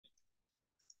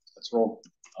Let's roll.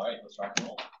 All right, let's rock and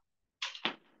roll.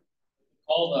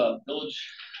 Call the village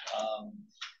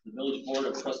board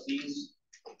of trustees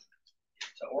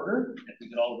to order. If we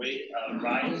could all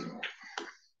rise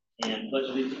and pledge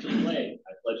allegiance to the flag.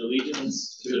 I pledge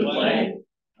allegiance to the flag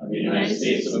of the United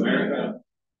States of America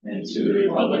and to the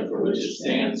republic for which it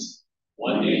stands,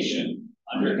 one nation,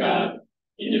 under God,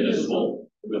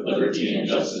 indivisible, with liberty and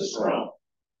justice for all.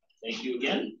 Thank you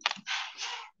again.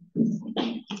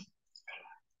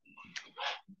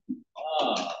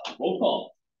 Roll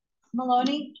call.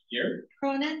 Maloney. Here.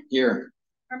 Cronin. Here.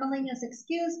 Ermeling is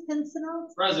excused.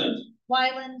 Pincinel. Present.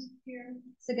 Wyland. Here.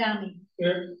 Sagami.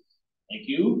 Here. Thank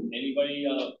you. Anybody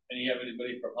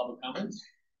for public comments?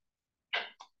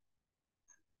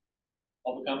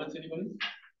 Public comments, anybody?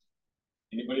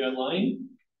 Anybody online?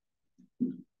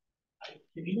 Can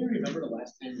you remember the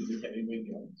last time we didn't have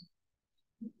anybody else?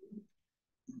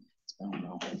 I don't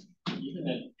know. Even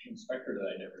that inspector that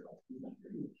I never know.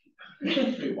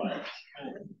 It's pretty wild.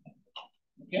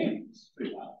 Okay, it's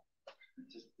pretty wild. It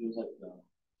just feels like the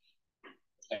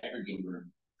Tiger Gamer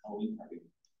Halloween party.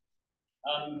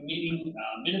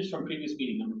 Minutes from previous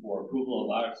meeting, number 4, approval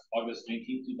of August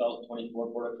 19th,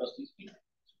 2024 Board of Trustees meeting.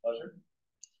 It's a pleasure.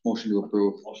 Motion to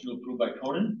approve. Motion to approve by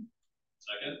Cronin.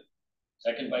 Second.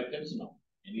 Second by Pincinel.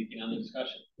 Anything on the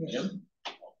discussion? Yes. Jim?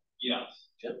 Yes.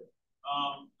 Jim?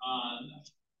 On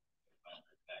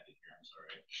package here, I'm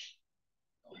sorry.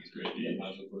 Oh, he's great. Yeah,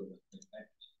 might as well put it in the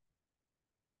package.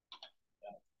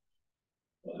 Yeah.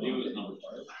 Well, I think it was number 5.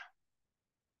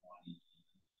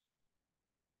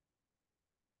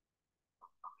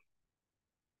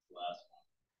 Last one.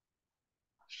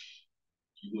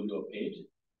 You go to a page?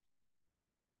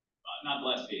 Not the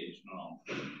last page, no.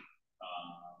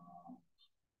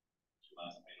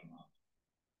 Last item up.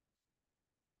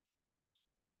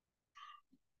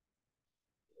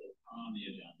 On the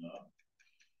agenda.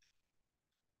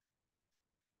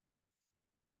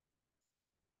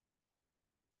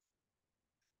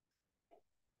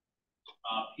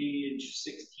 Page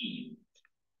 16.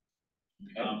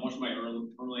 Okay. Motion by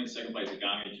Ermeling, second by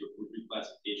Zagami to approve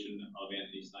reclassification of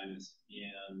Anthony Steinitz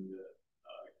and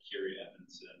Carrie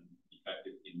Edmondson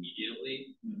effective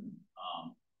immediately. Mm-hmm.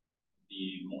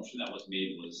 The motion that was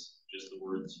made was just the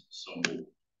words "so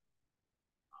moved."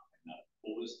 I'm not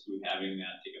opposed to having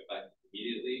that take effect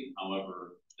immediately.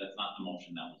 However, that's not the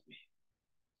motion that was made.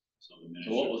 So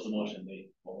what was the motion made?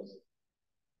 What was it?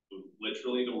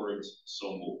 Literally the words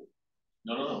 "so moved."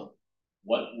 No.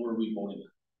 What were we voting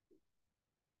on?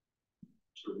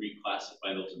 To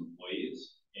reclassify those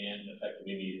employees and effective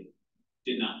immediately.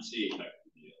 Did not say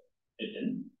effective immediately. It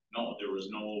didn't. No, there was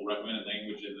no recommended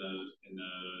language in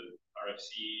the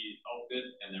RFC outfit,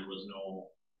 and there was no.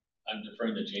 I'm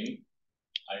deferring to Jamie.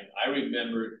 I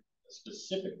remember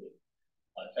specifically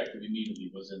effective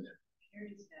immediately was in there.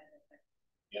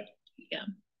 Yeah. Yeah.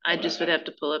 I just would have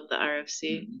to pull up the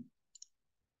RFC.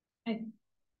 Mm-hmm.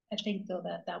 I think though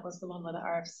that was the one where the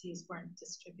RFCs weren't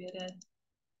distributed.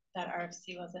 That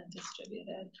RFC wasn't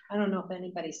distributed. I don't know if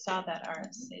anybody saw that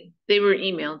RFC. They were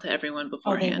emailed to everyone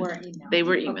beforehand. Oh, they were emailed. They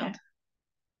were emailed. Okay.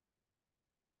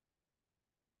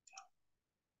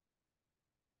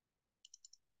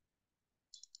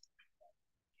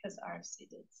 Because RFC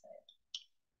did say it.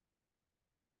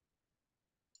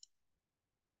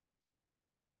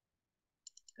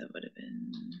 That would have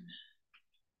been.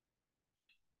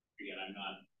 Again, I'm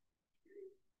not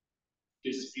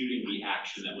disputing the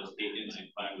action that was taken. I'm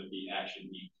fine with the action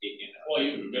being taken. Well,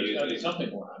 there's got to be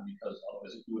something going on because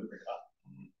otherwise you would bring it up.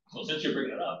 So since you're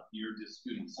bringing it up, you're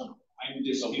disputing something. I'm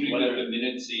disputing whether the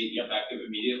minutes say effective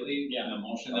immediately. Yeah. The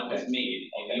motion that was made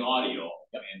in the audio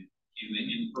and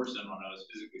in person when I was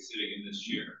physically sitting in this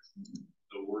chair,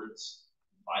 the words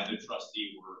by the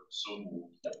trustee were "so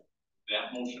moved."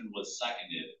 That motion was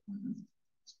seconded.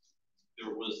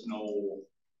 There was no.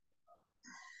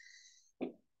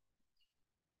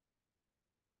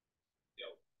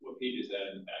 What page is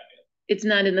that in the packet? It's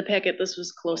not in the packet. This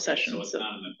was closed session. So it's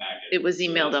not in the packet. It was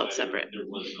emailed out separate. There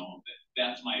was no,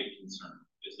 that's my concern,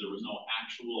 is there was no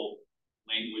actual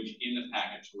language in the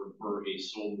packet to refer a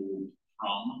 "so moved"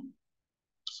 from.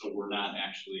 So we're not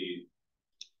actually,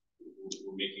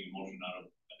 we're making a motion out of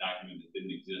a document that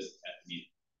didn't exist at the meeting.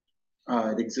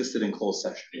 It existed in closed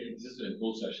session. It existed in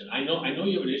closed session. I know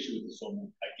you have an issue with the "so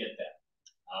moved." I get that.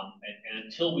 And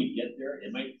until we get there,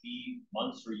 it might be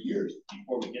months or years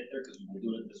before we get there because we've been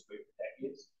doing it this way for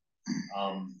decades.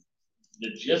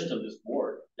 The gist of this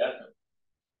board definitely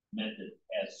meant it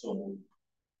as "so moved."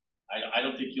 I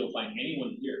don't think you'll find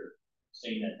anyone here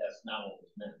saying that that's not what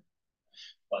was meant.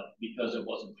 But because it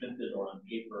wasn't printed or on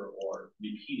paper or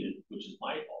repeated, which is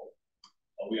my fault,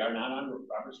 But we are not on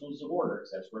Robert's Rules of Order,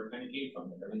 because that's where it kind of came from,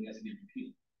 that everything has to be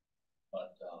repeated.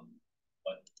 But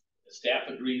the staff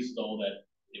agrees though that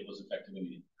it was effective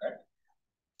immediately, correct?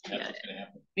 And that's what's gonna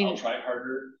happen. I'll try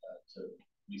harder to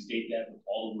restate that with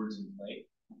all the words in play,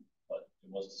 but it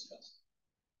was discussed.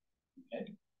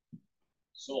 Okay.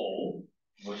 So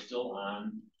we're still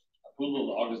on approval of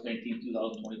the August 19th,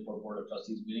 2024 Board of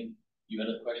Trustees meeting. You had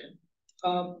a question?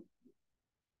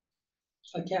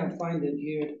 I can't find it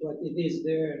here, but it is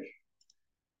there.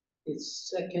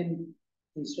 It's second,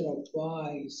 instead of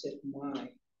Y, it said Y.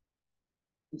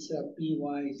 Instead of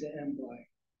BY, it's MY.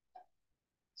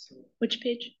 So Which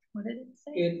page? What did it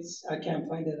say? it's, I can't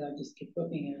find it, I just keep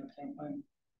looking and I can't find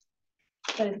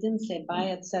it. But it didn't say by,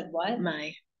 it said what?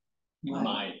 My.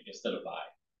 My instead of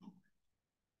I.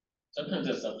 Sometimes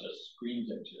that stuff just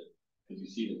screams at you because you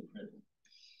see it in print.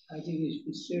 I think if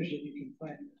you search it, you can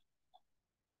find it.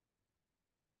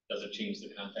 Does it change the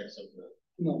context of the?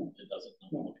 No, It doesn't.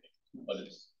 No. Okay. But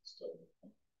it's still.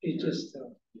 it just,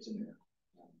 It's in there.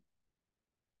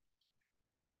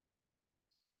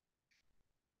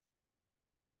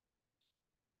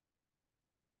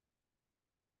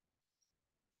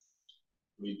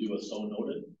 We do a so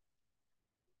noted.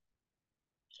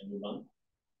 And move on.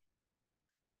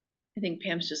 I think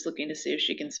Pam's just looking to see if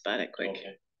she can spot it quick.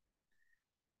 Okay.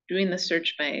 Doing the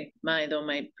search by my though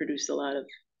might produce a lot of.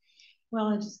 Well,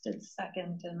 I just did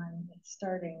second and I'm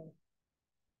starting.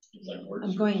 It's like word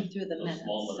I'm search. going through the So minutes,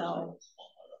 small letters so. are small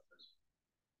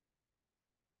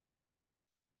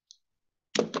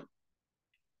letters.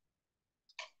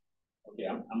 Okay,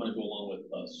 I'm gonna go along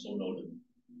with so noted.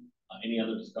 Any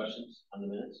other discussions on the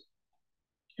minutes?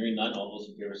 Hearing none, all those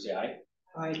in favor say aye.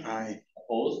 Aye.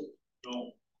 Opposed?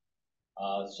 No.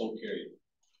 So carried.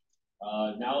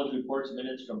 Knowledge reports,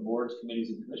 minutes from boards, committees,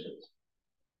 and commissions.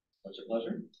 What's your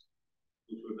pleasure?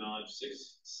 Move to acknowledge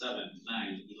 6, 7, 9,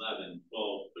 11,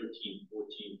 12, 13,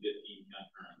 14, 15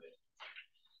 concurrently.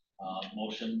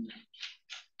 Motion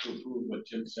to approve what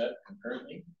Jim said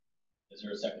concurrently. Is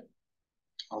there a second?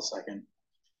 I'll second.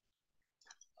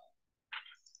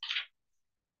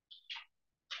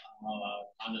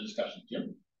 On the discussion,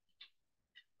 Jim?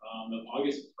 The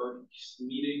August 1st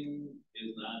meeting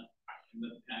is not in the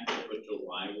packet, but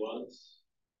July was.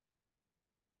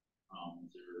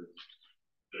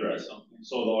 There Correct. is something.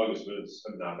 So the August minutes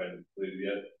have not been completed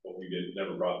yet, but we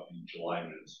never brought the July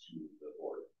minutes to the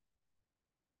board.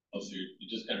 Oh, so you're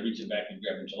just kind of reaching back and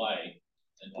grabbing July.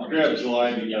 And We grabbed July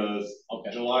Yeah. because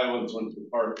Okay. July ones went to the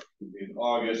park in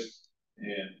August,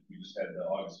 and we just had the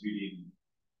August meeting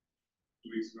 2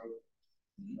 weeks ago.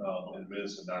 And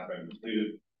minutes have not been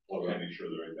completed, so we're gonna make sure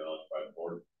they're acknowledged by the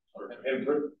board. And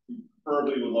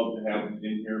preferably would love to have them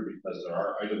in here because there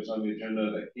are items on the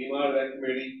agenda that came out of that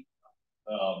committee.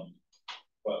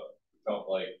 But we felt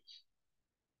like,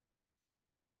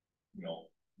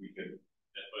 we could.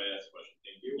 That's why I asked the question.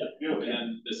 Thank you. Yeah. Okay.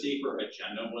 And the safer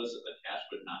agenda was attached,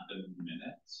 but not the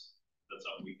minutes. That's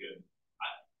something we could.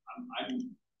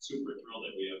 I'm super thrilled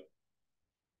that we have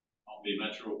the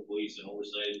Metro Police and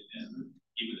oversight and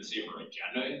even the safer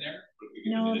agenda in there. But we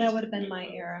can do No, that minutes would have been with my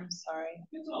the- error, I'm sorry.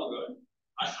 It's all good.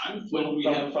 I'm thrilled we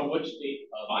have. From which state?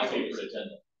 Five Paper papers.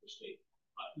 agenda, which state?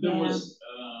 There Yeah. was,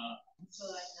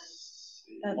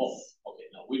 That's, Oh, okay,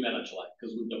 no, we met on July,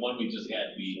 because the one we just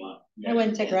had, I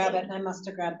went to grab it and I must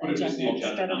have grabbed the But it's just agenda the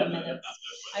instead of the agenda, minutes. not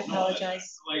I the-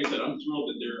 apologize. Like I said, I'm thrilled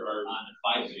that there are on the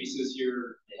 5 pieces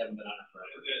here they haven't been on it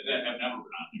forever. that have never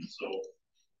been on there, so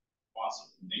awesome,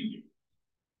 thank you.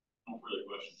 No further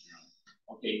questions, Your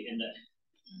Honor. Okay, and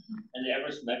the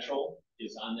Everest Metro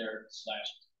is on there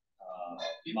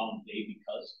 / Mountain Day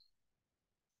because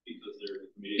They're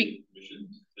committee and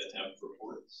commissions that have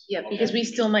reports. Yeah, because we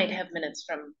still might have minutes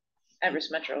from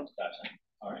Everest Metro. gotcha.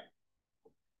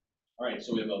 All right,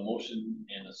 so we have a motion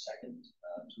and a second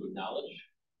to acknowledge.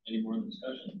 Any more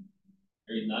discussion?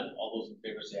 Hearing none, all those in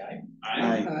favor say aye.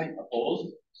 Aye.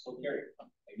 Opposed? So carried.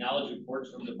 Acknowledge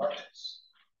reports from departments.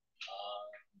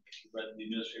 You've read the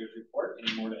administrator's report.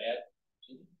 Any more to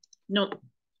add? Nope.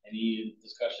 Any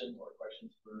discussion or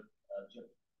questions for Jim?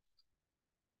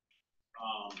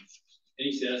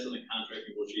 Any status on the contract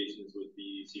negotiations with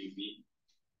the CUP?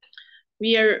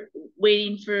 We are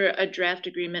waiting for a draft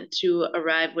agreement to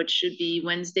arrive, which should be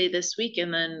Wednesday this week,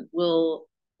 and then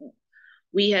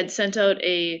we had sent out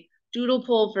a doodle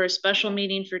poll for a special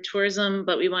meeting for tourism,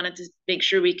 but we wanted to make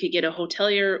sure we could get a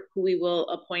hotelier who we will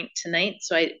appoint tonight.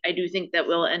 So I do think that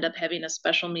we'll end up having a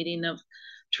special meeting of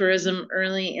tourism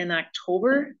early in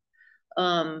October.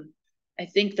 I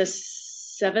think the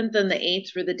 7th and the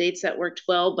 8th were the dates that worked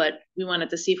well, but we wanted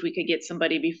to see if we could get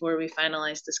somebody before we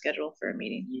finalized the schedule for a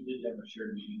meeting. We did have a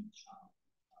shared meeting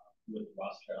with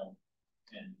Rothschild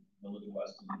and Village of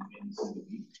Weston and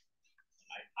CBB.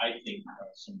 I think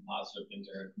some positive things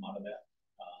are gonna come out of that.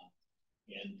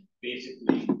 And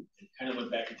basically, it kind of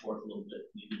went back and forth a little bit,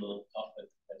 maybe a little tough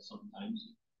at sometimes,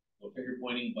 a little finger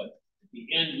pointing, but at the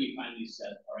end, we finally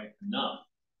said, all right, enough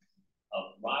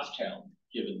of Rothschild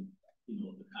giving,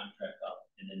 the contract up,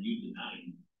 and then you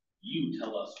denying. You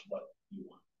tell us what you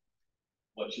want,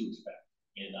 what you expect.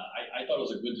 And I thought it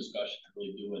was a good discussion, I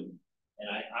really do. And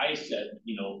I said,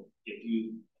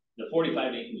 if the 45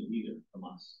 ain't gonna be there from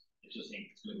us. It's just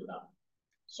ain't, it's gonna go down.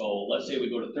 So let's say we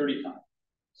go to 35.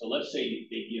 So let's say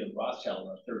they give Rothschild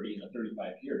a 30 and a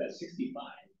 35 here. That's 65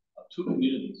 of two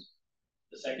communities,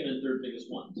 the second and third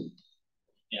biggest ones,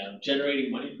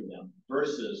 generating money for them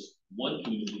versus one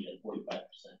community at 45%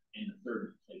 and the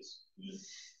third place community.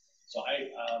 So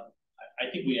I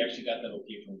think we actually got that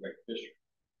okay from Greg Fisher,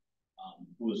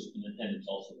 who was in attendance,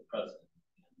 also the president,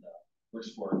 and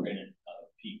works for Granite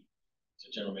Peak, as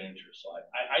a general manager. So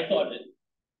I thought it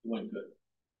went good.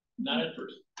 Not at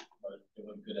first, but it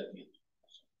went good at the end.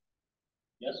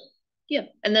 Yes? Yeah,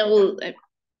 and that will, I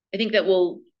think that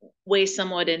will weigh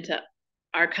somewhat into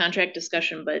our contract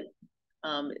discussion, but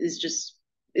is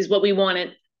what we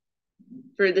wanted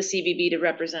for the CBB to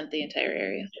represent the entire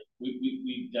area. Yeah,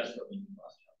 we desperately need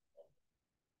Rothschild.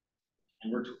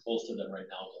 And we're too close to them right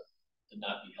now to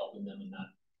not be helping them and not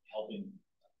helping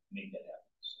make that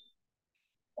happen. So,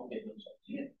 okay, I'm sorry.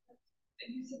 Yeah.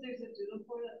 And you said there's a doodle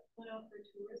poll that went out for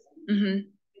tourism? Mm-hmm.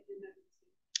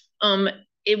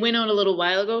 It went out a little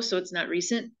while ago, so it's not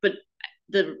recent, but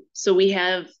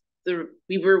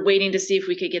we were waiting to see if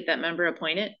we could get that member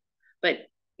appointed, but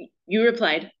you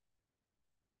replied,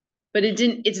 but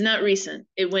it's not recent.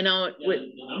 It went out with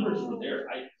the numbers were there.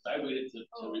 I waited to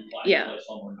reply until I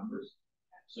saw more numbers.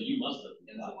 So you must have.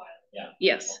 Yeah.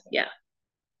 Yes. Okay. Yeah.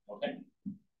 Okay.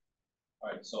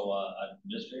 All right. So,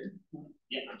 administrator.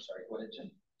 Yeah. I'm sorry. Go ahead,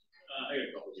 Jim. I got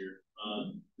a couple here.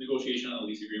 Negotiation on a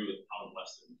lease agreement with Town of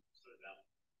Weston.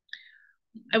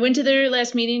 I went to their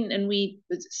last meeting and we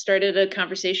started a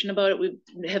conversation about it. We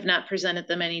have not presented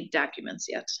them any documents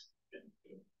yet.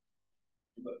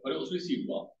 But it was received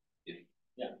well.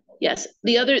 Yeah. Okay. Yes.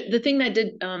 The thing that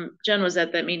did, Jen was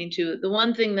at that meeting too. The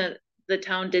one thing that the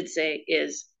town did say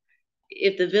is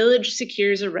if the village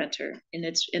secures a renter and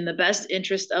it's in the best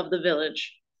interest of the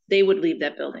village, they would leave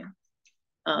that building.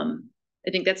 I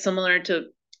think that's similar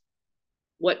to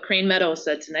what Crane Meadows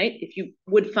said tonight. If you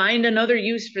would find another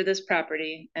use for this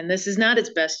property and this is not its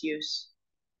best use,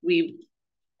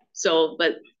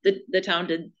 but the town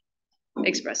did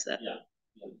express that. Yeah.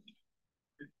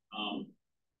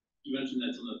 You mentioned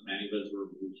that some of the planning beds were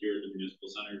moved here at the municipal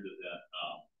center. Did that,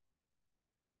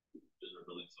 is our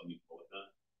building something with that?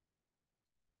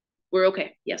 We're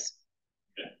okay. Yes.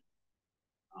 Okay.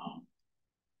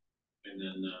 And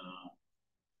then,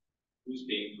 who's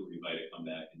paying for Revi to come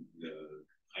back and do the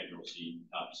hydro seed,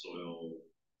 topsoil?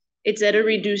 It's at a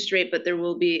reduced rate, but there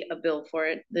will be a bill for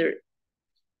it.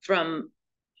 From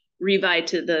Revi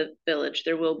to the village,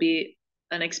 there will be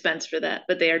an expense for that,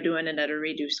 but they are doing it at a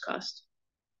reduced cost.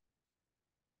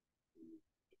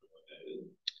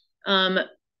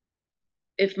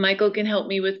 If Michael can help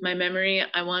me with my memory,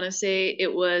 I want to say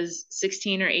it was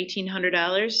 $1,600 or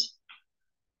 $1,800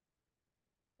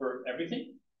 For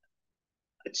everything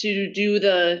to do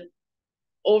the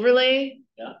overlay.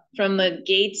 Yeah. From the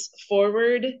gates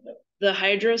forward. Yep. The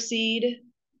hydro seed.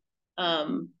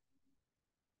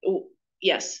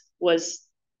 Yes, was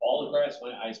all the grass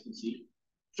my eyes can see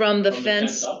from the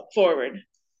fence forward.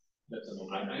 That's a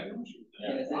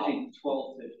yeah, it's actually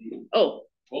 $1,250. Oh,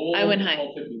 I went high.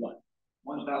 $1,250 what?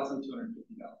 $1,250.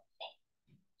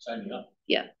 Sign me up.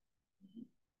 Yeah.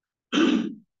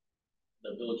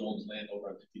 The village owns land over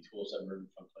on 5207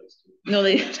 Riverfront Place too. No,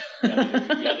 they. Yeah, they do.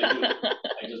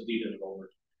 I just deeded it over.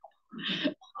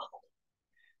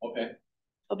 Okay.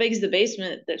 How big is the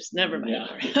basement? There's never mind. Yeah.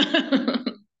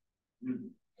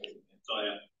 So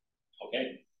yeah.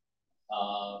 Okay.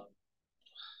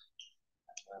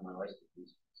 My rice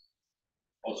cookies.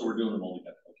 Oh, so we're doing them only.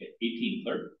 Okay, 18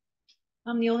 clerk.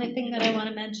 The only thing that I want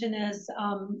to mention is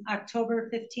October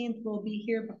 15th we'll be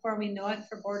here before we know it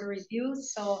for board review.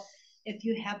 So if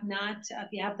you have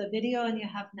the video and you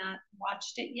have not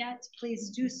watched it yet, please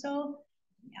do so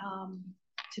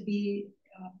to be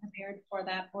prepared for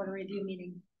that board review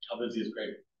meeting. How busy is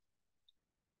Greg?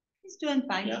 He's doing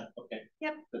fine. Yeah. Okay.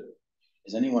 Yep. Good.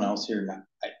 Is anyone else here?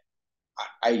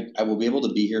 I will be able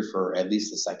to be here for at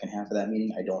least the second half of that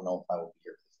meeting. I don't know if I will be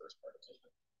here for the first part of it.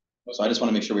 So I just want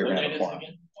to make sure we're going to have a quorum.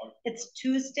 It's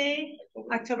Tuesday,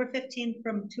 October 15th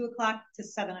from 2 o'clock to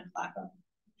 7 o'clock. I'd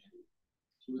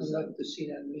like to see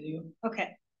that video.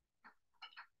 Okay.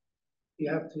 You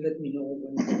have to let me know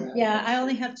when. you have Yeah, it. I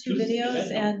only have two Tuesday, videos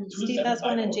that's- and Tuesday, Steve has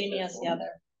one and 5 Jamie hours, has that's the all.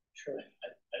 other. Sure.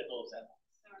 I didn't know it was that.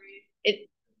 Sorry. It,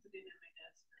 It's been at my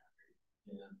desk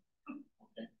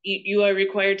forever. Yeah. you are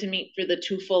required to meet for the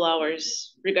 2 full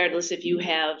hours, regardless if you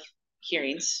have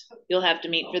hearings. You'll have to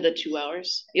meet for the 2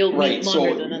 hours. You'll Right, meet so,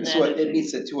 longer than so that. it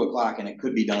meets at 2 o'clock and it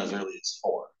could be done as early as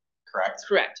 4, correct?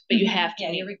 Correct, but you have to Yeah,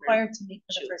 meet. you're for- required to meet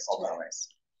for the two. first 2 Okay. hours.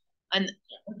 And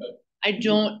Okay.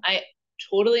 I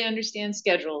totally understand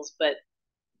schedules, but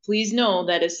please know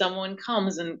that if someone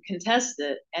comes and contests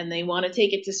it and they want to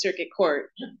take it to circuit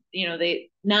court, you know, they,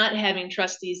 not having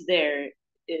trustees there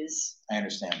is, I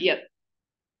understand. yep.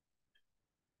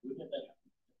 We had that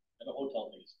at a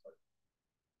hotel thing.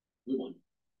 We won.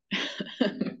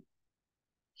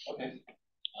 Okay,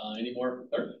 any more for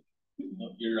third?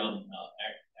 Your,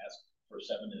 ask for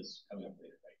 7 is coming up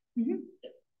later, right? Mhm.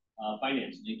 Yep.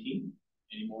 Finance, 19,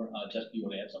 any more, Jessica, you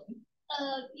wanna add something?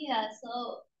 Yeah,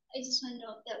 so I just want to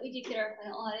note that we did get our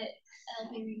final audit. I'll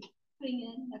be putting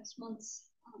in next month's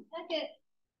packet.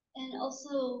 And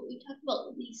also, we talked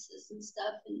about leases and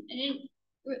stuff, and I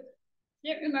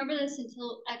didn't remember this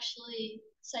until actually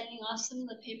signing off some of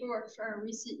the paperwork for our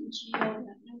recent GO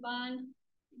revenue bond.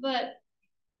 But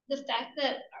the fact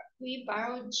that we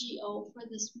borrowed GO for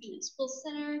this municipal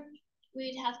center,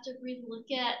 we'd have to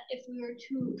relook at if we were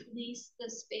to lease the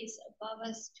space above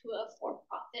us to a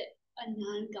for-profit, a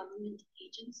non-government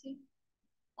agency.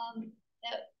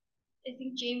 That I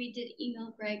think Jamie did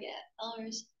email Greg at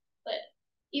Ellers, but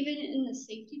even in the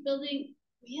safety building,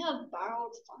 we have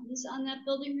borrowed funds on that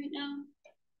building right now.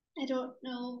 I don't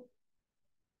know.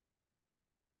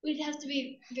 We'd have to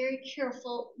be very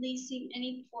careful leasing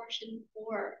any portion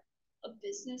for a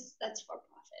business that's for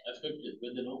profit. That's good, it's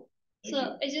good to know. Thank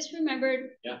So I just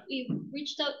remembered, Yeah. we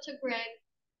reached out to Greg,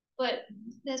 but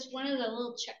that's one of the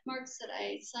little check marks that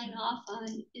I sign off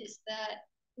on, is that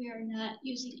we are not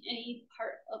using any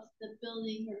part of the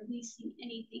building or leasing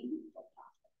anything for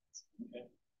profit. Okay.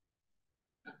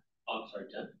 I'm sorry,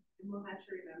 Jen? And we'll have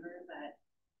to remember that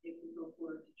if we go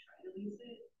forward to try to lease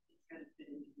it, it's gotta fit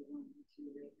into the 1 and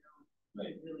 2 right now.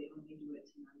 Right. Really only do it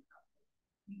to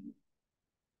nonprofit.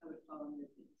 I would follow your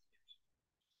things.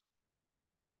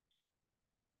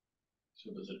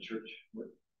 So does a church work?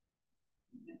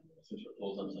 Since we're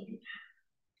closed on something?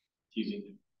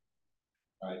 Teasing.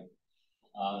 All right,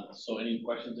 so any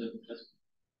questions of this?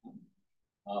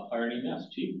 Fire and EMS,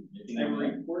 chief? Anything I have a on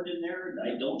that? report in there,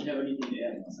 I don't have anything to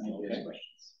add unless anybody has Okay.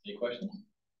 questions. Any questions?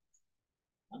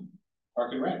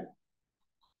 Park and Rec?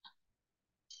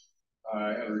 I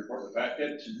had a report in the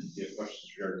packet. If you have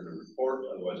questions regarding the report,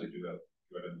 otherwise I do have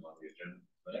two items on the agenda.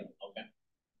 Okay.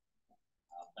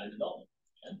 Plan development,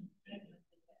 Jen?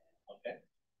 Okay,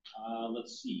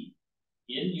 let's see.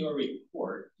 In your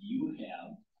report, you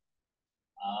have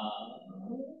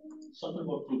something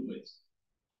about food waste.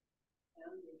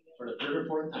 For the 3rd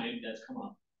or 4th time, that's come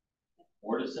up.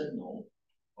 Board has said no,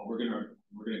 but we're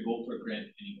gonna go for a grant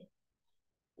anyway.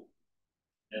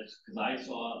 That's because I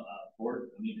saw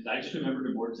board, I mean, because I just remembered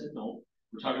the board said no.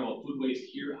 We're talking about food waste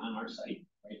here on our site,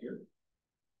 right here.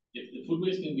 If the food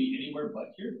waste can be anywhere but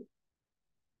here,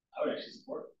 I would actually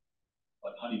support it.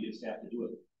 But how do you get staff to do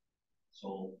it?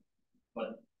 So,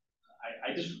 but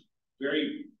I just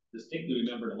very distinctly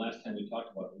remember the last time we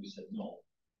talked about it, we said no.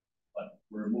 But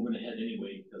we're moving ahead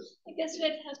anyway, because I guess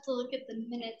we'd have to look at the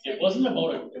minutes. it wasn't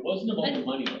about the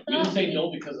money. We didn't say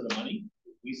no because of the money.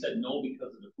 We said no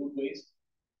because of the food waste.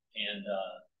 And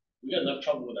we got enough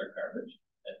trouble with our garbage.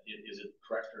 Is it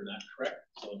correct or not correct?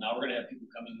 So now we're gonna have people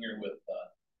coming here with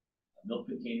milk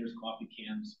containers, coffee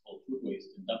cans, full of food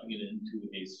waste, and dumping it into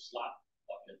a slot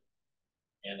bucket.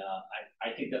 And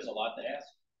I think that's a lot to ask.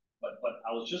 But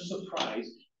I was just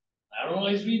surprised. I don't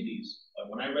always read these, but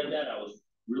when I read that, I was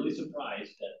really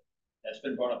surprised that that's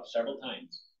been brought up several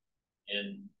times.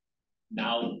 And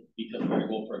now, because we're gonna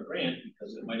go for a grant,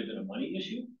 because it might have been a money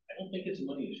issue, I don't think it's a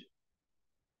money issue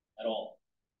at all.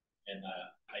 And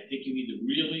I think you need to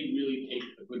really, really take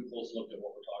a good close look at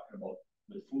what we're talking about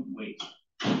with food waste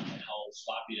and how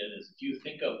sloppy it is. If you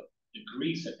think of the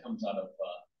grease that comes out of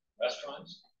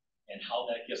restaurants and how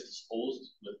that gets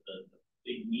disposed with the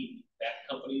big meat fat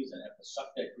companies that have to suck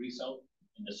that grease out,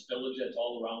 and the spillage that's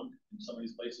all around in some of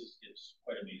these places, it's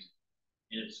quite amazing.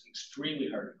 And it's extremely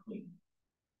hard to clean.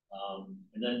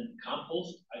 And then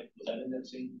compost, was that in that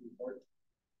same report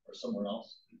or somewhere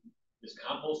else? Is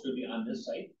compost gonna be on this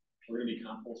site? We're gonna be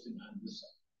composting on this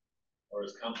site? Or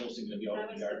is composting gonna be out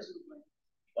in the yards?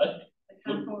 What? The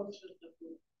compost is the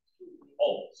food.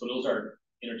 Oh, so those are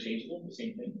interchangeable, the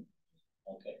same thing?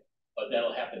 Okay, but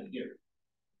that'll happen here.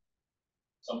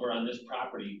 Somewhere on this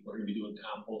property, we're gonna be doing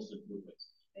compost and food waste.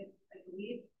 I believe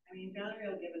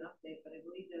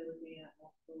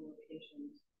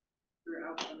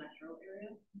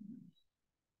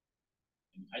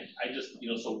you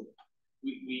know, so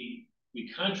we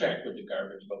contract with the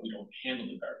garbage, but we don't handle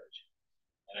the garbage.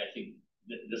 And I think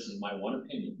this is my one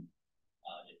opinion.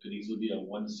 It could easily be a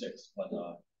 1/6, but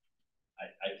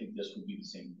I think this would be the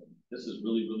same thing. This is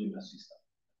really, really messy stuff.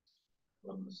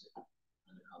 What I'm gonna say on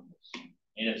the compost.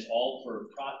 And it's all for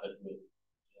profit with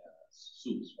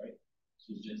Sue's, right?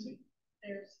 Sue's Ginseng?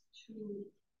 There's two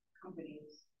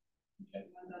companies. Okay.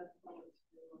 One that's public,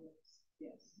 one that's,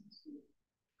 yes.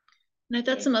 And I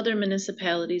thought some other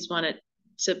municipalities wanted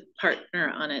to partner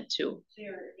on it too.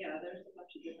 Yeah, there's a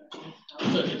bunch of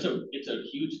different. It's a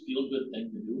huge feel good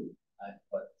thing to do,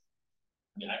 but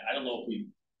I mean, I don't know if we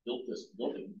built this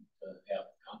building to have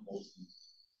compost and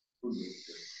food waste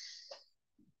here.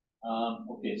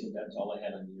 Okay, so that's all I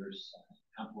had on yours.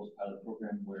 Compost pilot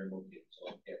program, where located, so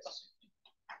okay, it's the same thing.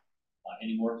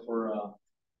 Any more for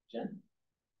Jen?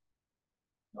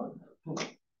 No?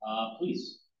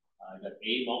 Please. I got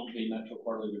a Mountain Bay Metro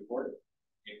quarterly report,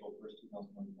 April 1st,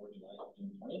 2024, July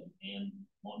 2020, and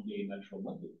Mountain Bay Metro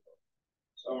monthly report.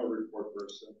 So I'm a report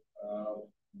person.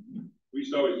 We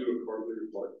used to always do a quarterly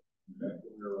report back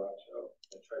when we were at Rochelle.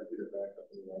 I tried to get it back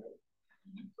up and running.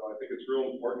 So I think it's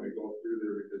real important to go through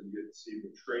there because you get to see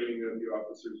the training that the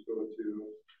officers go to,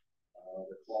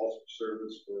 the calls for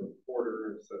service for a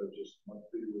quarter instead of just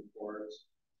monthly reports.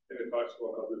 And it talks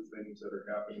about other things that are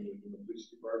happening within the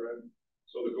police department.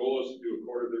 So the goal is to do a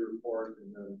quarterly report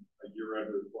and then a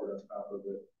year-end report on top of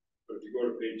it. But if you go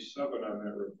to page 7 on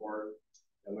that report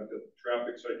and look at the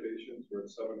traffic citations, we're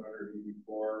at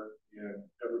 784, and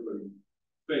everybody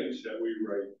thinks that we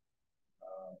write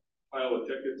pile of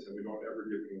tickets and we don't ever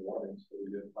give any warnings. So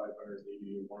we did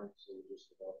 588 warnings, so we're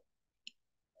just about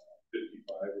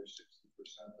 55 or 60%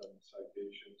 on the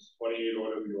citations, 28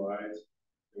 OWIs,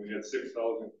 and we had 6,000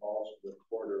 calls for the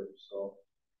quarter. So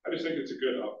I just think it's a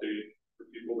good update for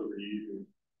people to read and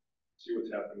see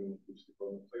what's happening in the police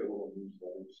department. Play a little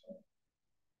newsletter. So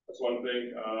that's one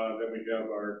thing. Then we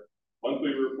have our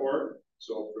monthly report.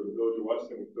 So for the Village of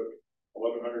Weston, we took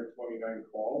 1,129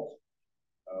 calls.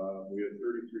 We had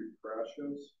 33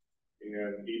 crashes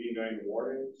and 89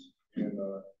 warnings and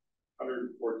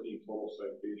 114 total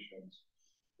citations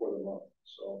for the month.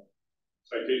 So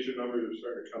citation numbers are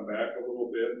starting to come back a little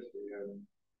bit, and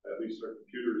at least our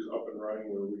computer is up and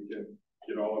running where we can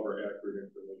get all of our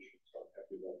accurate information. So I'm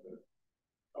happy about that. A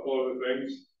couple other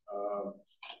things.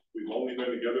 We've only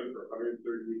been together for 138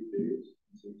 days.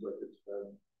 It seems like it's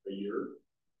been a year.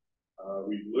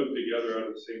 We've lived together out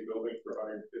of the same building for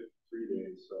 153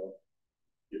 days. So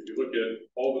if you look at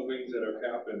all the things that have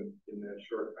happened in that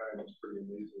short time, it's pretty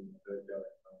amazing that they've got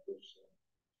accomplished. So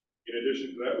in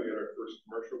addition to that, we had our first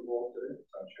commercial goal today.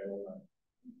 It's on Channel 9.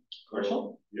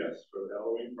 Commercial? Yes, for the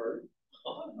Halloween party.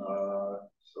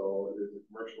 So there's a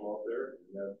commercial out there,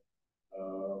 and that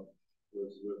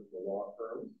was with the law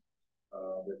firm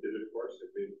that did it for us.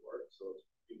 They paid for it. So it's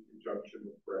in conjunction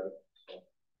with Brad. So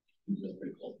that's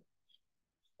pretty cool.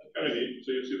 Kind of neat.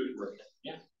 So you'll see the commercial.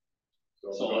 Yeah. So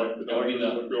that would be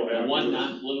the one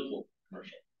non-political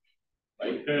commercial,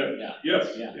 right? Yeah.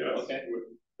 Yes. Yeah. Yes. Okay.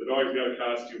 The dog's got a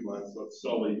costume on, so it's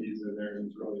Sully. He's in there, and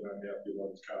he's really not happy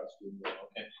about his costume. But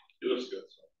okay. He looks good.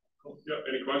 So cool. Yeah.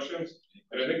 Any questions?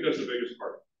 And I think that's the biggest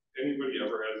part. Anybody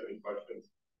ever has any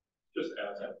questions, just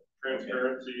ask them.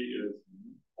 Transparency is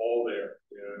all there.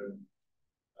 And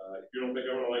if you don't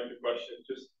think I'm going to like the question,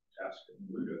 just ask it.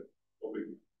 We're good. We'll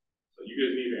be. So you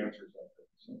guys need answers on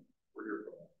things. So we're here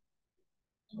for that.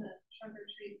 The trunk or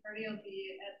treat party will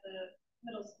be at the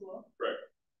middle school. Right.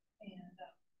 And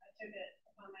I took it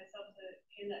upon myself to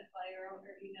hand that flyer out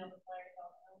or email the flyer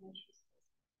out to elementary schools.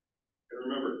 And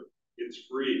remember, it's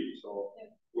free. So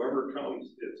whoever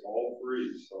comes, it's all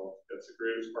free. So that's the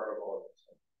greatest part of all of it.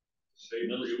 So save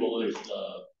middle school is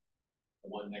the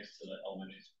one next to the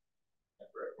elementary school.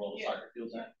 Right. Where all the soccer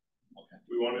fields are. Okay.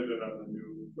 We wanted it on the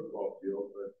new football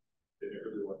field, but they didn't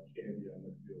really want candy on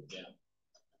the field. Yeah.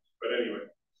 But anyway,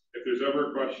 if there's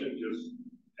ever a question, just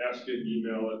ask it,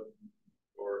 email it,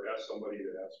 or ask somebody to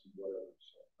ask me whatever.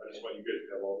 So I just want you guys to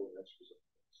have all the answers. So.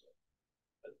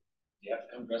 But you have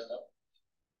to come dressed up.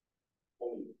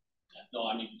 Only. No,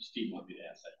 I mean Steve wanted me to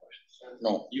ask that question. So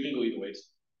No. You can go either way.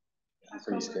 I'm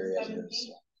pretty scary as it is.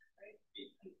 So.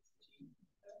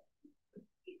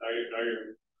 Now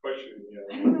you're questioning me. I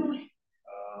don't know.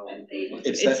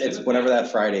 It's whatever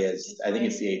that Friday is. I think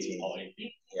it's the 18th. Oh,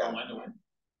 18th? Yeah.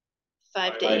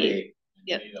 5 to 8.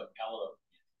 Yep.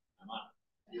 I'm on.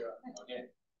 Yeah. Okay.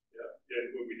 Yeah. And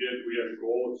what we did, we had a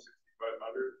goal of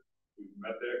 6,500. We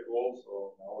met that goal,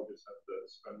 so now we just have to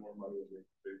spend more money and make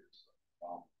bigger stuff.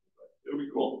 Wow. But it'll be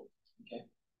cool. Okay.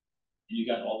 And you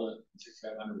got all the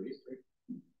 6,500 raised, right?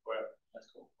 Oh, yeah.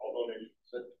 That's cool. All donations.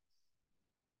 Good.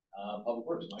 Public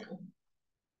Works, Michael.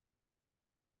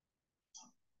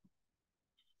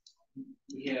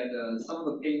 We had, some of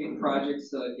the paving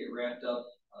projects, get wrapped up,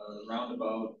 the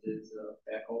roundabout is,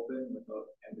 back open without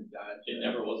having dodge. It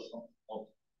never was. Oh,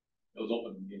 it was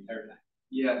open the entire time.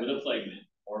 Yeah, With a flag man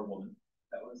or a woman.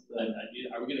 that was And,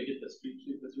 the, are we gonna get the street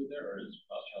sweeper through there, or is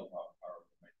Rothschild power?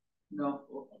 no,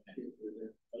 we'll Okay. get through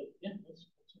there. Yeah, that's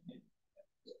okay.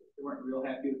 They weren't real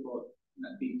happy about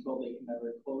not being told they can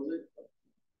never close it, but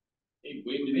Hey,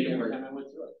 waved to me every time I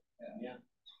went through it. Yeah.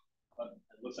 But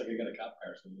it looks like I got a cop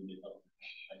car, so maybe they don't.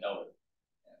 I doubt it.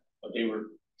 But they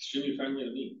were extremely friendly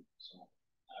to me, so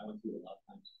I went through it a lot of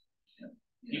times.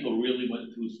 People really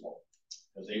went through slow,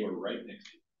 because they were right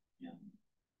next to you. Yeah.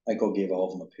 Michael gave all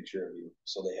of them a picture of you,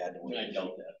 so they had to wait. I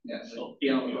doubt that. yeah, So, so be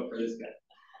on the look for this guy.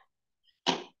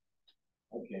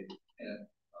 okay.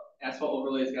 Asphalt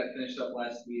overlays got finished up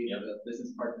last week, Yep. the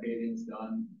business park paving's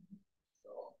done. So,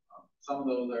 some of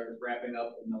those are wrapping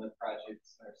up, and other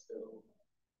projects are still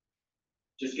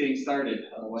just getting started.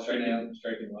 Weston Ave.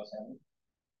 Striking West Avenue.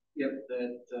 Yep,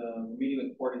 that, meeting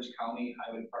with Portage County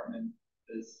Highway Department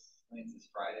is, I think it's this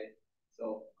Friday,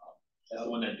 so. That's the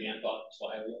one that Dan thought was so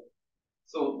highly of.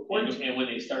 So, And when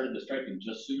they started the striping,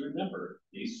 just so you remember,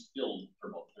 they spilled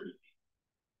for about 30 feet.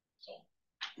 So.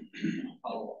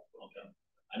 Oh, Okay.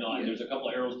 I know there's a couple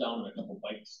arrows down and a couple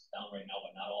bikes down right now,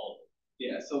 but not all of them.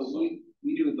 yeah, so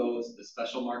we do those, the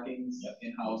special markings Yep.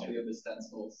 in-house, Okay. we have the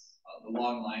stencils, the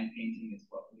long line painting is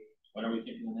what we, When are we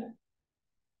thinking of that?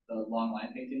 the long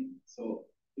line painting, so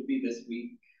it'd be this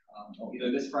week,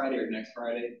 either this Friday or next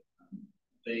Friday.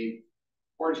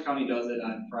 Portage County does it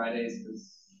on Fridays,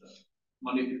 because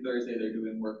Monday through Thursday, they're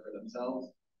doing work for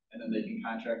themselves, and then they can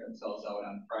contract themselves out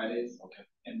on Fridays. Okay.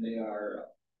 And they are,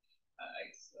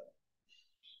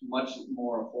 much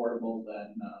more affordable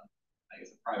than, I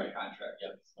guess, a private contract.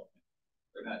 Yep.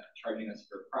 They're not charging us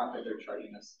for profit, they're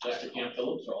charging us. Just to Camp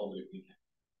Phillips or all the way to Camp?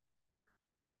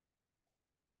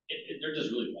 They're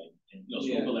just really light. And,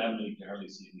 Schofield Avenue, you can hardly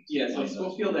see these. Yeah, so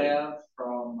Schofield Ave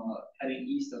from, heading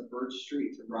east of Birch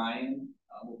Street to Ryan,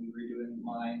 we'll be redoing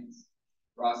lines.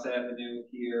 Ross Avenue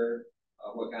here,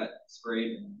 what got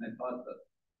sprayed, and I thought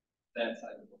that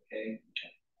side was okay.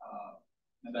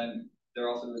 And then they're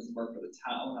also doing some work for the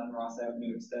town on Ross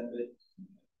Avenue extended.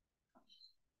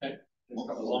 Okay. There's a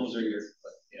couple As long as they're here.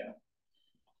 but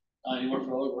yeah. Any more for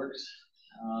Public Works?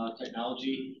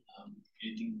 Technology,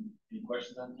 any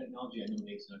questions on technology? I know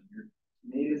Nate's not here.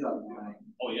 Nate is online.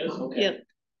 Oh, he is? Okay. Yep.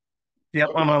 Yep,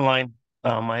 I'm online.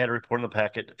 I had a report in the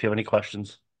packet if you have any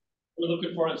questions. We're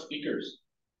looking for on speakers.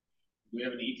 Do we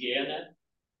have an ETA on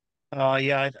that?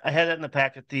 Yeah, I had that in the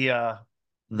packet.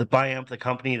 The Biamp, the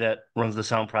company that runs the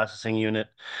sound processing unit,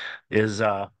 is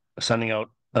sending out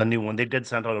a new one. They did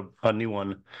send out a new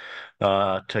one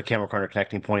to Camera Corner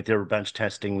Connecting Point. They were bench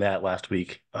testing that last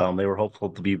week. They were hopeful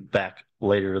to be back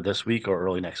later this week or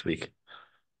early next week.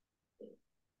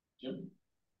 Jim?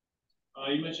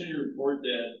 You mentioned in your report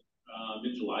that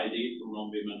mid-July date for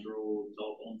Long Bay Metro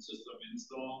telephone system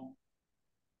install.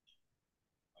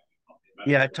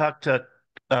 Yeah, I talked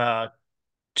to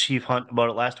Chief Hunt about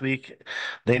it last week.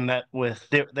 They met with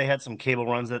they had some cable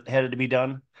runs that had to be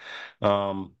done.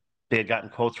 They had gotten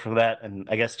quotes for that, and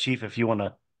I guess Chief, if you want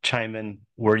to chime in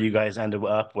where you guys ended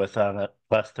up with that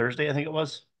last Thursday, I think it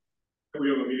was. We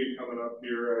have a meeting coming up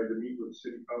here. I had to meet with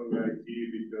City County IT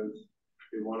because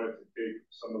they wanted to take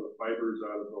some of the fibers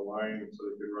out of the line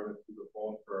so they could run it through the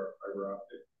phone for our fiber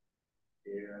optic.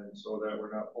 And so that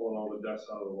we're not pulling all the dust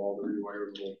out of the wall to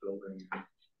rewire the whole building.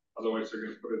 Otherwise, they're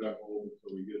going to put it on hold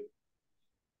until we get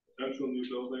potential new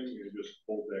building and just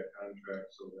hold that contract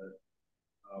so that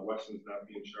Weston's not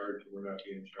being charged and we're not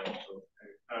being charged. So it's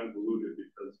kind of convoluted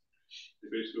because they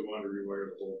basically want to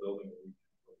rewire the whole building.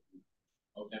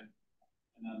 Okay.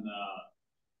 And then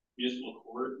municipal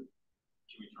court,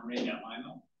 can we terminate that line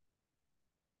though?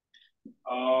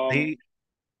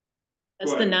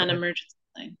 That's the non-emergency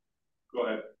line. Go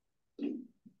ahead.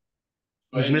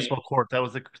 Municipal court. That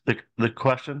was the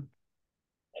question.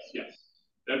 Yes.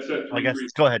 That's it. I guess.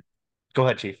 Go ahead. Go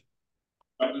ahead, Chief.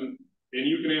 And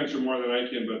you can answer more than I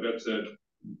can, but that's a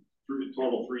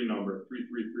total three number,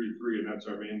 3333, and that's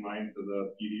our main line to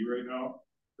the PD right now,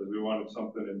 because we wanted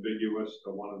something ambiguous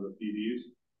to one of the PDs.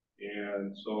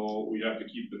 And so we have to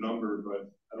keep the number,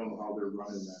 but I don't know how they're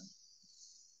running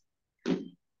that.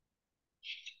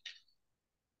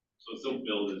 So it's still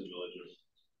billed as villagers,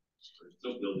 or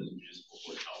still billed as municipal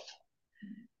court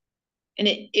telephone. And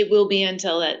it will be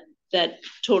until that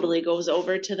totally goes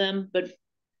over to them, but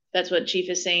that's what Chief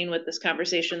is saying with this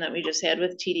conversation that we just had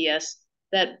with TDS.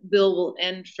 That bill will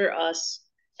end for us,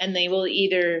 and they will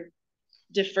either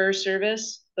defer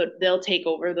service, but they'll take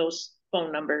over those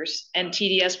phone numbers, and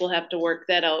TDS will have to work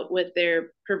that out with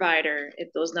their provider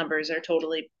if those numbers are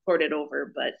totally ported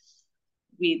over, but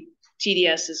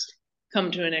TDS has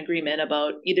come to an agreement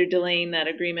about either delaying that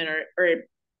agreement or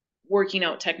working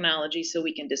out technology so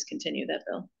we can discontinue that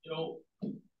bill. You know,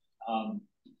 and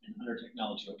under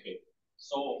technology, okay.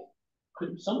 So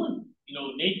could someone, you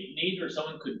know, Nate or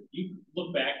someone, could you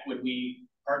look back when we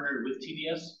partnered with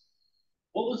TDS?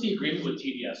 What was the agreement with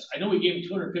TDS? I know we gave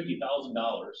them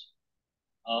 $250,000.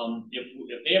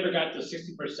 If they ever got to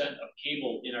 60% of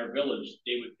cable in our village,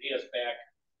 they would pay us back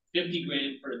 50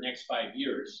 grand for the next 5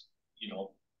 years, you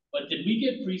know. But did we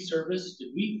get free service? I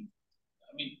mean,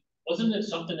 wasn't it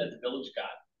something that the village got?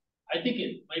 I think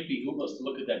it might behoove us to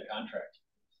look at that contract.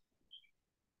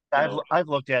 I've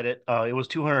looked at it. It was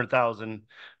 200,000.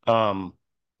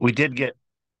 We did get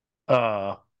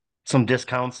some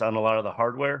discounts on a lot of the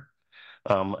hardware,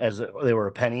 as they were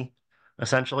a penny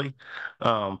essentially,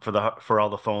 for all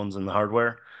the phones and the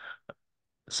hardware.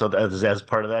 So as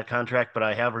part of that contract, but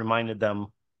I have reminded them,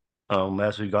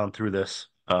 as we've gone through this,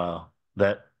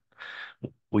 that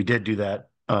we did do that,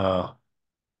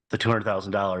 the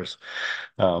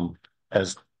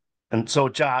 $200,000, and so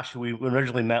Josh, we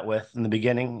originally met with in the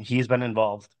beginning, he's been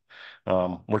involved.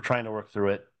 We're trying to work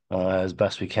through it as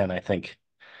best we can. I think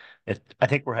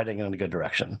we're heading in a good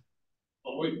direction.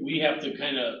 But we have to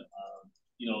kind of,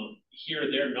 you know, hear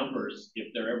their numbers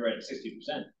if they're ever at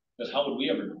 60%, because how would we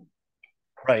ever know?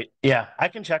 Right. Yeah. I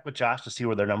can check with Josh to see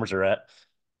where their numbers are at.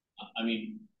 I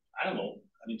mean, I don't know.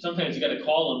 I mean, sometimes you got to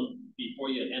call them before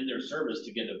you end their service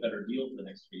to get a better deal for the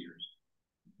next 3 years.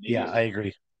 Maybe yeah, I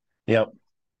agree. Yep.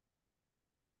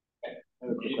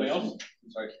 Anybody else?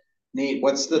 I'm sorry. Nate,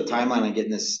 what's the timeline on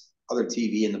getting this other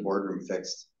TV in the boardroom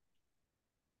fixed?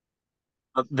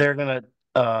 They're gonna,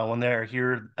 when they're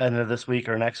here end of this week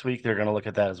or next week, they're gonna look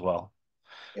at that as well.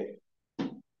 Okay.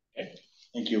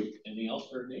 Thank you. Anything else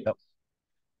for Nate? Yep.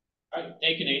 All right,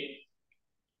 thank you, Nate.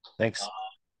 Thanks.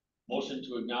 Motion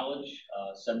to acknowledge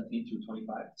 17 through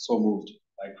 25. So moved.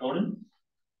 By Cronin.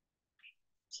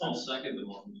 I'll second the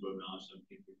motion to acknowledge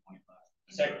 17 through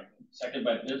 25. Second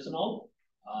by Pincinel.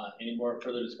 Any more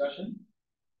further discussion?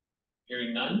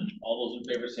 Hearing none. All those in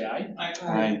favor say aye.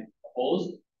 Aye.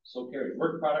 Opposed? So carried.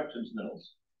 Work product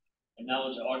transmittals.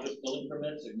 Acknowledge August building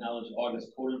permits. Acknowledge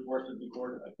August code enforcement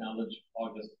report. Acknowledge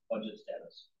August budget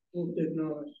status. Move to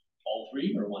acknowledge. All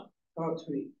three or one? All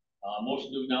three.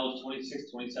 Motion to acknowledge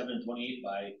 26, 27, and 28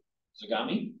 by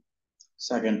Zagami.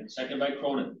 Second. Second by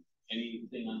Cronin.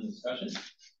 Anything on the discussion?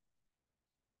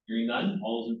 Hearing none.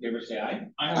 All those in favor say aye.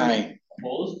 Aye.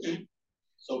 Opposed?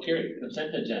 So carried.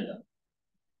 Consent agenda.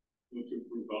 Move to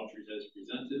approve vouchers as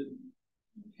presented.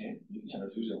 Okay, yeah,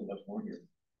 there's usually much more here.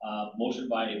 Motion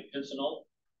by Pincinel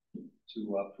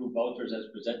to approve vouchers as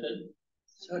presented.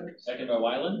 Second by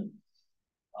Wyland.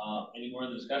 Any more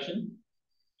in the discussion?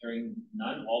 Hearing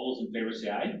none. All those in favor say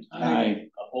aye. Aye.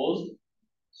 Opposed?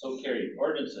 So carried.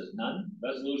 Ordinances, none.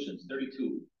 Resolutions,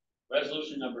 32.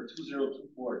 Resolution number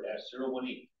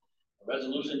 2024-018. A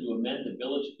resolution to amend the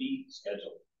village fee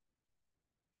schedule.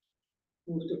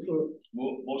 Move to approve.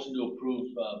 Motion to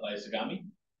approve by Zagami.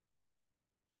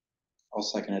 I'll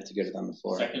second it to get it on the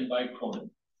floor. Second by Cronin.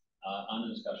 On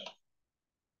the discussion.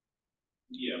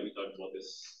 Yeah, we talked about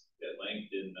this at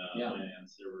length in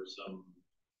finance. There were some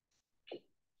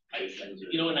items.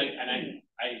 You know, and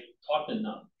I talked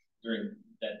enough during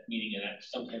that meeting, and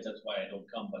sometimes that's why I don't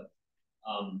come. But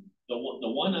the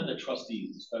one on the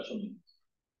trustees, special meetings,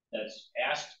 that's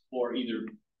asked for either,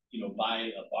 you know, by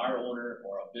a bar owner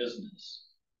or a business,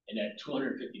 and at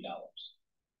 $250.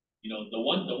 You know, the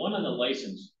one on the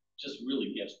license just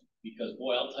really gets me, because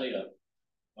boy, I'll tell you,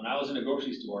 when I was in a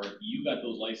grocery store, you got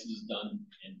those licenses done,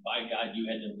 and by God, you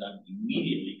had them done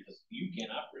immediately because you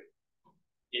can't operate.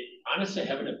 It, honest to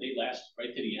heaven, if they last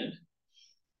right to the end,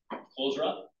 close her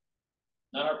up.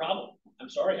 Not our problem. I'm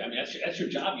sorry. I mean, that's your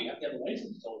job. You have to have a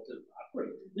license to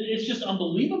operate. It's just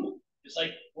unbelievable. It's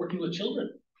like working with children,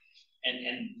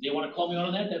 and they want to call me out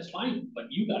on that. That's fine, but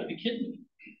you got to be kidding me.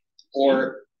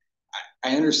 Or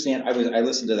I understand. I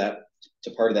listened to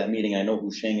part of that meeting. I know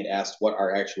Hu Sheng had asked what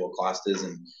our actual cost is,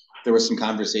 and there was some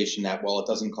conversation that, well, it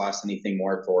doesn't cost anything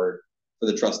more for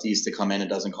the trustees to come in. It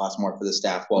doesn't cost more for the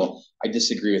staff. Well, I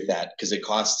disagree with that, because it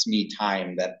costs me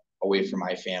time that away from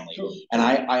my family. Sure. And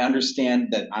I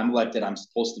understand that I'm elected, I'm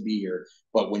supposed to be here,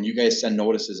 but when you guys send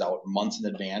notices out months in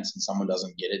advance and someone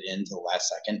doesn't get it in till the last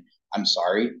second, I'm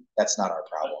sorry, that's not our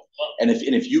problem. And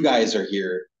if you guys are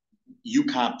here, you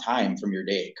comp time from your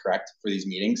day, correct, for these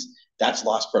meetings, that's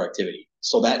lost productivity.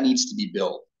 So that needs to be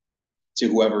billed to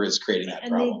whoever is creating that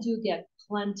problem. And they do get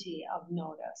plenty of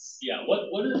notice. Yeah, what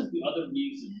is the other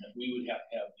reason that we would have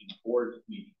to have a board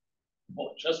meeting?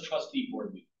 Well, just trustee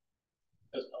board meeting.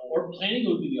 Or planning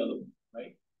would be the other one,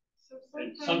 right? So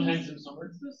And sometimes in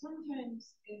summer. So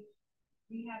sometimes if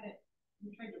we tried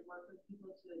to work with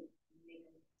people to make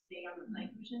them stay on the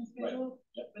plan commission schedule.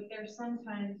 Right. Yep. But there's some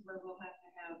times where we'll have to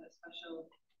have a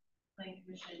special plan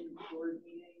commission board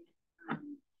meeting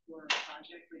for a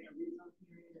project, like a rezone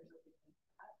hearing or something like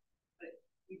that. But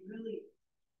we really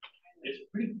It's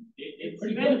pretty it's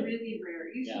pretty been good. really rare.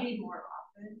 It used to be more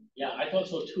often. Yeah, I thought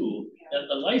so too. Yeah.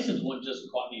 The license one just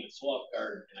caught me so off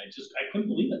guard, and I couldn't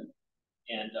believe it.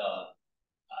 And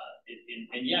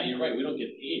yeah, you're right. We don't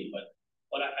get paid, but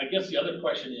I guess the other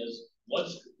question is,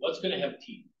 what's going to have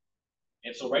teeth?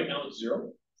 And so right now it's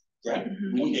 0. Yeah.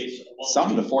 Okay. So,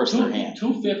 Something to force their hand.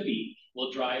 250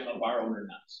 will drive a bar owner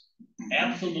nuts.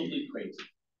 Absolutely crazy.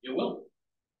 It will.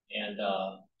 And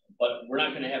but we're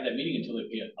not going to have that meeting until they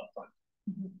pay it up front.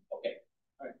 Okay.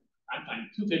 All right. I'm fine.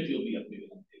 250 will be up maybe.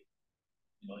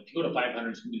 You know, if you go to 500,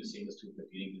 it's going to be the same as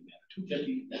 250. It ain't going to matter.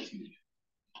 250, that's huge.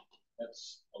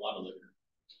 That's a lot of liquor.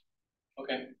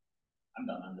 Okay. I'm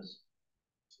done on this.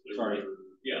 Sorry.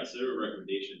 Yeah, so there were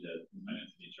recommendations that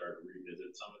finance and HR to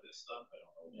revisit some of this stuff. I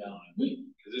don't know. Yeah.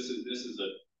 Because this is a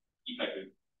effective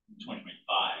 2025.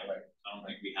 Right. I don't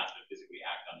think we have to physically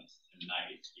act on this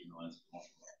tonight, even though it's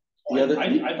emotional. I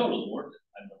thought it was work.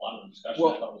 And a lot of the discussion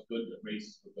I thought was good. The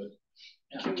races were good.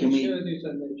 Yeah. Can we? Share this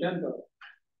on the agenda.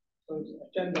 So it's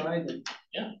agenda item.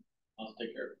 Yeah. I'll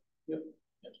take care of it. Yep.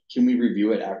 Can we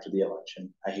review it after the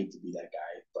election? I hate to be that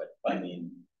guy, but I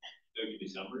mean, Maybe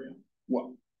December, yeah.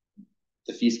 what?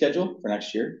 The fee schedule for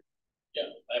next year? Yeah.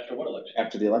 After what election?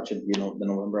 After the election, you know, the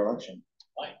November election.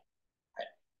 Why?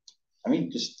 I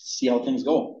mean, just see how things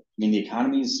go. I mean, the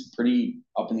economy's pretty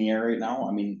up in the air right now.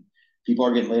 I mean, people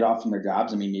are getting laid off from their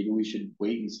jobs. I mean, maybe we should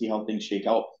wait and see how things shake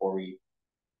out before we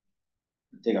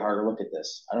take a harder look at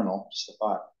this. I don't know, just a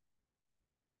thought.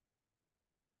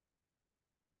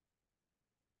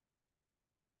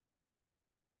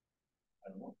 I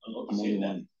don't know. I'm I'm only saying that.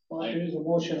 one. Well, there is a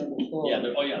motion on the floor. Yeah.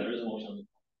 There is a motion.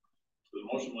 So the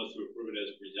motion was to approve it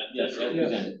as presented. Yes, right? as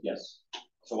presented, yes.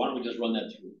 So why don't we just run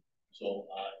that through? So,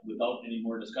 without any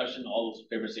more discussion, all those in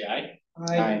favor say aye.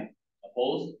 Aye.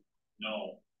 Opposed?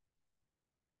 No.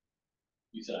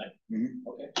 You said aye. Mhm.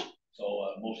 Okay,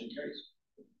 so, motion carries.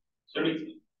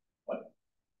 30, what?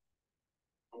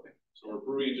 Okay, so we're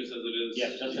approving it just as it is?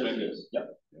 Yes, just as it is,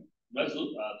 yep.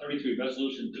 33,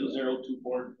 resolution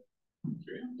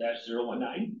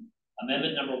 2024-019.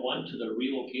 Amendment number 1 to the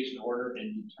relocation order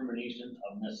and determination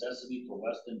of necessity for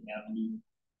Weston Avenue.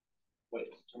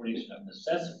 Determination of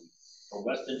necessity for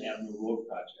Weston Avenue Road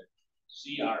Project,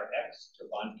 CRX to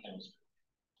Von Chemistry.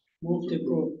 Move to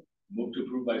approve. Move to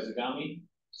approve by Zagami,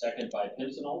 second by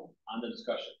Pincinel. On the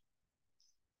discussion.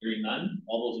 Hearing none,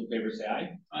 all those in favor say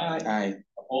aye. Aye.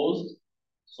 Opposed?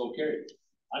 So carried.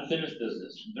 Unfinished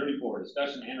business. 34,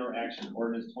 discussion and or action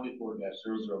ordinance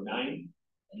 24-009.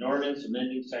 An ordinance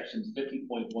amending sections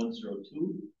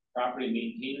 50.102, property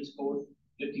maintenance code,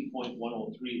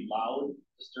 50.103, loud,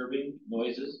 disturbing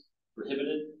noises,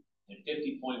 prohibited, and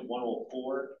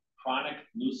 50.104, chronic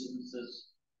nuisance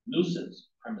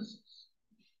premises.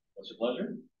 What's your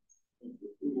pleasure?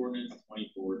 Approve ordinance 24-009 as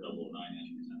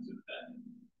presented with that.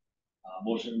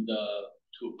 Motion to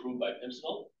approve by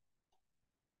Pincinel.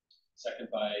 Second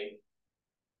by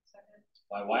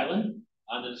Wyland.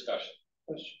 On the discussion.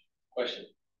 Question.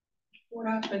 What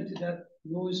happened to that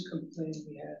noise complaint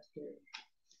we had here?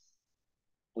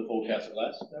 With Old Castle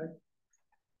Glass? Right?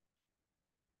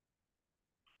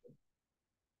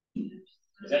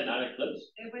 Is that not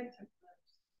Eclipse? It went to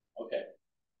Okay.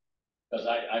 Because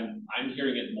I'm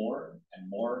hearing it more and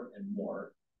more and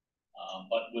more.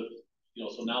 But with, you know,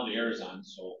 so now the air is on,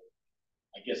 so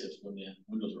I guess it's when the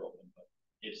windows are open, but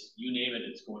it's, you name it,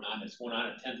 it's going on. It's going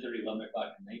on at 10:30, 11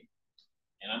 o'clock at night.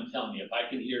 And I'm telling you, if I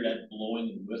can hear that blowing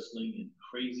and whistling and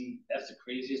crazy, that's the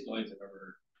craziest noise I've ever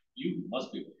heard. You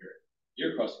must be able to hear it.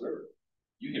 You're across the river.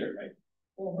 You hear it, right?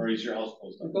 Or is your house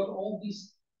closed We up? got all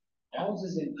these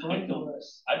houses in front of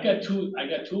us. I got two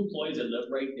employees that live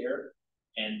right there,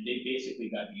 and they basically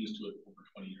got used to it over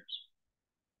 20 years.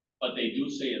 But they do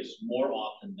say it's more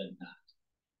often than not.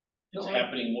 It's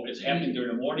happening more. It's happening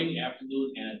during the morning,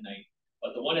 afternoon, and at night.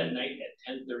 But the one at night at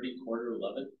 10:30,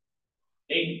 10:45,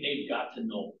 they've got to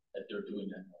know that they're doing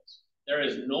that noise. There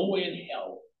is no way in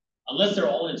hell, unless they're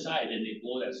all inside and they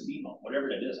blow that steam out, whatever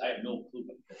that is. I have no clue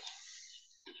what it is.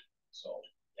 So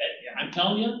I'm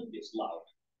telling you, it's loud,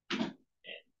 and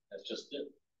that's just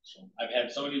it. So I've had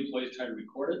some of the employees try to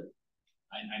record it.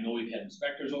 I know we've had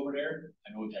inspectors over there.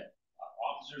 I know we've had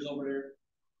officers over there.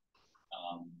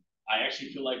 I actually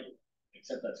feel like,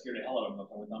 except that scared the hell out of them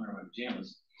if I went down there in my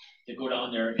pajamas, to go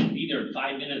down there and be there in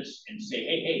 5 minutes and say,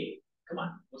 hey, come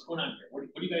on, what's going on here?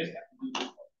 What do you guys have to do this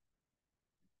for?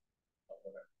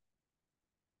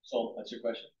 So that's your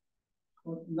question.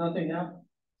 Well, nothing happened.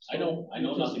 I know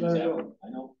nothing's happened. I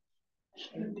know.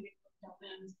 Yeah,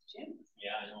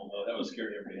 I know. Well, that was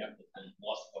scary. Everybody happened. I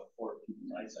lost about 4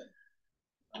 people's eyesight.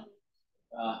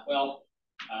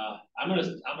 I'm gonna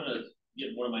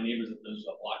get one of my neighbors that lives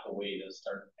a block away to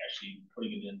start actually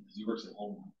putting it in because he works at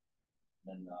home.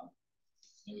 And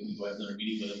maybe we can go have another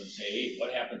meeting with him and say, hey,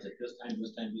 what happens at this time,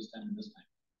 this time, this time, and this time?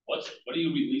 What are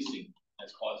you releasing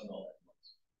that's causing all that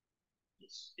noise?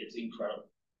 It's incredible.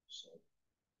 So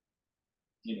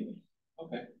anyway,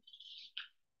 okay.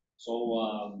 So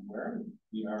where are we?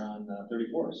 We are on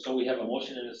 34. So we have a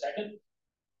motion and a second.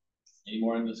 Any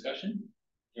more in discussion?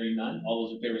 Hearing none. All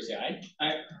those in favor say aye.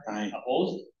 Aye.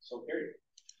 Opposed? So carried.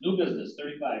 New business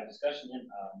 35. Discussion and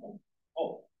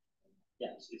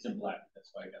yes, it's in black.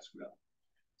 That's why I got screwed up.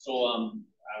 So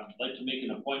I would like to make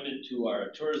an appointment to our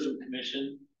tourism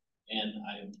commission, and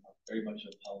I am very much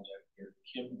apologetic here.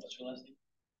 Kim, what's your last name?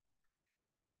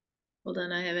 Hold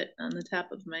on, I have it on the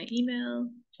top of my email.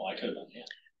 Oh, I could have done that.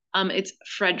 It's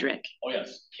Frederick. Oh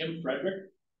yes, Kim Frederick,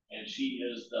 and she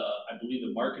is I believe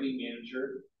the marketing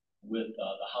manager with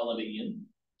the Holiday Inn.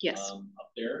 Yes.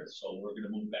 Up there. So we're going to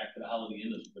move back to the Holiday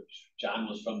Inn, which John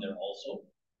was from there also.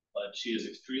 But she is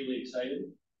extremely excited,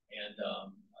 and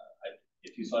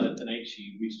if you saw that tonight,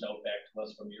 she reached out back to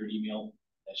us from your email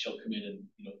that she'll come in and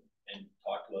and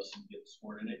talk to us and get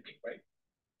sworn in. I think, right?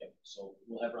 Yep. So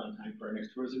we'll have her on time for our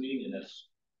next tourism meeting, and that's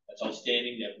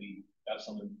outstanding that we got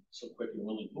someone so quick and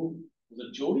willing. Who was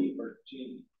it, Jody or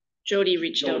Jamie? Jody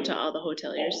reached out to all the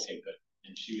hoteliers. Oh, okay, good,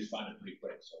 and she responded pretty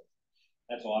quick, so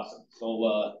that's awesome. So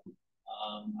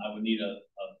I would need a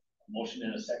motion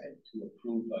and a second to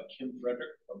approve Kim Frederick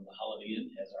from the Holiday Inn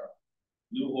as our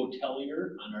new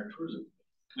hotelier on our tourism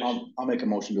commission. I'll make a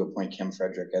motion to appoint Kim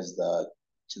Frederick as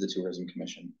to the tourism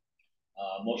commission.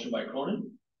 Motion by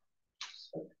Cronin,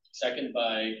 second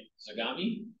by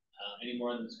Zagami. Any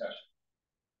more in the discussion?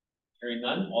 Hearing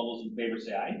none, all those in favor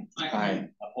say aye. Aye.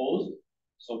 Opposed?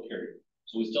 So carried.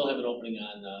 So we still have an opening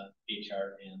on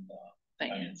HR and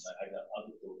finance. I'll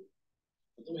get through.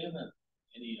 But do we have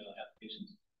any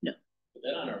applications? No. Put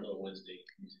that on our little Wednesday.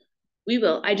 We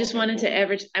will. I just wanted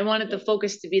to I wanted the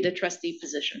focus to be the trustee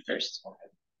position first. Okay.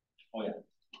 Oh yeah.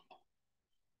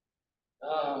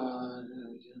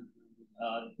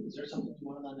 Is there something you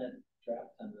wanted on that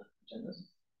draft on the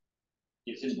agendas?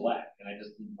 It's in black, and I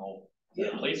just didn't know. Is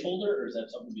that a placeholder, or is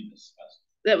that something to be discussed?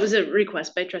 That was a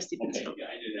request by Trustee Okay. Pinto. Yeah,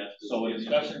 I did ask. So a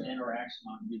discussion and interaction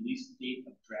on release date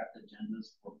of draft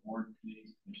agendas for board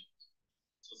committees and commissions.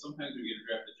 So sometimes we get a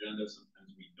draft agenda, sometimes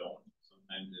we don't.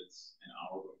 Sometimes it's an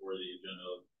hour before the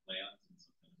agenda lands, and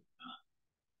sometimes it's not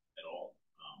at all.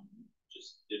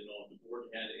 Just didn't know if the board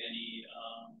had any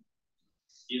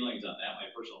feelings on that.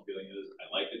 My personal feeling is I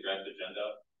like the draft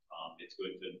agenda. It's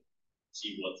good to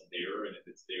see what's there, and if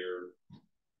it's there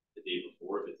the day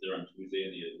before, if it's there on Tuesday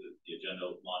and the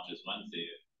agenda launches Wednesday,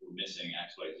 if we're missing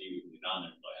X, Y, Z, we can get on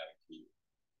there without having to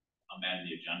amend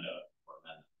the agenda or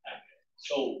amend the packet.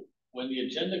 So when the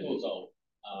agenda goes out,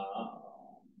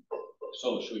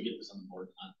 so should we get this on the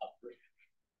board on up first?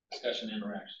 Discussion and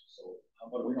interaction. So how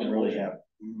about We don't really have.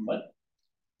 What?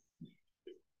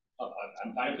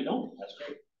 I'm fine if we don't. That's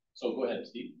great. So go ahead,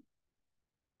 Steve.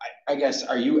 I guess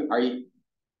are you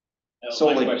so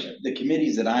like question. The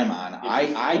committees that I'm on,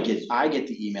 I get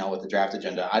the email with the draft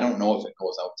agenda. I don't know if it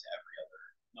goes out to every other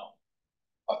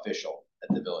official at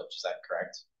the village. Is that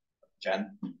correct,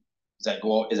 Jen? Does that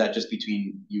go out? Is that just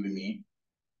between you and me?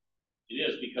 It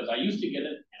is, because I used to get it,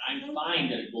 and I'm fine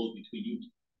that it goes between you two.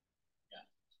 Yeah.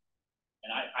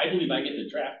 And I believe I get the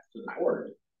draft to the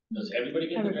board. Does everybody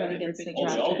get the draft? Everybody gets the Oh,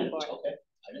 draft we all to the do. board. Okay.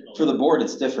 I didn't know For that. the board,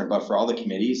 it's different, but for all the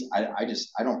committees, I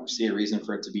don't see a reason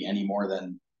for it to be any more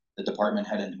than the department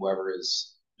head and whoever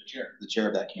is the chair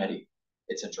of that committee.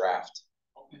 It's a draft.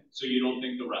 Okay. So you don't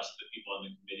think the rest of the people on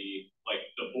the committee, like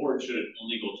the board, should it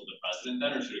only go to the president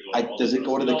then, or should it go to all Does the it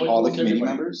go to trustees? all the goes to committee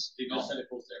everybody. members? They just said it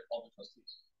goes there, all the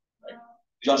trustees. Right?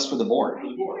 Just for the board? For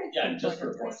the board. Yeah, just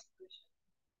for the board.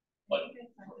 But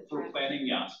For planning,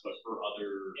 yes, but for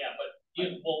other. yeah, but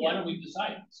why don't we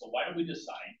decide? So why don't we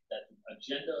decide that the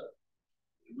agenda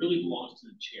really belongs to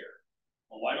the chair?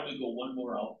 Well, why don't we go one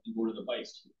more out and go to the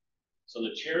vice? So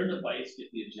the chair and the vice get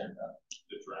the agenda,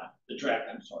 the draft,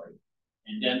 I'm sorry.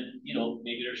 And then,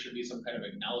 maybe there should be some kind of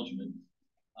acknowledgement.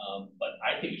 But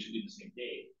I think it should be the same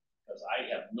day, because I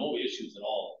have no issues at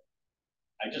all.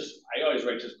 I always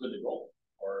write just good to go,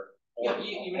 or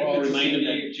even Or if it's remind them same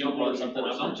that day, Jim brought something or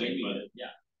up or something, maybe, but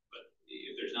yeah.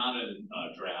 if there's not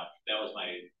a draft, that was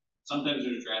sometimes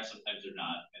there's drafts, sometimes they're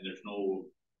not, and there's no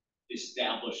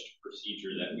established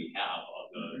procedure that we have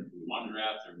of we want to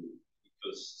draft, or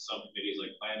because some committees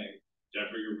like planning,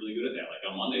 Jennifer, you're really good at that. Like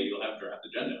on Monday, you'll have draft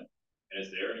agenda, and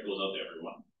it's there and it goes out to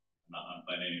everyone. I'm not on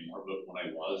planning anymore, but when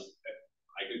I was,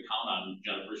 I could count on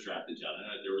Jennifer's draft agenda,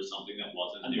 and if there was something that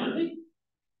wasn't On there. Monday?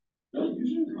 No,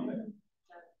 usually Monday.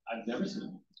 I've never seen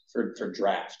it. For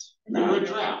draft. For a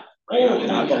draft, Oh, right?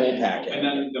 not the whole packet. And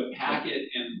then the packet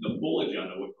and the full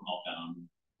agenda would come out then on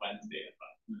Wednesday.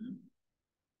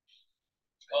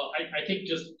 Well, I think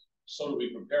just so that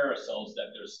we prepare ourselves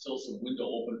that there's still some window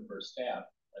open for staff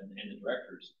and the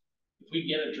directors. If we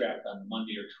get a draft on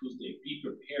Monday or Tuesday, be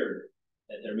prepared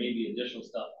that there may be additional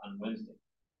stuff on Wednesday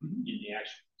in the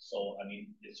action. So, I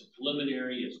mean, it's a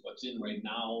preliminary, it's what's in right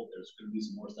now. There's going to be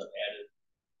some more stuff added.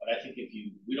 But I think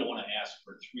we don't want to ask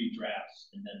for 3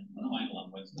 drafts and then a final on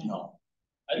Wednesday. No.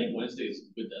 I think Wednesday is a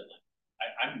good deadline.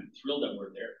 I'm thrilled that we're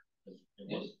there. It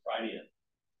was Friday at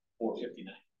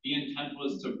 4:59. The intent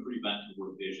was to prevent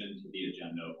revision to the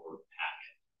agenda or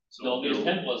packet. So No, the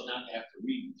intent was not to have to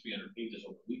read 300 pages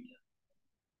over the weekend.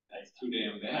 That's too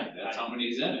damn bad. That's how many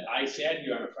is in it. I sat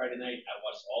here on a Friday night, I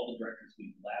watched all the directors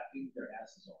leave laughing their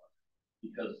asses off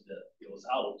because it was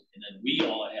out, and then we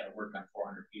all had to work on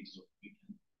 400 pages over the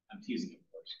weekend. I'm teasing, of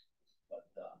course, but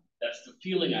that's the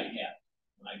feeling I had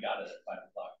when I got it at 5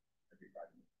 o'clock every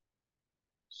Friday night.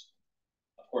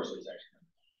 Of course, it was actually.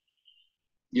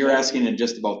 You're asking it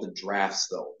just about the drafts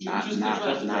though, not.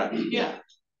 Yeah.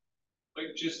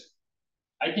 Like just,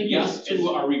 I think yes,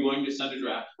 are we going to send a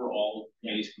draft for all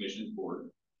committees, commissions, board?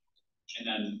 And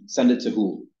then. Send it to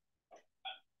who?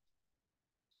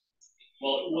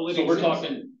 Well, so we're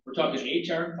talking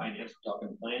HR and finance, we're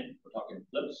talking plan, we're talking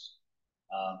flips.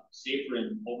 Safer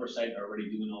and oversight are already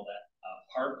doing all that.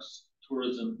 Parks,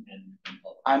 tourism, and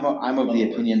public. I'm of the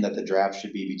opinion that the draft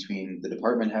should be between the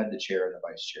department head, the chair, and the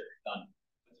vice chair. Done.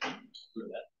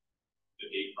 That. The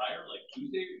day prior, like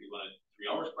Tuesday, or do you want it 3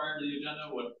 hours prior to the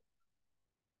agenda? What?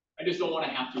 I just don't want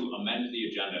to have to amend the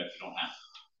agenda if you don't have to.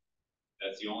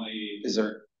 That's the only. Is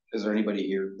there anybody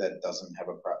here that doesn't have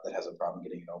that has a problem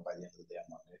getting it out by the end of the day on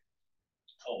Monday?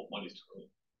 Oh, Monday's too early.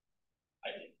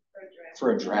 I think.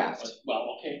 For a draft.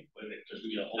 Well, okay, because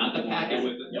we get a whole. Not the packet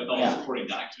with all the supporting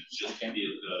documents, just the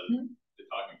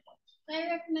talking points. I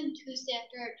recommend Tuesday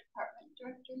after our department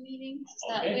director meeting,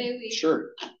 so that Okay. way we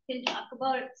Sure. can talk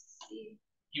about it, see.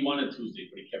 He wanted Tuesday,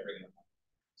 but he kept bringing it up.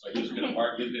 So he was gonna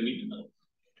meet in the middle.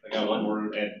 I got one more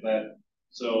to add to that.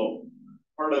 So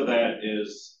part of that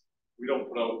is we don't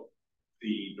put out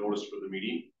the notice for the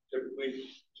meeting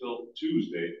typically till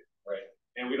Tuesday. Right.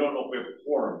 And we don't know if we have a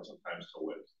quorum sometimes till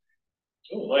Wednesday.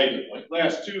 Oh, Like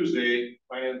last Tuesday,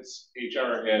 finance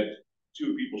HR had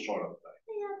 2 people showing up tonight.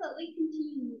 Yeah, but we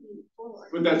continue moving forward.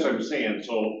 But that's what I'm saying.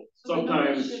 So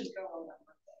sometimes. We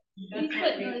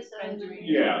put notice on it.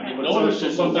 Yeah,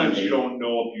 so sometimes you don't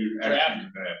know if you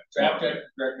actually Draft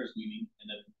directors meeting and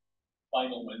then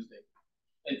final Wednesday.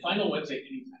 And final Wednesday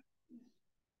anytime.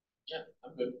 Yeah,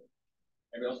 I'm good.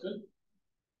 Everybody else good?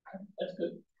 That's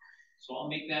good. So I'll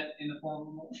make that in the form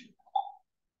of a motion.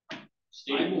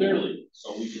 State it clearly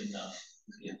so we can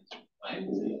I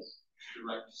will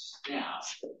direct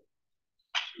staff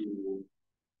to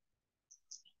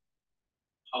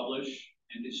publish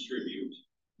and distribute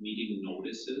meeting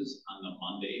notices on the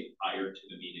Monday prior to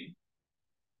the meeting.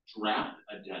 Draft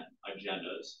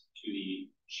agendas to the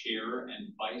chair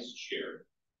and vice chair,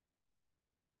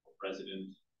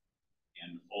 president,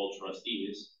 and all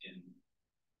trustees in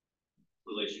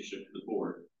relationship to the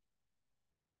board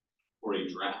for a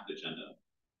draft agenda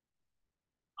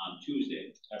on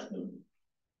Tuesday afternoon,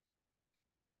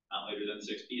 not later than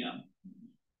 6 p.m.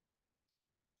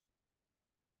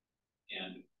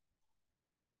 And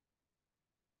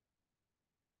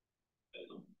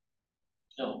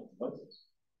no, what's this?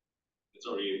 it's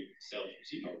already established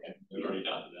procedure. Okay. We've already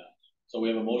done that. So we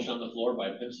have a motion on the floor by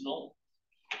Pincinel.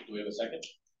 Do we have a second?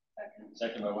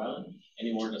 Second by Wyland.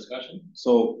 Any more discussion?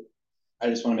 So I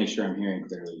just want to make sure I'm hearing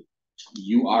clearly.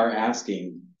 You are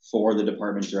asking for the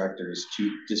department directors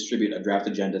to distribute a draft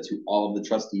agenda to all of the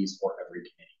trustees for every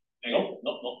committee.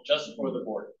 No, just for the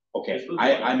board. Okay,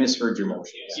 I misheard your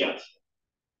motion. Yes.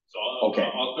 So I'll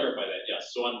clarify that.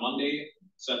 Yes. So on Monday,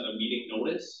 send a meeting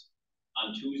notice.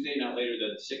 On Tuesday, not later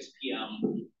than 6 p.m.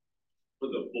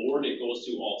 For the board, it goes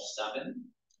to all 7.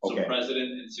 So Okay.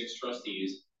 president and 6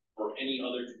 trustees. For any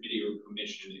other committee or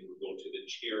commission, it would go to the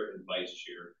chair and vice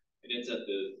chair. And it's at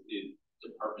the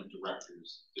department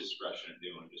director's discretion if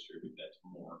they want to distribute that to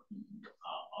more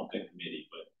of the committee,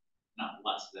 but not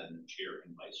less less than chair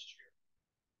and vice chair.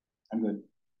 I'm good.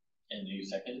 And do you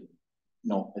second?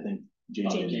 No, I think Jamie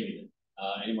did. Jamie did.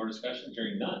 Any more discussion?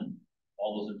 Hearing none.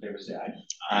 All those in favor say aye.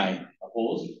 Aye.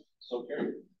 Opposed? So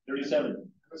carried.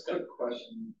 37. Just a quick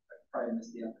question, I probably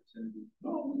missed the opportunity.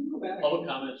 No, we can go back. Public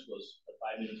comments was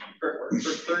 5 minutes For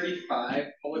before. 35,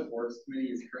 Public Works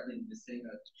Committee is currently missing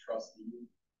a trustee.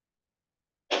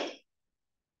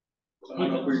 So I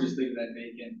don't know if we're just leaving that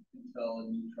vacant until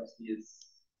a new trustee is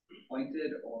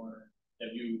appointed, or.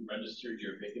 Have you registered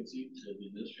your vacancy to the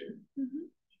administrator?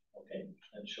 Okay,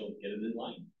 and she'll get it in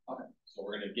line. Okay. So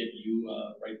we're gonna get you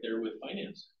right there with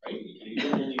finance, right?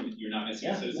 You're not missing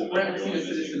a citizen. We're not member, missing you're a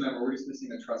only citizen member, we're just missing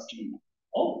a trustee.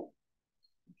 Oh.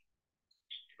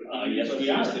 Yes, we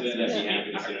are. Interested in it, I'd be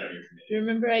happy to sit on your committee.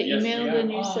 Remember I Yes, we emailed are.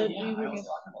 and you Oh, said yeah, we were I was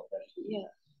gonna, talking about that too. yeah.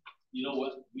 You know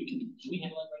what, can we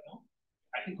handle that right now?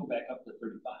 I can go back up to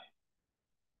 35.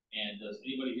 And does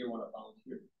anybody here want to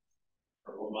volunteer?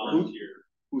 Or volunteer.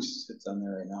 Who sits on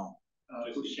there right now?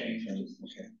 Who's changed?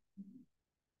 Okay.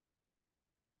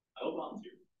 I will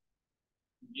volunteer.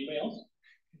 Anybody else?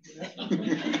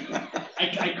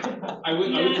 I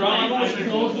withdraw my motion.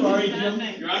 No, sorry, Jim.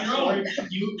 You're on your own.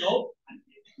 You, nope.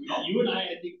 You and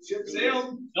I think. Chip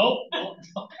sailed. Nope, nope.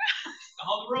 On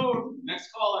the road.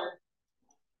 Next caller.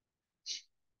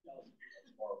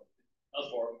 That was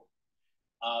horrible.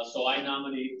 So I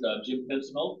nominate Jim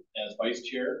Pincinel as vice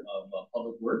chair of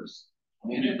Public Works.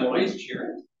 And the vice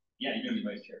chair? Yeah, you're gonna be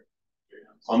vice chair.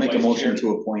 I'll make a Vice motion chair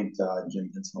to appoint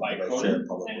Jim Pincinel by as vice chair Cronin of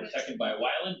Public and a Works. second by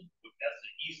Wyland. That's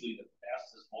easily the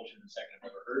fastest motion and second I've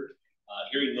ever heard.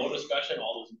 Hearing no discussion,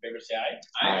 all those in favor say aye.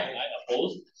 Aye.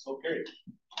 Opposed? So carried.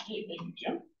 Okay, thank you,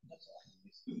 Jim. That's all.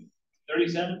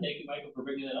 37, thank you, Michael, for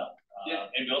bringing it up.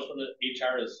 And also the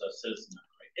HR is a citizen,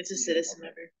 right? It's a citizen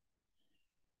member.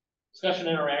 Discussion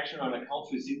and interaction on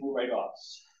accounts receivable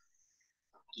write-offs.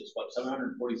 Just what,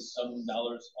 $747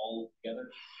 all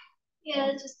together?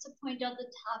 Yeah, just to point out, the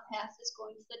top half is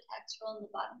going to the tax roll and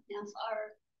the bottom half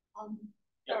are,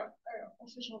 our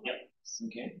official. Yep. records.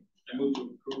 Okay. I move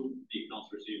to approve the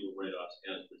accounts receivable write-offs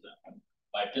as presented.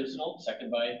 By Pincinel, second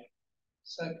by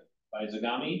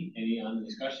Zagami. Any on the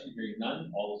discussion? Hearing none.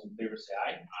 All those in favor say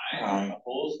aye. Aye.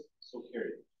 Opposed? So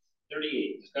carried.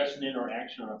 38, discussion and or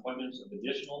action on appointments of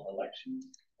additional election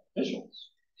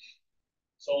officials.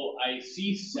 So I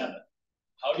see 7.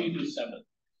 How do you do 7?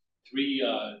 3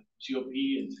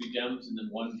 GOP and 3 Dems and then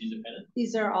 1 independent?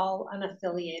 These are all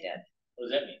unaffiliated. What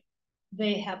does that mean?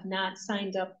 They have not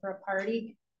signed up for a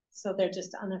party, so they're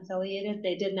just unaffiliated.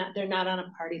 They're not on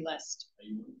a party list. Are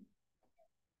you?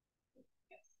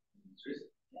 Seriously?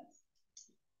 Yes.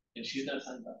 And she's not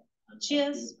signed up? She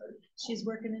is. She's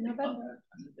working in November.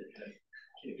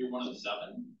 If you're one of the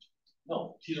 7?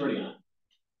 No, she's already on.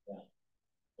 Yeah.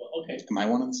 Well, okay. Am I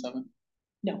one of the 7?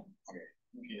 No.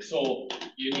 Okay, so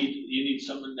you need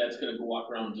someone that's gonna go walk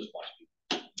around and just watch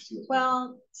people. See what's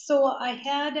Well, so I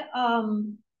had, going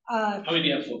on. How many do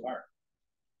you have so far?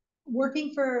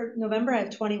 working for November, I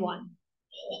have 21.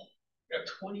 Oh, you have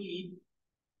 20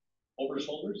 over the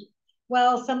shoulders?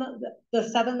 Well, some of the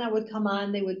 7 that would come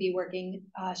on, they would be working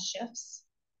shifts,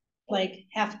 like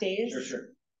half days. Sure.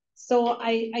 So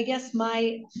I guess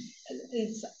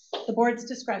it's the board's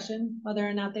discretion whether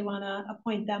or not they want to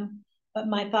appoint them. But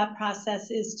my thought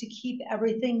process is to keep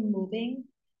everything moving.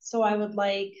 So I would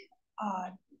like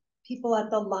people at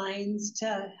the lines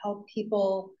to help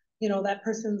people, that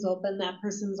person's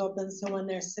open. So when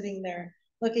they're sitting there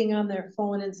looking on their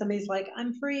phone and somebody's like,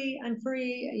 I'm free,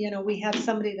 we have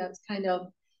somebody that's kind of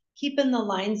keeping the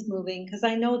lines moving, because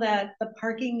I know that the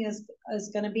parking is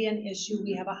going to be an issue.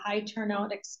 We have a high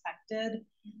turnout expected.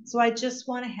 So I just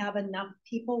want to have enough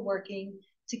people working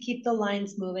to keep the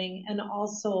lines moving. And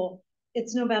also,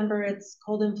 it's November, it's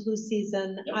cold and flu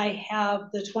season. Yep. I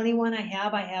have the 21 I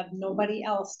have nobody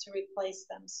else to replace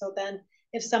them. So then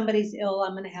if somebody's ill,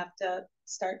 I'm going to have to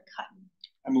start cutting.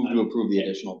 I move to approve the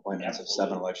additional appointments of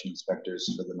 7 election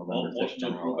inspectors for the November 5th Motion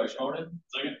general approved by election.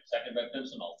 Cronin, second by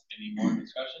Pincinel. Any more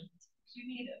discussion? Do you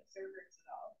need observers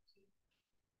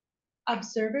at all?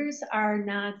 Observers are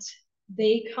not,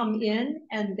 they come in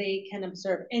and they can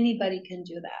observe. Anybody can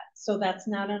do that. So that's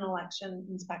not an election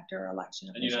inspector or election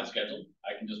official. And you're not scheduled?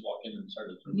 I can just walk in and start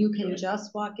observing. You can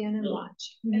just walk in and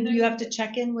watch. And you have to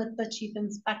check in with the chief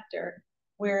inspector,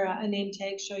 wear a name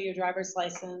tag, show your driver's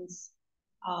license,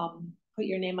 put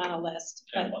your name on a list.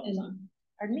 Can I have buttons on?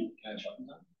 Pardon me? Can I have buttons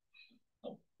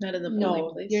on? Not in the polling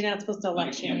No, place. you're not supposed to Like a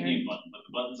election. campaign button, but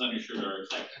the buttons on your shirt are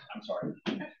exact. I'm sorry.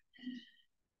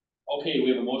 Okay, we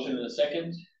have a motion and a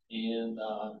second, and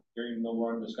hearing no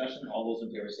more discussion, all those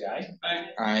in favor say aye.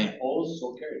 Aye. Opposed,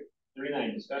 so carried.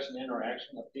 39, discussion and or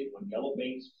action update on Yellow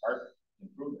Banks Park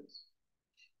improvements.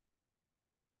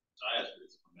 So I asked for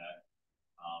this to come back.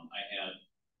 I had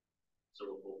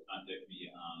several people contact me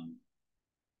on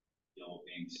Yellow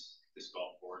Banks disc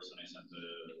golf course, and I sent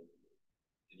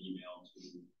an email to,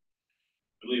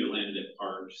 I believe it landed at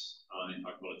Parks, and they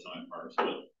talked about a ton of Parks,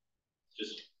 but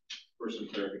just for some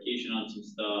clarification on some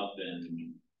stuff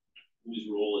and whose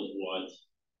role is what.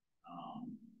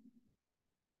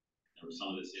 There was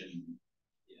some of this in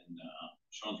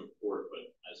Sean's report, but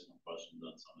I have some questions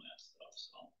on some of that stuff, so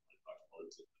I talked about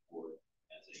it with the board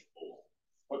as a whole.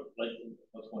 What's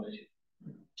one issue?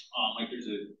 Like there's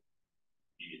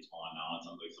maybe it's gone now, it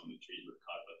sounds like some of the trees were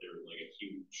cut, but there was like a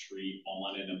huge tree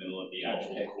fallen in the middle of the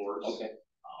actual course. Okay.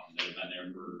 That had been there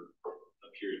for a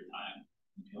period of time.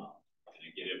 Okay. And I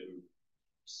get it,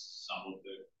 some of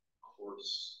the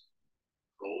course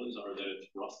rollers are that it's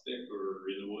rustic or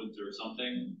in the woods or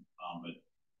something, but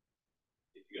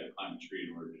if you gotta climb a tree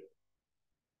in order to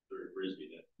throw a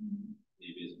frisbee, that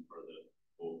maybe isn't for the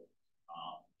boat.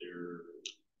 They're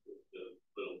the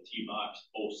little tee box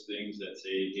post things that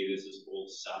say, hey, this is hole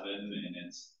 7 and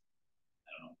it's,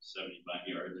 I don't know, 75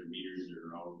 yards or meters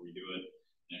or however we do it.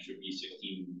 And it should be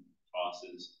 16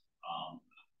 tosses.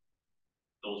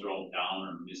 Those are all down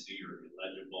or missing or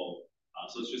illegible.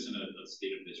 So it's just in a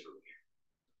state of disrepair.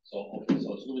 So, okay,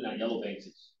 so it's really not Yellow Banks,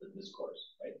 it's this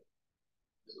course, right?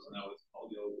 Now it's all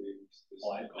Yellow Banks.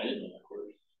 Oh, I didn't know that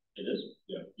course. It is?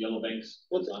 Yeah. Yellow Banks?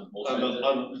 What's on both On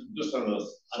sides? just on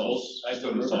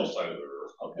the south side of the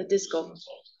river. Okay. The disc golf, Just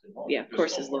on the south. yeah, Disc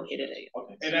course golf is located at.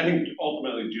 Okay. And I think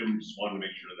ultimately Jim just wanted to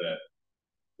make sure that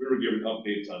we were giving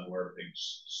updates on where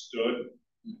things stood,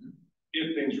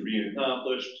 if things were being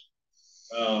accomplished,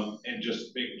 and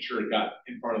just making sure it got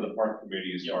in front of the park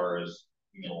committee as far as,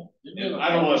 you know, and I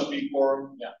don't want to speak for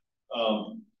them. Yeah.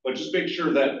 But just make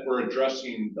sure that we're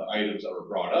addressing the items that were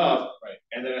brought up. Right.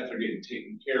 And then if they're getting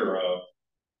taken care of,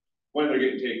 when they're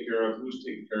getting taken care of, who's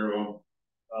taking care of them.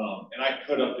 And I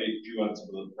could update you on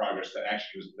some of the progress that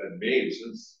actually has been made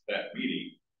since that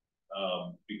meeting,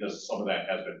 because some of that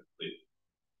has been completed.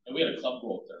 And we had a club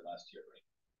go up there last year, right?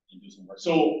 And do some work.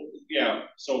 So, yeah,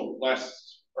 so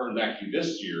actually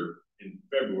this year, in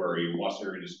February, Weston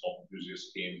area disc golf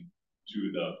enthusiasts came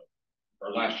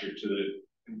last year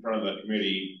in front of the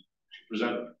committee to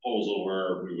present a proposal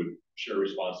where we would share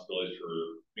responsibilities for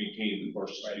maintaining the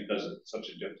courses, right, because it's such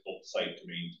a difficult site to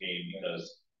maintain,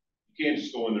 because you can't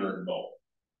just go in there and mow.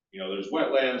 You know, there's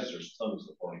wetlands, there's tons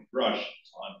of thorny brush,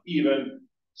 it's uneven,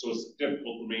 so it's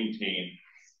difficult to maintain.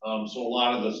 So a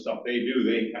lot of the stuff they do,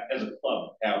 they, as a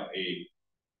club, have a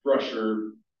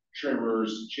brusher,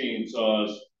 trimmers,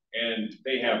 chainsaws, and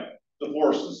they have the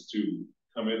forces to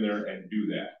come in there and do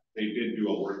that. They did do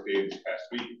a work day this past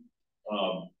week.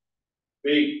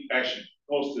 They actually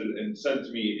posted and sent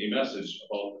me a message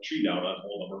about the tree down on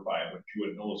hole number 5, which you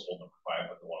would know is hole number 5,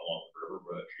 but the one along the river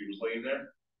where that tree was laying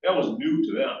there. That was new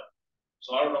to them.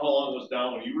 So I don't know how long it was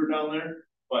down when you were down there,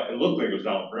 but it looked like it was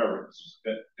down forever because it was a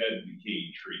dead and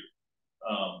decaying tree.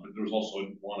 But there was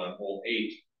also one on hole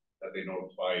 8 that they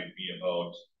notified me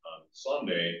about on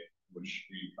Sunday, which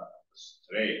we got this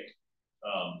today.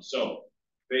 So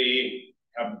they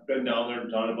have been down there,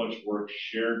 done a bunch of work,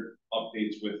 shared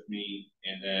updates with me,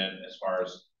 and then as far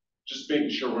as just making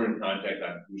sure we're in contact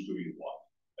on who's doing what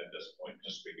at this point,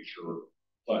 just making sure.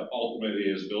 But ultimately,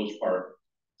 it is Village Park,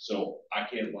 so I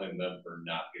can't blame them for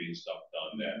not getting stuff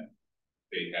done that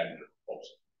they had in their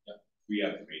proposal. Yeah. We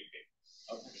have to maintain.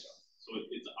 Okay. So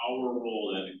it's our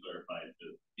role then to clarify to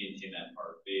maintain that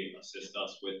park. They assist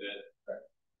us with it.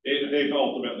 Right. They've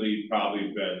ultimately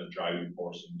probably been the driving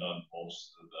force and done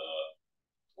most of the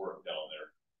work down there.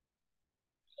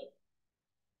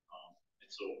 And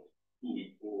so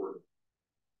moving forward,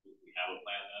 we have a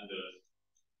plan then to.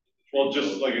 Well,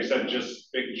 just like I said, just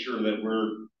making sure that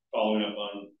we're following up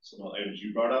on some of the items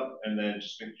you brought up, and then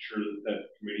just making sure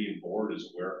that committee and board is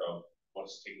aware of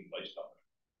what's taking place down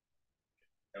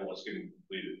there and what's getting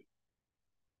completed.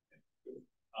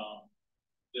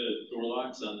 The door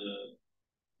locks on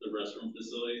the restroom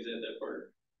facilities at that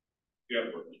park. Yeah,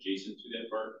 or adjacent to that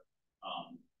park.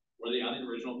 Were they on the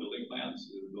original building plans?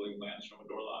 Did the building plans show a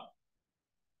door lock?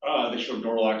 They show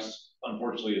door locks.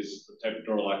 Unfortunately, it's the type of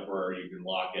door lock where you can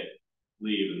lock it,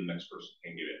 leave, and the next person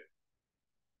can get in.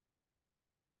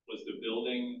 Was the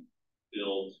building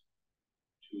built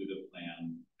to the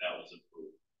plan that was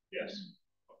approved? Yes.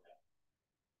 Okay.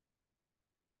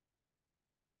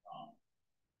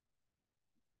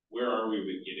 Where are we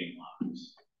with getting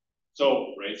locks?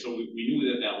 So, right, so we knew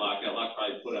that lock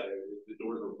probably the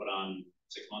doors were put on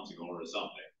 6 months ago or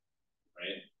something,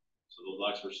 right? So those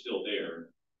locks were still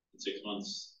there. In 6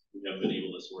 months, we haven't been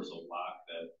able to source a lock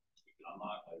that we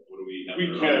unlock, like, what do we have?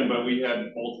 We can, but we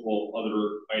had multiple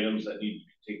other items that need to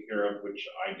be taken care of, which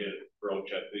I did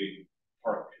broach at the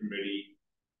park committee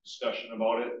discussion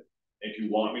about it. If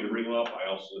you want me to bring them up, I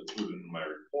also included in my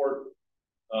report.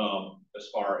 As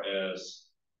far as,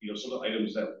 you know, some of the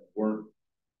items that weren't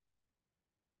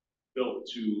built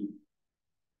to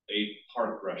a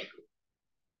park restroom.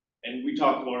 And we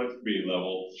talked about it at the committee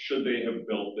level, should they have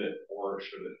built it or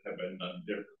should it have been done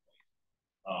differently?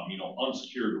 You know,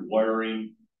 unsecured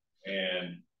wiring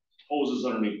and hoses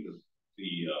underneath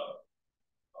the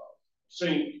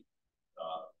sink,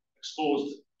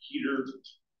 exposed heater,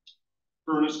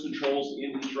 furnace controls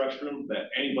in each restroom that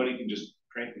anybody can just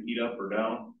crank the heat up or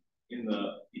down in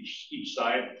the each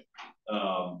side.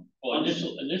 Well,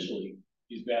 initially,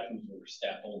 these bathrooms were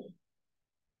staff only.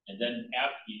 And then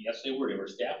after, yes, they were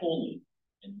staff only,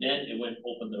 and then it went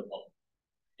open to the public.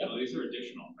 Yeah, well, these are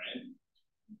additional, right?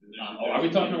 Are we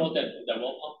talking about that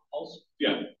well pump house?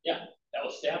 Yeah. Yeah, that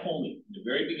was staff only. In the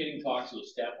very beginning talks, it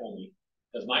was staff only.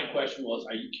 Because my question was,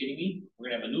 are you kidding me? We're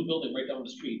gonna have a new building right down the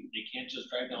street. They can't just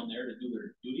drive down there to do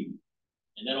their duty.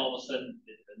 And then all of a sudden,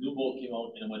 the new boat came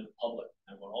out and it went public.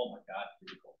 I'm going, oh my God,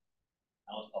 here we go.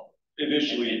 Now it's public.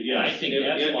 Initially, yeah. I think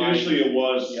that's why. Initially, it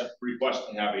was request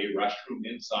to have a restroom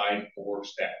inside for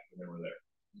staff when they were there.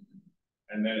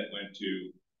 And then it went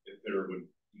to, if there would,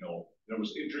 you know, there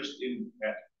was interest in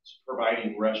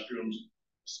providing restrooms,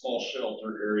 small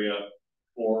shelter area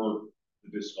for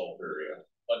the disc golf area.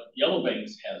 But Yellow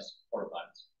Banks has porta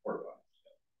potties.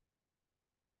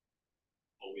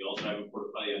 But we also have a porta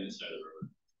potty on this side of the river.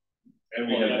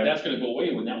 And that's going to go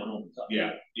away when that one opens up.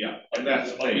 Yeah, and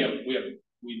that's the thing.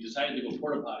 We decided to go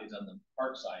porta potties on the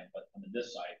park side, but on this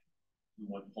side, we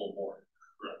went full board.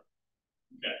 Correct.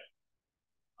 Okay.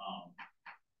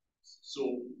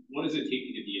 So what does it take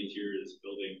to get the interior of this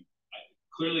building?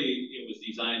 Clearly, it was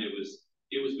designed. It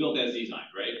was built as designed,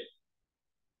 right?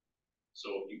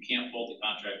 So you can't fault the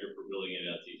contractor for building it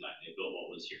as designed. They built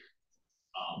what was here.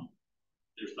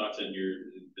 There's thoughts in your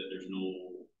that there's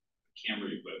no camera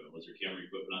equipment. Was there camera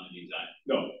equipment on the design?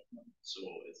 No. So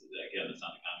it's again, it's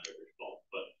not the contractor's fault.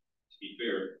 But to be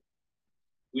fair,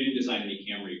 we didn't design any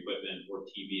camera equipment or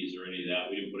TVs or any of that.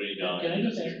 We didn't put any down. Can I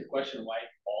just ask a question? Why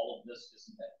all of this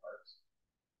isn't at parks?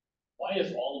 Why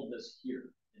is all of this here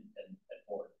at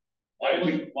board? Why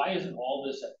isn't all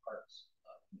this at parks?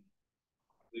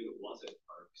 I believe it was at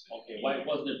parks. Okay, why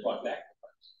wasn't it brought back to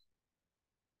parks?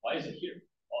 Why is it here?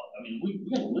 Well, I mean, we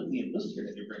got a litany of list here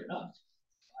that you're bringing up.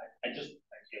 If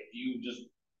you just,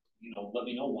 you know, let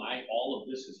me know why all of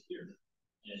this is here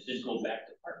and it didn't go back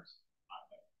to parks.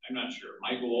 I'm not sure.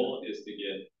 My goal is to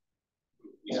get,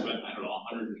 we spent, I don't know,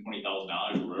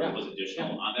 $120,000 or whatever was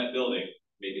additional on that building,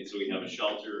 make it so we have a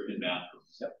shelter and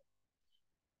bathrooms. Yep.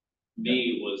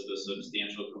 May was the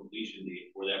substantial completion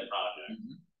date for that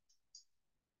project.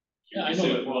 Yeah, I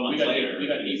know, but we got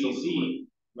an ABC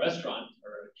restaurant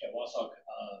or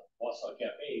Wausau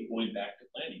Cafe going back to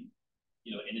planning.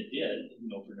 You know, and it did,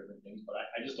 you know, for different things, but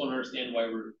I just don't understand why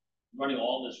we're running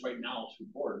all this right now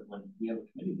through board when we have a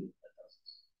committee that does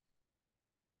this.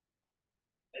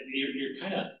 And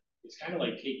it's kind of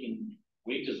like taking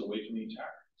wages away from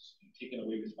HR, taking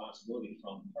away responsibility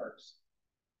from parks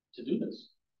to do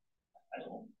this. I don't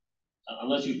know,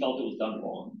 unless you felt it was done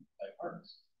wrong by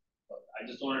parks. But I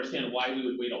just don't understand why we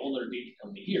would wait a whole other date to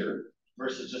come to here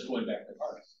versus just going back to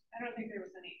parks. I don't think there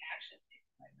was any action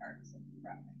taken by parks in the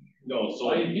project. No,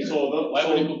 why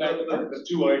would it go back to parks? The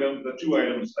two items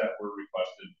that were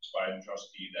requested by the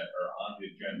trustee that are on the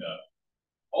agenda,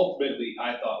 ultimately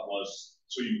I thought was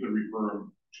so you could refer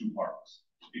them to parks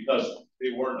because they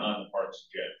weren't on the parks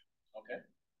agenda. Okay.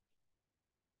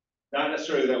 Not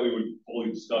necessarily that we would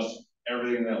fully discuss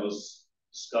everything that was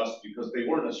discussed because they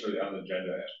weren't necessarily on the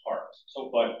agenda as parks. So,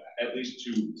 but at least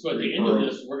to so at the end of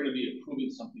this, we're going to be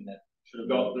approving something that should have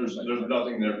no, there's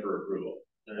nothing there for approval.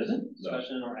 There isn't?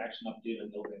 Discussion or action update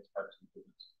on Yellow Banks parks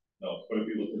improvements. No, but if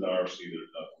you look at the RFC, there's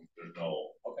nothing, there's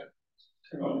no. Okay.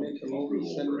 Can we make a motion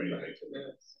approval send or it back anything. to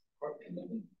the park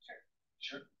committee?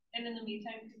 Sure. And in the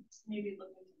meantime, maybe look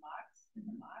into locks,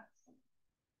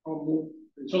 I'll move.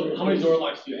 So how many door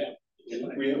locks do you have?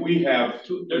 We have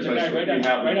two. There's a guy right on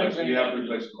we have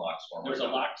replaced locks for them. There's a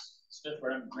locksmith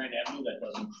right on Grand Avenue that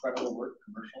does incredible work,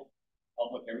 commercial,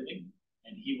 public, everything,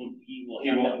 and he will. He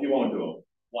won't do it.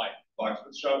 Why?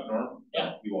 Locksmith shop, Norm?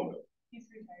 Yeah. He won't do it. He's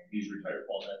retired. He's retired.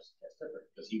 Well, that's different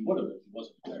because he would have if he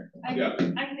wasn't retired. I Yeah.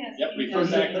 can ask. Yep, refer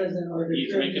back.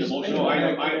 He's making a motion. No,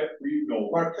 we know.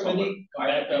 Park committee. Come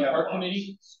back to park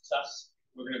committee.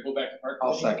 We're gonna go back to park.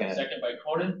 I'll committee. second it. Second by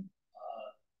Cronin.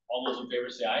 All those in favor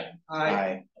say aye.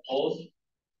 Aye. Opposed?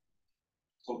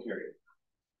 So carried.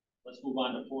 Let's let's move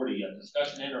on to 40,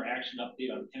 discussion and or action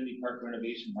update on Kennedy Park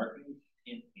renovation marketing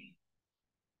campaign.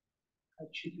 That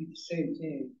should be the same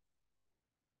thing.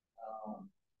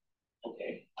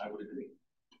 Okay, I would agree.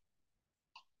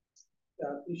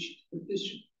 We should put this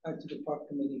back to the park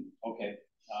committee. Okay,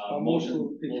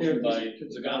 Motion by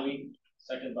Zagami,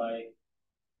 second by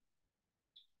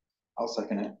I'll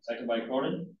second it.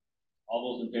 Cronin.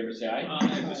 All those in favor say aye.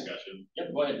 Discussion.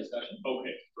 Yep, go ahead, discussion.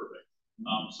 Okay, perfect.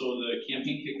 So the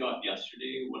campaign kicked off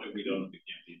yesterday. What have we done with the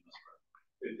campaign thus far?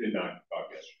 It did not kick off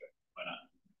yesterday. Why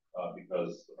not?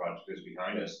 Because the project is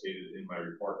behind, as stated in my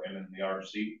report and in the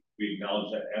RC. We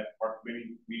acknowledged that at the park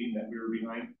committee meeting that we were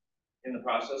behind in the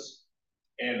process.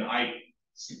 And I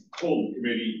told the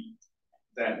committee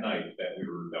that night that we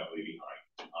were definitely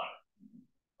behind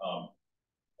on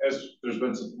it. As there's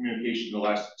been some communication the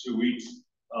last 2 weeks,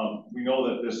 we know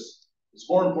that it's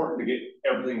more important to get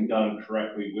everything done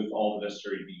correctly with all the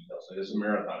necessary details. It is a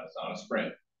marathon, it's not a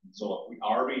sprint. So if we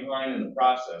are behind in the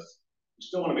process, we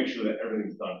still want to make sure that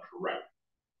everything's done correct.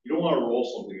 You don't want to roll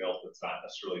something else that's not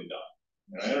necessarily done.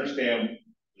 And I understand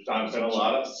there's been a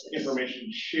lot of information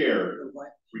shared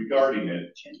regarding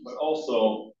it, but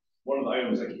also one of the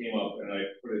items that came up, and I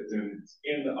put it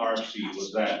in the RC,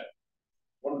 was that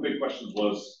one of the big questions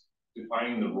was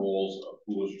defining the roles of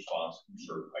who was responsible for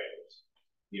certain items.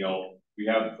 You know, we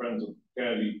have the Friends of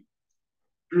Kennedy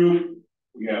group,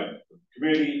 we have the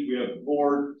committee, we have the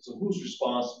board, so who's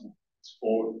responsible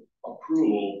for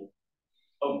approval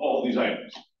of all these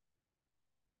items?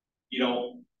 You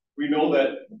know, we know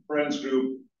that the Friends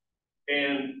group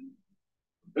and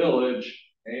the village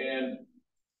and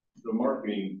the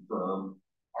marketing firm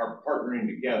are partnering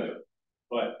together,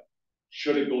 but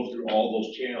should it go through all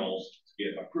those channels to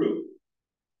get approved?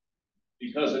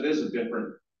 Because it is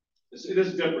different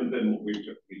than what we've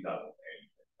typically done with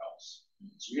anything else.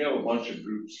 So we have a bunch of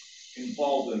groups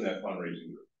involved in that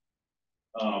fundraising group.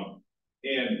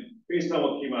 And based on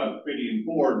what came out of the committee and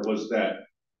board was that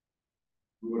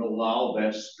we would allow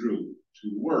this group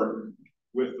to work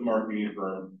with the marketing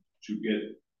firm to get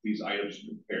these items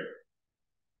prepared.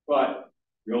 But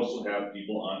we also have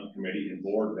people on the committee and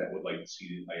board that would like to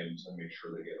see the items and make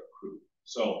sure they get approved.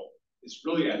 So it's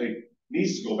really, I think,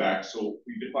 needs to go back. So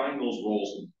we define those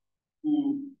roles and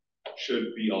who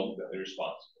should be ultimately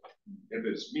responsible. If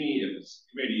it's me, if it's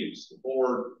the committee, if it's the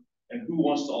board, and who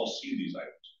wants to all see these items.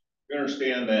 We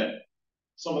understand that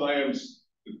some of the items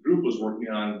the group was working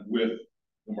on with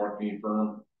the marketing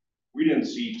firm, we didn't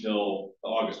see till the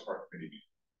August park committee meeting.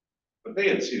 But they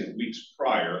had seen it weeks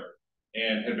prior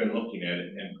and had been looking at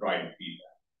it and providing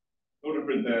feedback. No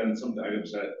different than some of the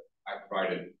items that I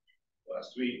provided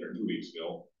last week or 2 weeks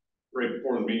ago, right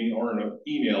before the meeting, or in an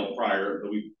email prior, the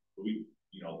week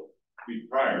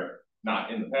prior,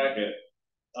 not in the packet,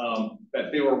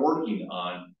 that they were working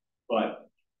on, but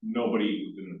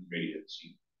nobody within the committee had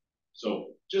seen.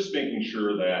 So just making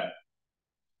sure that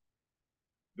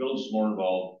the village is more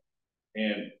involved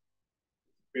and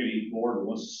the committee board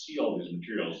wants to see all these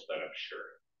materials that I'm sure.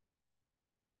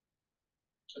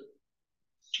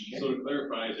 Okay. So to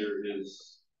clarify, there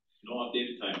is no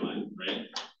updated timeline, right?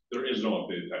 There is no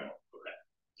updated timeline. Okay.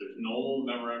 There's no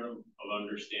memorandum of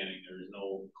understanding. There is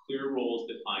no clear roles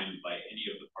defined by any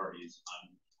of the parties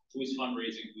on who's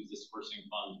fundraising, who's dispersing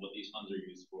funds, what these funds are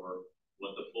used for,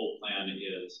 what the full plan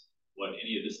is, what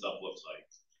any of this stuff looks like.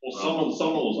 Well,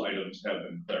 some of those items have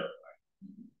been clarified.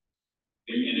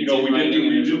 And we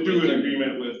did do an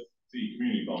agreement with the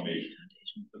community foundation,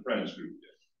 the Friends group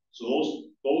did. So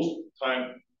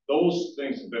those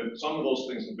things have been, some of those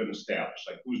things have been established,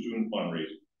 like who's doing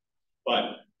fundraising.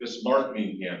 But this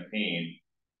marketing campaign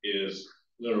is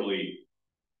literally,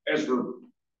 as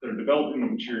they're developing the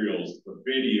materials, the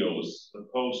videos, the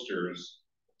posters,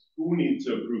 who needs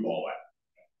to approve all that?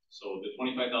 So the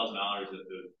 $25,000 that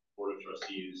the Board of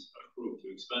Trustees approved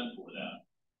to expend for that,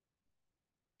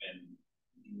 and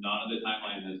none of the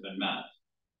timeline has been met.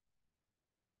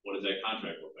 What does that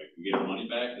contract look like? Do we get our money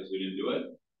back because we didn't do it?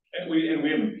 And we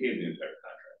haven't paid the entire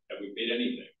contract. Have we paid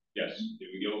anything? Yes. Did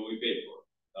we get what we paid for?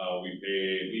 We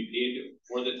paid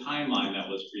for the timeline that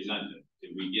was presented.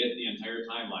 Did we get the entire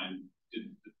timeline?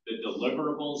 Did the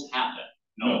deliverables happen?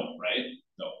 No, right?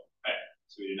 No. Okay.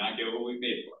 So we did not get what we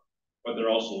paid for. But they're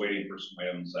also waiting for some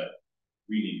items that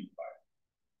we need to buy.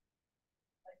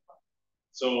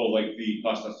 So like the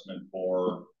cost estimate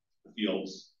for the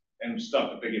fields and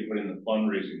stuff that they get put in the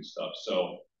fundraising stuff.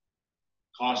 So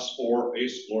costs for a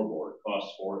scoreboard,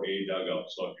 costs for a dugout.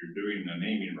 So if you're doing the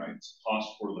naming rights,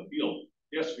 costs for the field.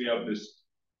 Yes, we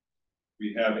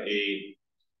have a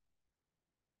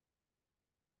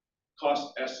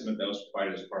cost estimate that was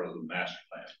provided as part of the master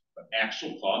plan. The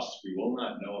actual costs, we will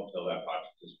not know until that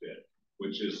project is bid,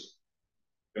 which is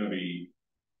gonna be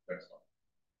next month.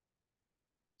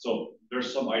 So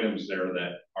there's some items there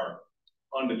that are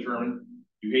undetermined.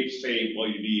 You hate to say, well,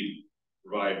 you need to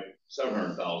provide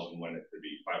 700,000 when it could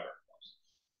be 500,000.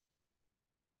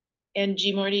 And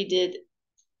G Morty did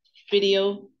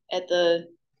video at the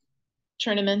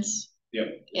tournaments.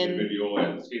 Yep, And video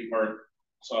at the skate park,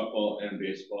 softball and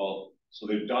baseball. So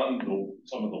they've done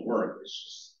some of the work. It's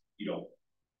just, you know,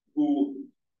 who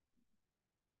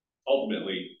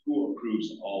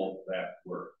approves all of that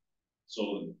work.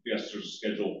 So yes, there's a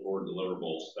schedule for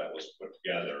deliverables that was put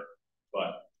together,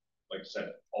 but like I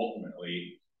said,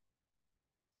 ultimately,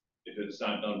 if it's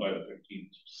not done by the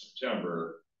 15th of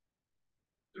September,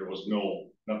 there was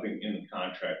nothing in the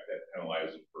contract that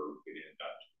penalizes it for getting it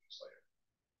done 2 weeks later.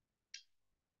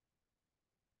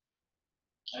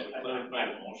 So to clarify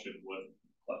the motion,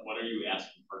 what are you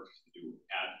asking purchase to do?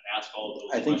 Ask all of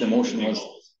those. I think the motion was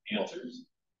answers.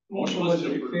 The motion was to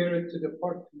refer it to the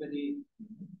park committee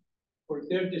for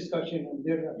their discussion and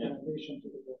their recommendation to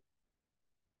the board.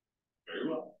 Very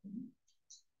well.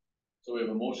 So we have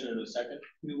a motion and a second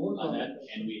We vote on that,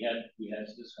 and we had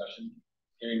a discussion.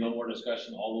 Hearing no more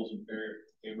discussion, all those in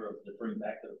favor of deferring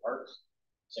back to the parks,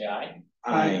 say aye.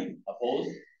 Aye.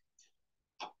 Opposed?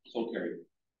 So carried.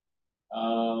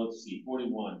 Let's see,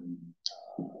 41.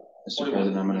 Mr.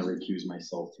 President, I'm gonna recuse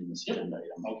myself from this agenda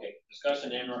item. Okay,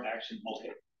 discussion and or action,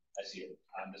 okay, I see it.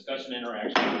 Discussion and or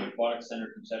action on the aquatic center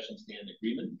concession stand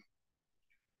agreement.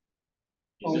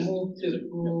 I'll move to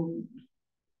approve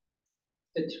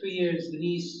the 3 years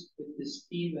lease with the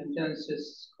Steve and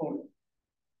Genesis Corner.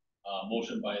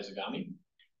 Motion by Zagami,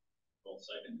 I'll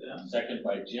second that. second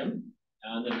by Jim,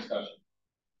 and the discussion.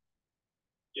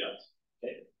 Yes.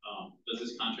 Okay. Does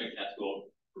this contract have to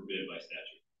go for bid by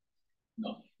statute?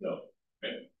 No.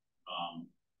 Okay.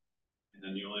 And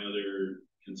then the only other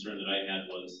concern that I had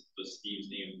was should Steve's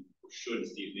name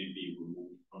be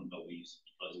removed from the lease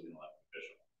because he's an elected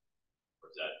official?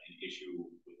 Or is that an issue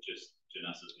with just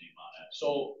Janessa's name on it?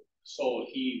 So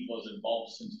he was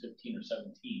involved since 15 or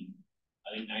 17,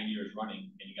 I think 9 years running,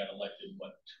 and he got elected,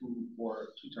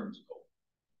 two terms ago.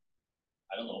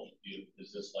 I don't know,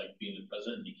 is this like being the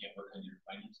president and you can't work on your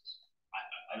finances?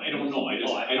 I don't know,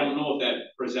 I don't know if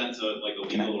that presents a legal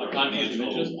or conflict of financial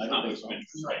interest? I don't think conflict so. of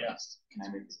interest. Right, yeah. Can I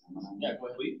make this comment on that? Yeah, go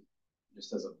ahead, please.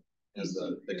 Just as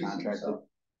the contractor.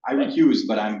 I recuse,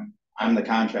 but I'm the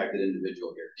contracted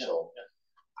individual here, so.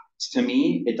 To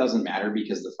me, it doesn't matter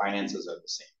because the finances are the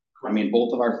same. I mean,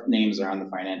 both of our names are on the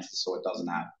finances, so it does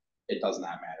not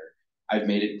matter. I've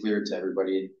made it clear to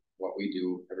everybody what we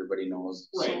do, everybody knows,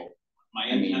 Right. so. My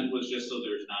intent was just so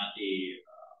there's not a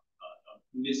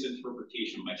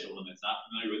misinterpretation by someone that's not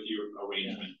familiar with your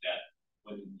arrangement that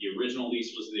when the original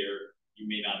lease was there, you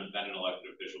may not have been an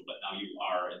elected official, but now you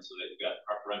are, and so that you've got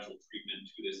preferential treatment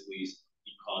to this lease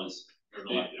because you're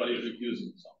an elected But he's official.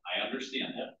 recusing himself. I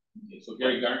understand that. Okay, so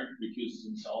Gary Garnt recuses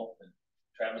himself, and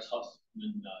Travis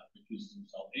Hussman recuses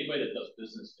himself. Anybody that does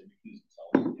business, they recuse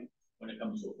themselves when it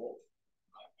comes to a vote.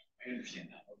 I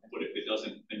understand that. But if it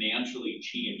doesn't financially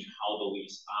change how the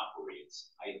lease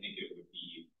operates, I think it would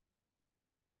be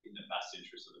in the best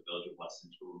interest of the village of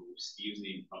Weston to remove Steve's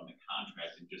name from the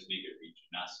contract and just make it read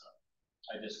Janessa.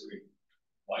 I disagree.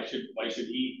 Why should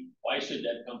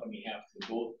that company have to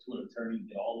go to an attorney and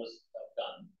get all this stuff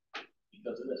done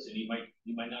because of this? And he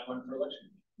might not run for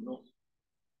election. Who knows?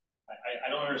 I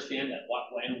don't understand that.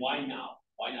 Why now?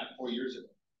 Why not 4 years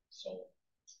ago? So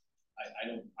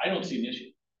I don't see an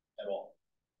issue at all.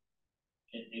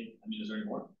 I mean, is there any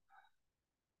more?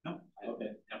 No.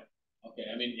 Okay. Yep. Okay.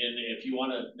 I mean, and if you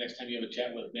want to, next time you have a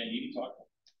chat with Ben, you can talk to him.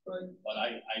 Right. But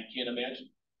I can't imagine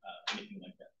anything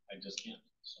like that. I just can't.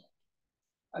 So.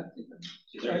 I think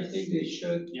they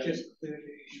should just clear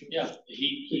the issue. Yeah,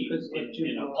 he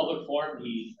in a public forum,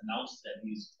 he announced that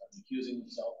he's recusing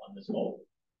himself on this vote.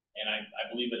 And I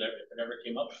believe if it ever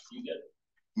came up, you did,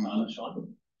 Sean?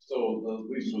 So the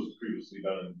lease was previously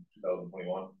done in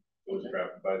 2021. It was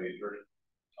drafted by the attorney.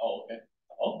 Oh, okay.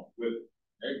 Oh, there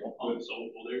you go.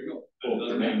 There you go. Both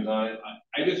their names on it.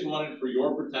 I just wanted for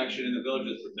your protection and the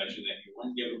village's protection that you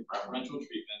weren't given preferential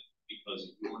treatment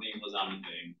because your name was on the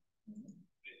thing.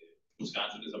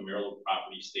 Wisconsin is a marital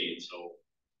property state, so.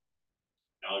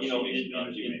 Talking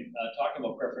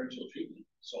about preferential treatment,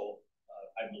 so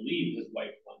I believe his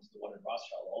wife runs the one in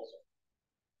Rothschild also.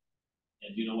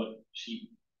 And do you know what she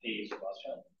pays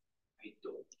Rothschild? I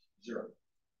don't. 0.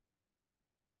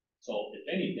 So if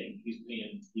anything, he's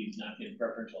not getting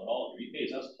preferential at all. He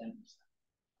pays us 10%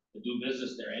 to do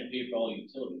business there and pay for all the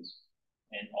utilities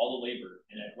and all the labor.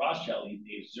 And at Rothschild, he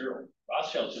pays 0.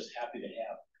 Rothschild's just happy to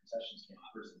have concessions stand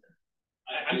person there.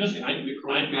 I'm just letting you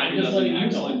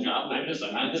know. I'm just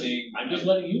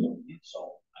letting you know,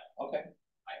 so, okay.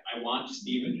 I want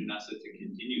Steve and Janessa to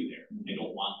continue there. I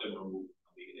don't want them removed.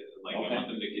 Like, I want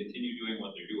them to continue doing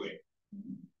what they're doing.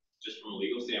 Just from a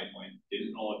legal standpoint,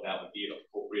 didn't know if that would be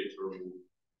appropriate to remove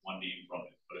one name from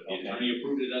it. But if the attorney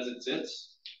approved it as it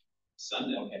sits,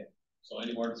 send it. Okay, so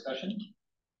any more discussion?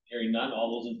 Hearing none,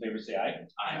 all those in favor say aye.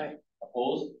 Aye.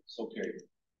 Opposed? So carried.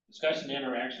 Discussion and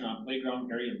or action on playground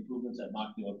area improvements at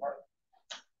Mockmiller Park.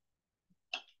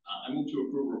 I move to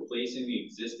approve replacing the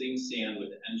existing sand with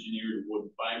engineered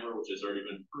wood fiber, which has already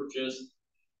been purchased,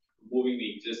 removing the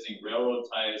existing railroad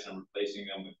ties and replacing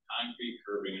them with concrete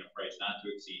curbing at a price not to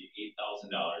exceed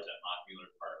 $8,000 at Mockmiller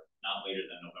Park, not later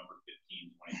than November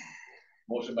 15,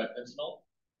 2024. Motion by Pincinel.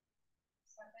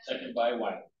 Second by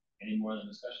White. Any more in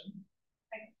the discussion?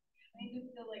 I do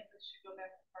feel like this should go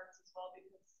back to parks as well,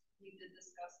 because we did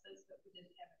discuss this, but we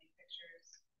didn't have any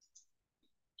pictures.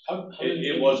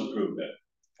 It was approved at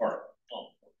Park.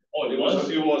 It was?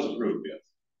 It was approved, yes.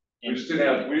 We just didn't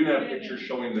have pictures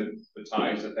showing the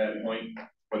ties at that point,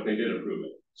 but they did approve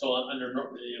it. So it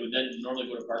would then normally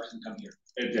go to Parks and come here.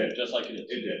 It did. Just like it is.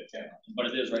 It did. Yeah. But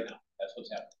it is right now. That's what's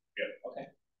happening. Yeah. Okay.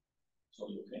 So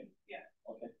you okay? Yeah.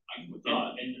 Okay. I can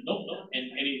And no, and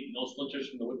no splinters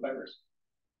from the wood fibers?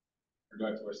 Or do I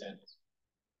have to wear sandals?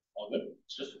 All good?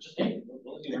 Just hey,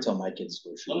 Until my kids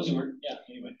go shoes. Yeah,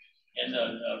 anyway. And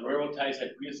railroad ties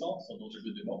had pre-assault, so those are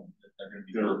good to go. They're gonna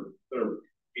be They're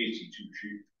AC2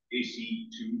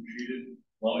 treated.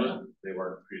 Oh, yeah. They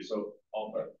weren't so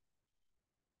all good.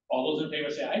 All those in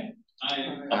favor say aye.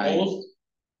 Aye. Opposed?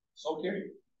 So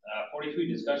carried.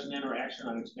 43, discussion and or action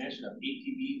on expansion of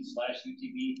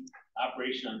ATV/UTV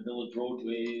operation on village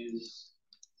roadways.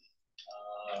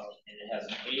 And it has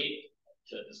an A,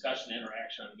 to discussion and or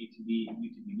action on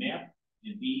ATV/UTV map,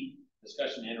 and B,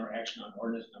 discussion and or action on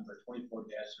ordinance number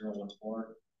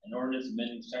 24-014, an ordinance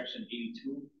amending section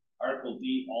 82, Article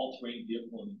D, all-terrain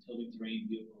vehicle and utility terrain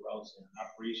vehicle routes and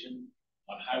operation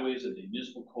on highways of the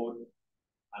municipal code,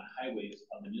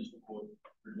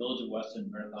 for the village of Weston,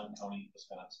 Marathon County,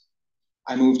 Wisconsin.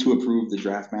 I move to approve the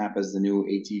draft map as the new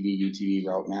ATV/UTV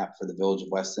route map for the village of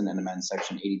Weston and amend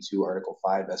section 82, article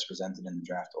 5 as presented in the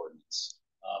draft ordinance.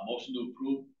 Motion to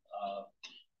approve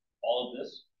all of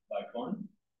this by Cronin.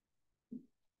 Is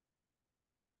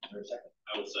there a second?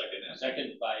 I will second it.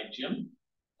 Second by Jim.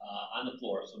 On the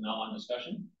floor. So now on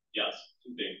discussion. Yes,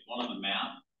 two things. One on the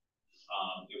map.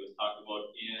 It was talked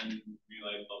about in Green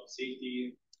Light Public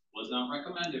Safety, was not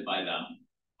recommended by them,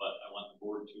 but I want the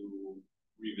board to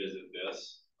revisit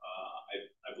this.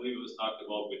 I believe it was talked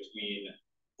about between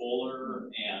Fuller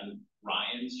and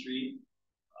Ryan Street.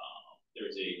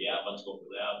 There's a gap on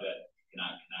Schofield Ave that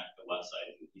cannot connect the west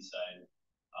side to the east side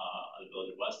of the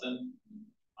village of Weston.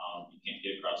 You can't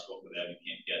get across Schofield Ave, you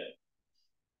can't get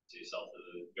to south of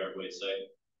the Guardway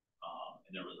site.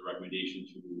 And there was a recommendation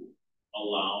to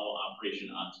allow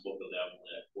operation on Schofield Ave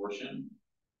that portion.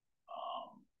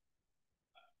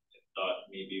 I thought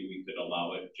maybe we could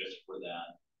allow it just for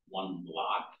that one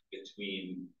block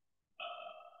between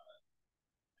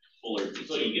Fuller to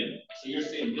Teagan. So you're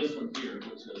saying this one here,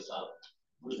 which is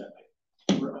where's that?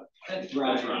 That's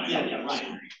Ryan. Yeah,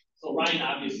 Ryan. So Ryan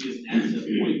obviously is an access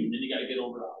point, and then you gotta get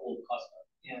over to Old Custa.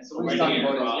 Yeah, so what he's talking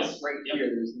about is right Yep. here,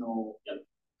 there's no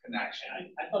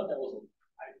connection. I thought that was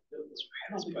I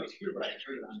don't think it was here, but I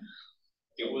heard it on.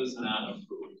 It was not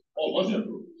approved. Oh, it wasn't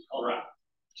approved. Correct.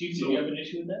 Chief, do you have an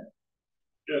issue with that?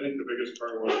 yeah, I think the biggest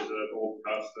part was that old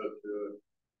Costa to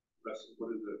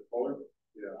what is it, Fuller?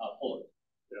 Yeah. Fuller.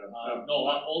 Yeah. No,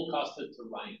 Old Costa to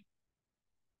Ryan.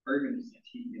 Bergen is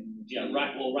Teagan. Yeah,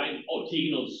 right. Well, Ryan. Oh,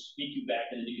 Teagan will sneak you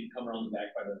back, and then you can come around the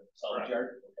back by the salvage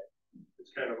yard. Okay.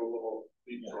 It's kind of a little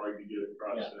leapfrog to get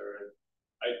across Yeah. there.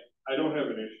 And I don't have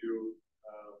an issue.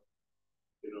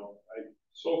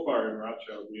 So far in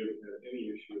Rothschild, we haven't had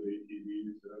any issue with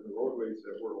ATVs, and the roadways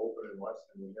that were open in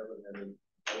Weston, we haven't had any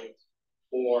complaints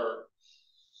or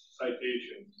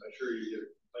citations. I'm sure you get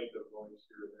a complaint of noise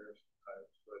here and there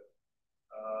sometimes, but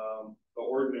the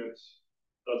ordinance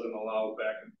doesn't allow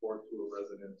back and forth to a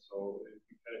resident, so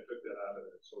you kind of took that out of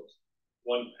it. So it's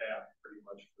one path pretty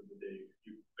much for the day.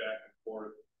 You back and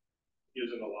forth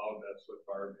isn't allowed. That's what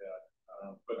Barb had.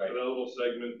 But for that little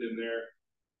segment in there,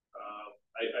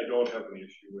 I don't have an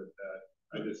issue with that.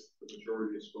 The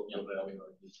majority of Schofield Valley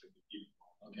are just going to keep.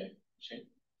 Okay, Shane.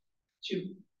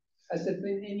 Chief, has there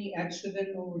been any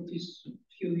accident over these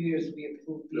few years we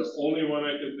approved The this? only one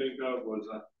I could think of was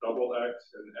a double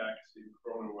X and X in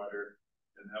Cronenwetter,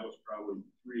 and that was probably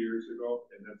 3 years ago,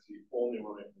 and that's the only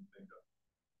one I can think of.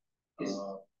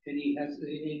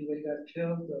 Anybody got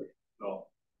killed or? No.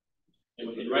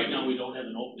 And right now, we don't have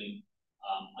an opening,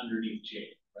 underneath J,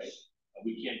 right?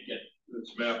 We can't get.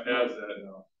 This map has that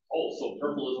now. Oh, so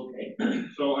purple is okay.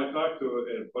 So I talked to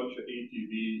a bunch of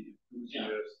ATV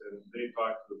enthusiasts and they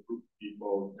talked to the group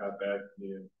people and got back to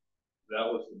me, and that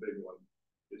was the big one,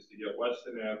 is to get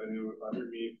Weston Avenue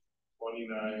underneath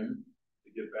 29 to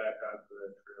get back onto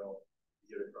that trail, to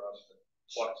get across the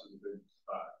Flux is a big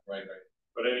spot. Right.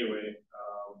 But anyway,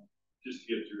 just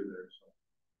to get through there, so.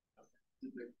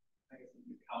 I guess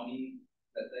the county,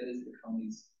 that is the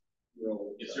county's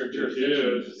road. It's their It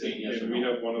jurisdiction. is, and we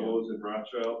have one of those in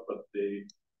Rothschild, but they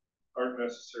aren't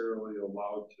necessarily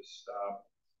allowed to stop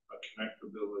a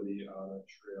connectability on a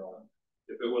trail.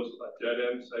 If it was a dead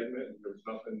end segment and there's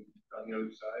nothing on the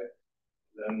other side,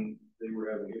 then they were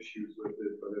having issues with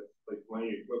it. But if like my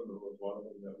equipment was one of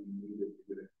them that we needed to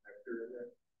get a connector in there,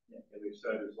 and they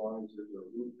said as long as there's a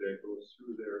route that goes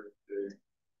through there, they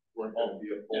weren't going to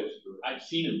be opposed to it. I've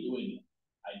seen them doing it.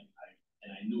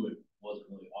 I knew it wasn't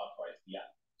really authorized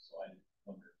yet, so I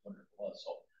wonder if it was.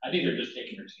 So I think they're just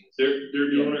taking their chance.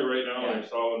 They're doing it right now. I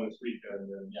saw one this weekend,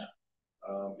 and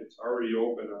it's already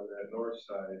open on that north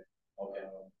side. Okay.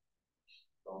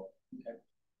 Okay.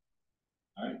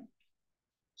 All right.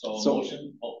 So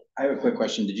motion. I have a quick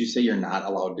question. Did you say you're not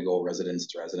allowed to go residence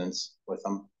to residence with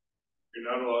them? You're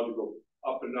not allowed to go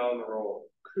up and down the road.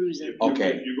 Cruising.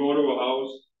 Okay. If you go to a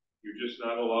house, you're just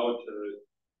not allowed to.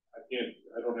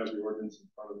 I don't have the ordinance in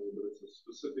front of me, but it's a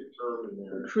specific term in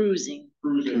there. Cruising.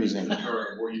 Cruising is the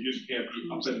term, where you just can't be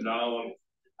up and down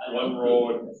one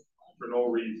road for no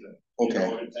reason. Okay.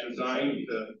 You know, it's designed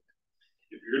to,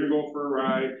 if you're gonna go for a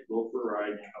ride,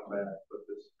 come back, but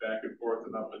this back and forth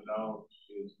and up and down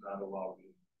is not allowed.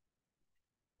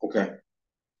 Okay.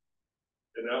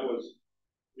 And that was,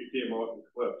 we came out in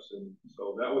clips, and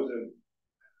so that was in,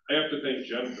 I have to thank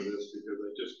Jen for this, because I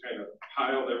just kind of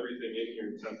piled everything in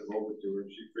here and sent it over to her,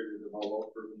 and she figured it all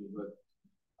out for me, but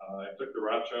I took the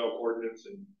Rothschild ordinance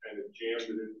and kind of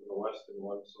jammed it into the Weston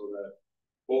one, so that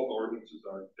both ordinances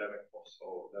are identical,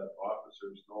 so that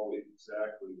officers know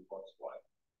exactly what's what.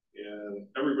 And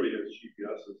everybody has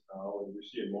GPSs now, and you're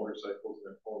seeing motorcycles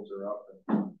and their phones are up,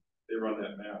 and they run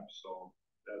that map, so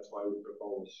that's why we took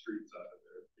all the streets out of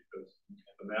there, because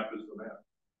the map is the map.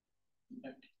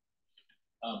 Okay.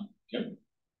 Jim?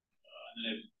 And then I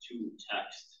have two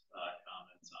text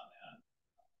comments on that.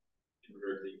 In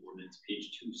regard to the ordinance, page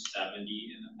 270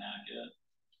 in the packet.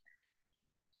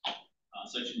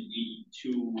 Section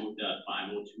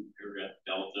 82.502, paragraph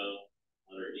delta,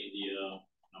 letter India,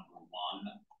 number 1.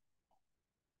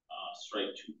 Strike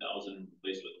 2,000 and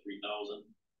replace with 3,000.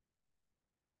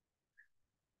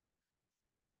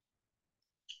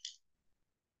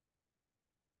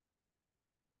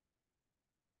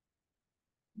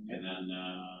 And then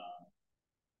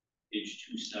page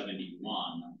 271,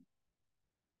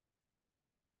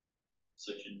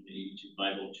 section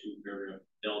 82.502, paragraph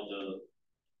delta,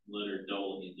 letter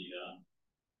double India,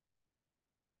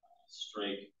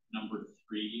 strike number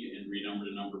 3 and renumber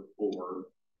to number 4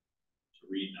 to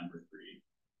read number 3.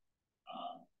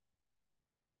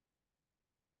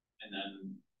 And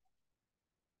then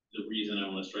the reason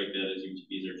I want to strike that is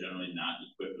UTVs are generally not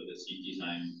equipped with a seat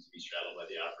designed to be straddled by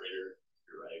the operator.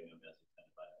 You're riding them as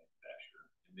intended by the manufacturer.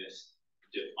 And this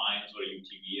defines what a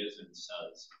UTV is and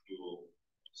says you will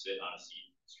sit on a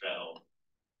seat straddled.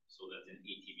 So that's an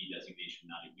ATV designation,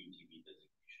 not a UTV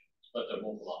designation. But they're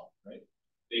both allowed, right?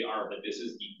 They are, but this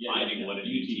is defining what a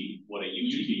UTV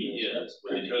is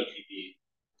with an ATV.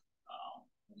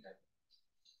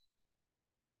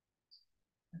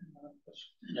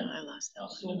 No, I lost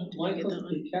that So, one. Did you get Michael, that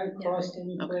one? you can't cross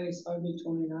any place Highway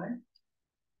 29?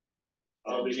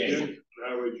 They did,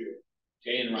 Highway J.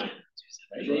 Jay and Ryan.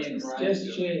 Right? Jay and Ryan.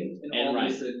 Just J. And Ryan.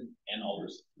 Alderson. And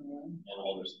Alderson. Alright. And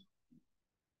Alderson.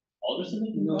 Alderson?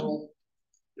 No,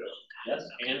 Yes,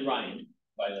 and Ryan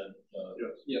by the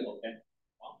Yes. Yeah. okay.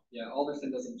 Yeah,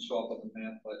 Alderson doesn't show up on the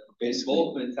map, but Basically,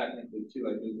 Volkman technically too,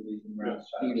 I do believe in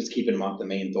Rothschild. you're just keeping them off the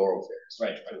main thoroughfares.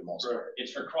 Right, For the most right. part.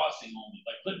 It's for crossing only.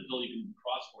 Like Clintonville, you can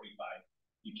cross 45.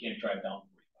 You can't drive down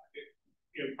 45.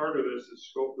 And part of this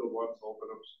is Schofield wants to open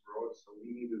up some roads, so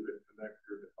we needed a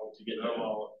connector to help To get them there.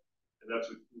 out. And that's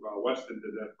what Weston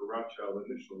did that for Rothschild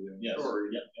initially, I'm Yes.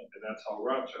 sorry. Yep. And that's how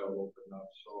Rothschild opened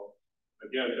up. So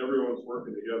again, everyone's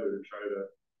working together to try to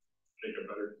make a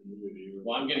better community.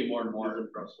 Well, I'm getting more and more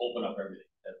Different process. open up everything.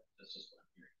 That's just what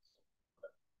I'm hearing. But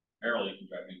Merrill, you can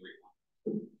drive me where you want.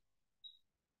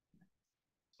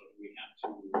 So do we have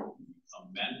to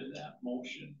amend that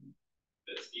motion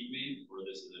that Steve made, or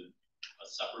this is a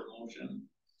separate motion?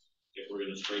 If we're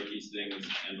gonna strike these things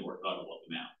and or talk about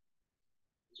the map.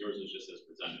 Yours is just as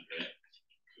presented, right?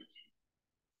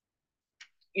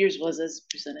 yours was as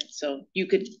presented, so you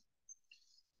could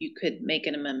make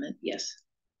an amendment, yes.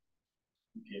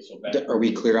 Okay, so back. Are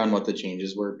we clear on what the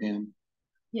changes were, Pam?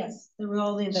 Yes, there were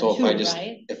only the So two,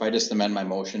 if I just amend my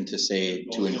motion to say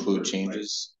to include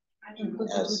changes. Include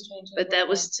the Yes. two changes. But that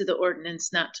was to the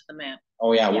ordinance, not to the map.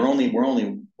 Oh yeah, Yeah. we're only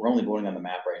voting on the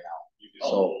map right now.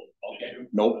 So, Okay,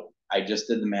 nope, I just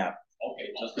did the map.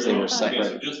 okay, just. They were Okay, so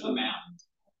separate. just the map.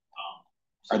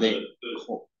 Are they-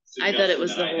 I thought it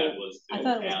was suggestion the that I had whole- was to I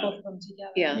thought it was add- both of them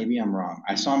together. Yeah. Maybe I'm wrong.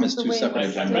 I saw them as The two way separate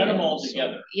it's I agenda read them all items, so-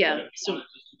 together. Yeah, But if you so- wanna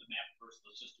just do the map first,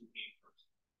 let's just do game first.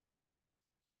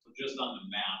 So just on the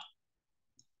map,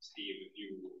 Steve, if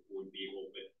you would be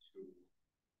open to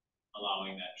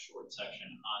allowing that short section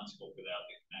on scope without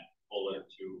the connect bullet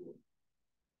to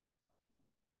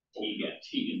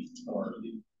Tegan, or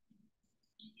you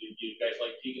guys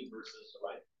like Tegan versus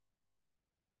Ryan?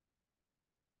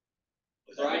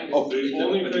 Ryan Oh, is The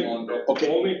only pretty thing, long. Okay.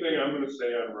 the only thing I'm gonna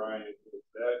say on Ryan is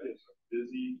that is a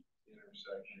busy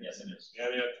intersection. Yes, it is.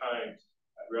 And at times,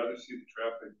 I'd rather see the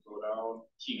traffic go down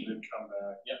Tegan, and then come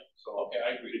back. Yep. So, okay, I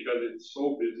agree. because it's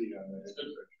so busy on that It's good,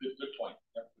 intersection. good point.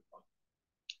 Yep, good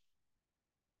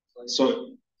point.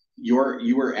 So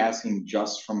you were asking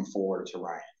just from Fuller to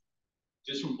Ryan,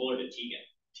 just from Fuller to Tegan.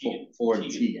 Fuller to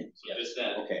Tegan. So just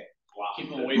that. Okay. Block. Keep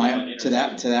them away from the To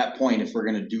that point, if we're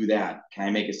gonna do that, can I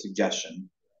make a suggestion?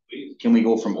 Please. Can we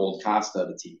go from Old Costa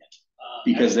to Tegan?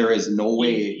 Because there is no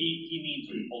way He needs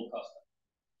Old Costa.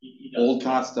 He does. Old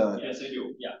Costa, Yes, I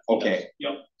do. Yeah. okay,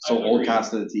 Yep. so I Old agree.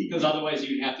 Costa to Because Tegan. otherwise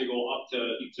you'd have to go up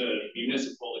to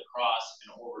municipal to cross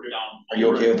and over down. Are you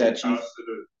okay with that, Chief? Costa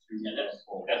to- Yeah, that's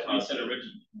what he said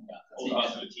originally. Yeah, Old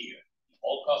Costa to Tegan.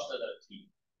 Old Costa to Tegan.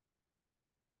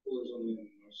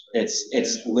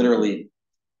 It's literally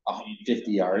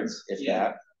 50 yards, if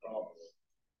that.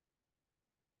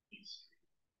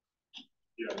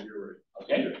 Yeah, you're right.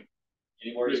 Okay.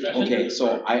 Any more discussion? Okay,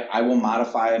 so I will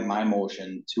modify my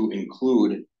motion to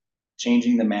include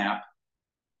changing the map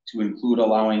to include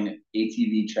allowing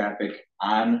ATV traffic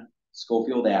on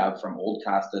Schofield Ave from Old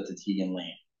Costa to Tegan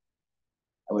Lane.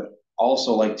 I would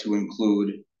also like to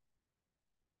include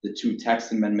the two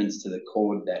text amendments to the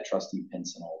code that Trustee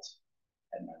Pincinot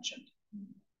had mentioned.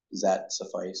 Does that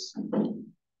suffice?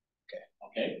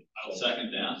 Okay. I'll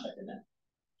second that. Second that.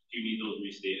 Do you need those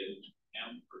restated,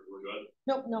 Pam, or we're good?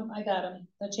 Nope, I got them.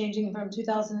 The changing from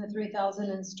 2,000 to 3,000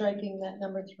 and striking that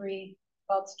number 3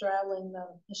 about straddling the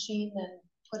machine and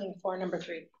putting 4 number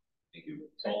 3. Thank you.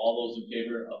 So all those in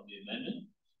favor of the amendment,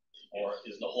 or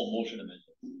is the whole motion amended?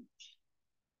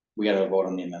 We gotta vote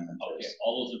on the amendment Okay, first.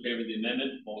 all those in favor of the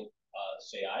amendment, vote,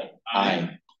 say aye.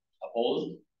 Aye.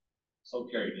 Opposed? So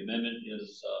carried. The amendment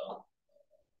is,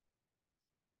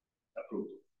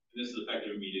 approved. This is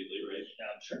effective immediately, right?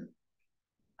 Yeah, sure.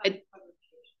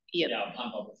 Yep. Yeah,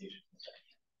 upon publication.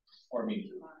 Or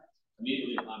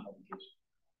immediately upon publication.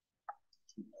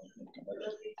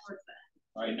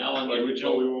 All right, now on the But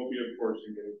original, we won't be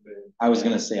enforcing anything. I was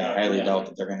gonna say, I highly Yeah. doubt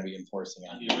that they're gonna be enforcing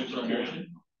on it.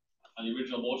 the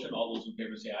original motion, all those in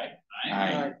favor say aye.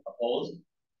 Aye. Opposed?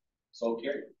 So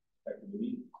carried. Effective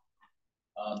immediately.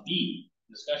 B,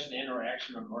 discussion and or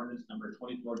action on ordinance number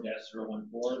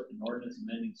 24-014, an ordinance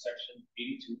amending section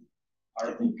 82,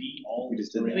 Article B, all. We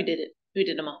just did that. We did it. We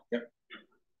did them all. You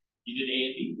did A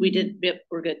and B? We did, yep,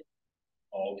 we're good.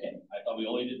 Oh, okay, I thought we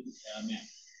only did, map.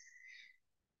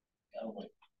 Oh, wait,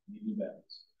 we do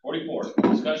balance. 44,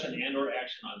 discussion and or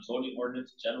action on zoning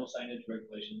ordinance, general signage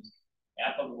regulations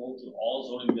applicable to all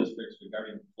zoning districts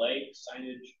regarding flag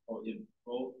signage prohibition.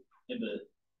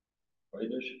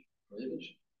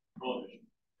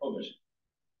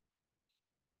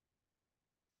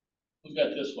 Who's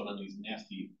got this one on these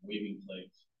nasty waving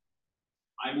flags?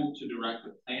 I move to direct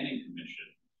the planning commission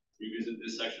to revisit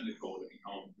this section of the code and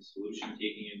come up with a solution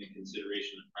taking into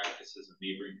consideration the practices of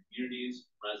neighboring communities,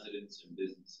 residents, and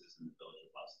businesses in the village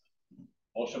of Weston.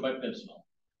 Motion by Pincinel.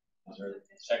 Is there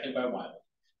a second by Wiley?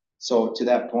 So to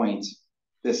that point,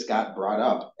 this got brought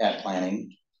up at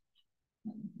planning.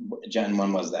 Jen,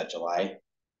 when was that, July?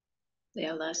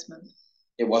 Yeah, last month.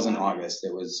 It wasn't August,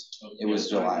 it was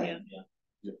July. Yeah.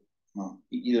 Well,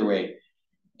 either way,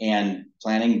 and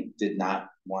planning did not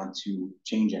want to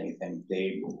change anything.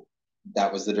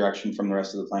 That was the direction from the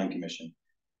rest of the planning commission.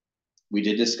 We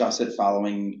did discuss it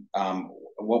following,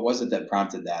 what was it that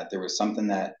prompted that? There was something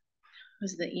that.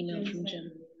 Was the email from Jim?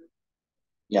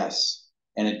 Yes,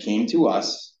 and it came to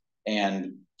us,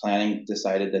 and planning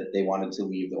decided that they wanted to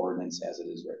leave the ordinance as it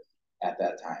is written at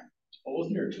that time. Oh,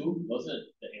 wasn't there two? Wasn't it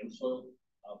the Amsoil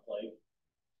flag?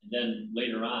 And then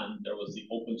later on, there was the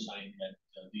open sign at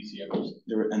DC Evers.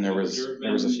 There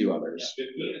was a few others.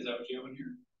 15, is that what you have in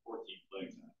here? 14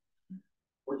 flags.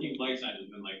 14 flag signs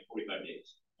within like 45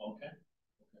 days. Okay.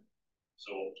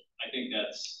 So I think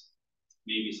that's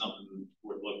maybe something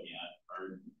worth looking at.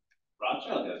 Or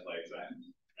Rothschild has flag signs,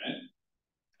 right?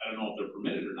 I don't know if they're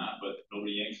permitted or not, but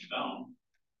nobody yanks them down.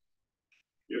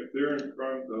 If they're in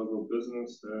front of a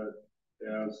business that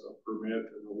has a permit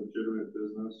and a legitimate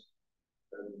business,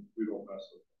 then we don't mess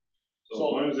with them. So as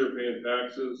long as they're paying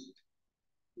taxes,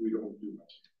 we don't do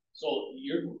much. So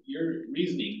your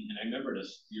reasoning, and I remember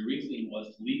this, your reasoning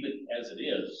was to leave it as it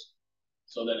is,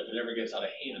 so that if it ever gets out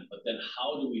of hand, but then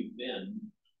how do we then,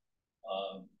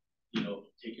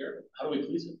 take care of it? How do we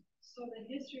police it? So the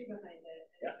history behind it,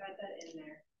 and I've got that in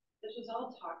there. This was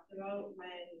all talked about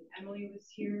when Emily was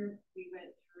here. We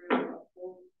went through a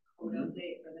full code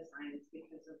update for the signs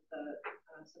because of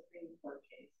the Supreme Court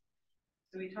case.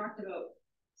 So we talked about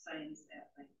signs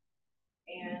that way.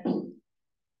 And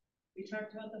we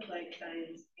talked about the flag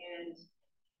signs, and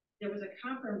there was a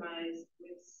compromise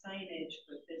with signage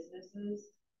for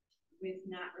businesses with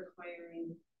not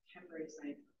requiring temporary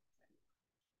signs.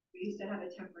 We used to have a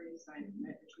temporary sign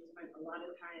permit, which we spent a lot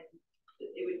of time.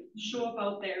 It would show up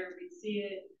out there, we'd see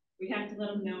it, we'd have to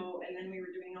let them know, and then we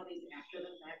were doing all these after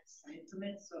the fact sign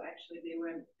permits. So actually, they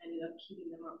ended up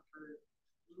keeping them up for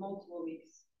multiple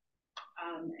weeks.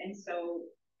 And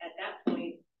so at that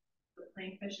point, the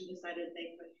Planning Commission decided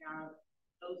they could have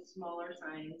those smaller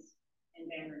signs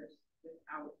and banners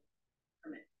without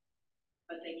permit,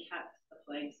 but they kept the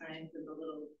flag signs and the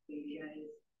little baby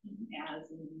eyes as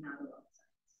not allowed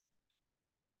signs.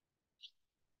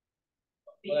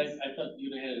 But I thought you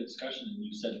had a discussion and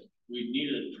you said we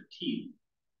needed it for teeth,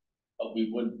 but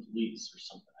we wouldn't police or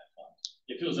something, I thought.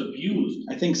 If it was abused.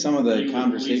 I think some of the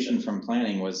conversation from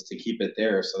planning was to keep it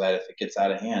there so that if it gets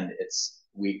out of hand,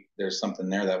 there's something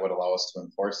there that would allow us to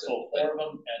enforce it. So 4 of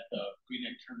them at the Green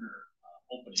Neck Turner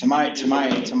opening.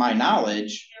 To my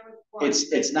knowledge,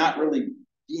 it's not really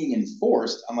being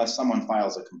enforced unless someone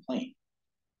files a complaint.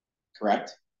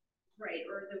 Correct? Right,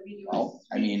 or that we do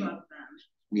I mean,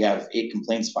 we have 8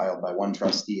 complaints filed by one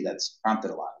trustee that's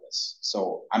prompted a lot of this.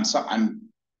 So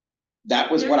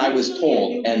that was what I was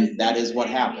told, and that is what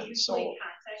happened. So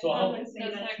how would say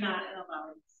that's not an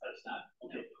allowance. That's not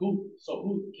okay. Who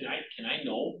can I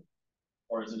know,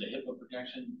 or is it a HIPAA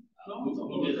protection?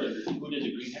 Who did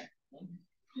the Green Neck one?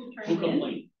 Who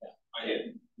complained? Yeah, I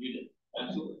did. You did.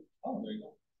 Absolutely. Oh, there you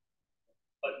go.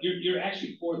 But you're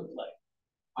actually for the flag.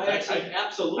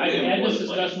 Absolutely. I've had this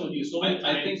discussion with you so many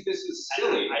times. I think this is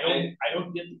silly. I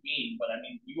don't get the game, but I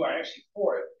mean, you are actually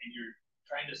for it, and you're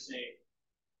trying to say,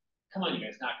 "Come on, you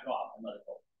guys, knock it off and let it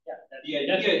go." Yeah,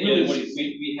 that's really what he's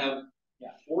saying. We have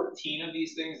 14 of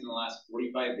these things in the last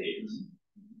 45 days.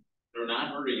 They're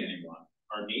not hurting anyone.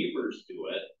 Our neighbors do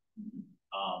it.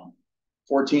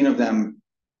 14 of them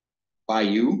by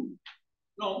you?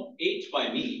 No, 8 by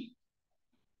me.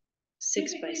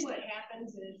 6 by Typically, staff. what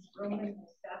happens is Roman will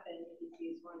step in if he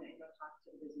sees one and go talk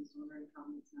to the business owner and tell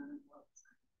him it's not an allowance.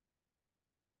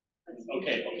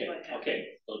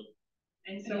 Okay. So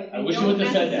And so I wish you would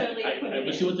have said that. I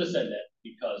wish you would have said that,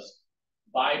 because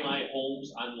buy my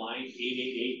homes online,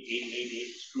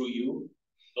 888-888, screw you.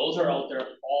 Those are out there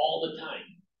all the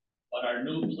time. But our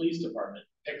new police department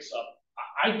picks up,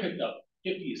 I picked up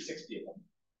 50 to 60 of them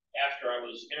after I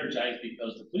was energized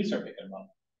because the police are picking them up.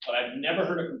 But I've never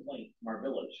heard a complaint from our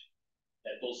village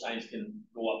that those signs can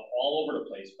go up all over the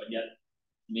place, but yet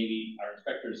maybe our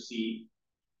inspectors see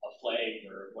a flag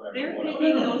or whatever. They're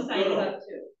picking those signs up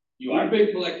too. You are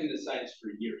been collecting the signs for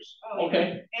years. Oh,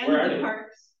 okay. And where are the they?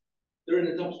 parks. They're in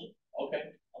the dumpster. Okay.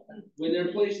 When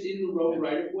they're placed in the road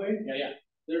right of way, Yeah.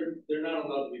 they're not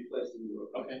allowed to be placed in the road.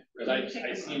 Okay. Because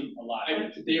I seen a lot.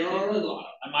 They are a lot.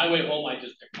 On my way home, I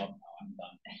just picked them up now. I'm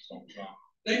done. So yeah.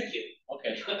 Thank you.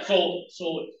 Okay.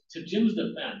 So to Jim's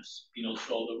defense,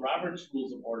 so the Robert's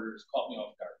Rules of Order caught me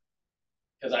off guard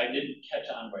because I didn't catch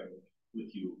on right away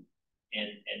with you, and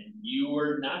you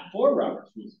were not for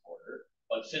Robert's Rules of Order,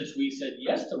 but since we said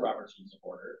yes to Robert's Rules of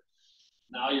Order,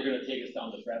 now you're going to take us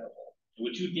down this rabbit hole,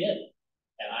 which you did,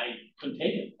 and I couldn't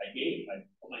take it. I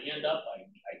put my hand up,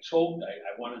 I choked,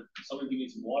 I wanted someone to give me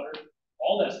some water,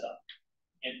 all that stuff.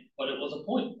 But it was a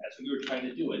point. That's what you were trying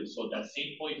to do. And so that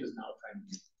same point is now trying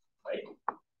to do, right?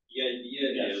 The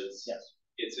idea is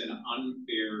it's an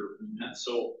unfair.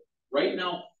 So right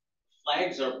now,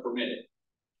 flags are permitted.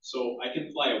 So I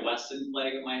can fly a Weston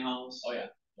flag at my house. Oh, yeah.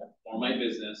 Or my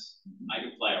business. I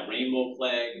can fly a rainbow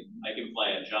flag. I can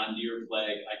fly a John Deere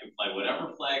flag. I can fly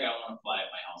whatever flag I want to fly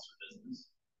at my house or business.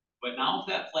 But now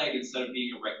if that flag, instead of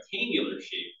being a rectangular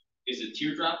shape, is a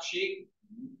teardrop shape,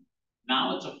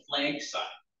 now it's a flag sign,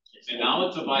 and now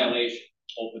it's a violation.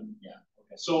 Open, yeah.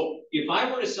 Okay. So if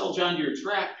I were to sell John Deere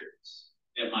tractors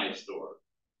at my store.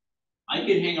 I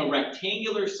can hang a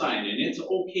rectangular sign and it's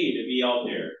okay to be out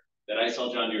there that I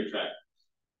sell John Deere tractors.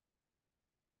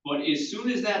 But as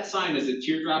soon as that sign is a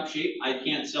teardrop shape, I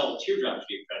can't sell teardrop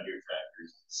shaped John Deere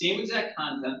tractors. Same exact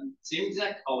content, same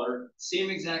exact color, same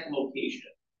exact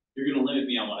location. You're gonna limit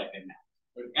me on what I can have.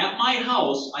 At my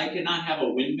house, I cannot have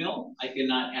a windmill, I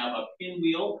cannot have a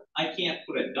pinwheel, I can't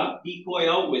put a duck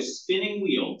decoy out with spinning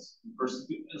wheels or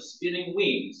spinning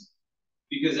wings,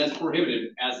 because that's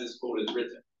prohibited as this code is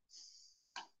written.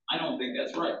 I don't think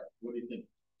that's right. What do you think?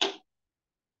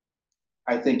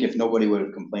 I think if nobody would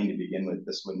have complained to begin with,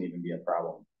 this wouldn't even be a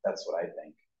problem. That's what I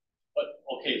think. But,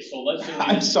 okay, so let's say.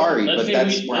 I'm sorry, but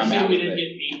that's where I'm at with Let's say we didn't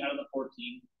it. get 8 out of the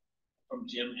 14 from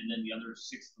Jim and then the other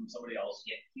 6 from somebody else.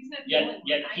 Yeah, he's not.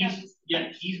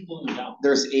 Yet he's pulling them down.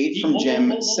 There's 8 from Hold on, Jim,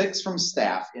 hold on. 6 from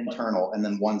staff, internal, and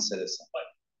then 1 citizen. But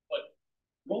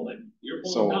Roland, you're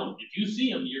So- pulling them down. If you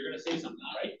see them, you're gonna say something,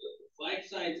 right? Flag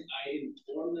signs, I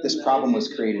inform them. This that problem it was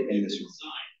is a created in this prohibited room.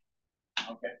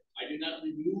 sign. Okay. I do not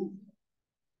remove them.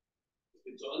 If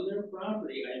it's on their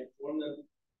property, I inform them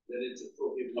that it's a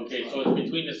prohibited sign. Okay, so it's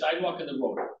between the sidewalk and the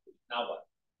road. Now what?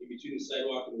 In between the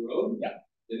sidewalk and the road? Yeah.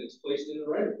 Then it's placed in the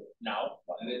right of way, Now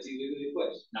what? and it's illegally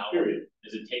placed. Now, Period.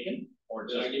 is it taken or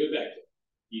Then I just give it back to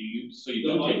them. so you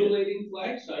The do take it? undulating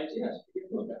flag signs, yes, I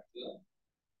give it back to them.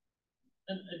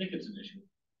 And I think it's an issue.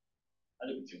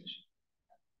 I think it's an issue.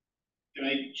 Can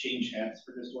I change hats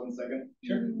for just 1 second?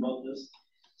 Sure. About this.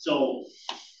 So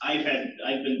I've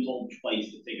been told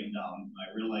twice to take them down.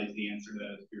 I realize the answer to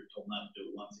that is we were told not to do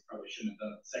it once. I probably shouldn't have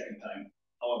done it the second time.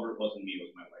 However, it wasn't me, it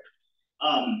was my wife.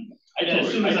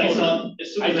 As soon as I saw it,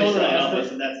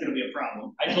 listen, that's gonna be a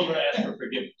problem. I told her to ask for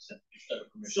forgiveness instead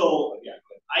of permission. So But yeah,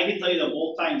 go ahead. I can tell you that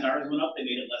both times ours went up, they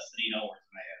made it less than 8 hours,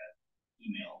 and I had an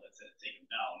email that said take them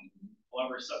down.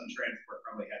 However, Sutton Transport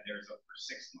probably had theirs up for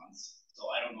 6 months. So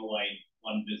I don't know why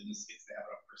one business gets to have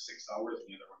it up for 6 hours and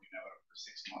the other one can have it up for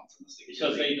 6 months in the same.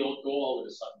 Because they don't go all of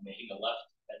a sudden, they take a left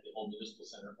at the old municipal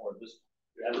center or this.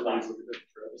 Everybody's looking at the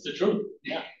truck. It's the truth.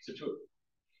 Yeah, it's the truth.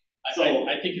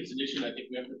 I think it's an issue. I think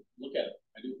we have to look at it.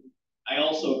 I do. I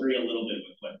also agree a little bit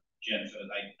with what Jen said.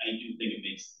 I do think it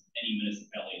makes any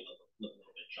municipality look a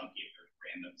little bit junky if there's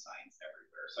random signs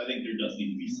everywhere. So I think there does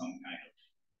need to be some kind of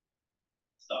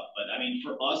stuff. But I mean,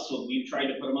 for us, so we've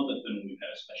tried to put them up, but then we've had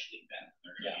a special event.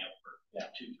 They're going to be up for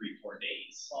 2, 3, 4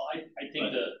 days. Well, I think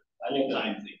both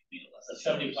times they made it less. the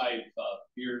 75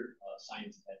 beer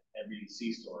signs at every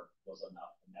C store was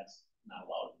enough, and that's not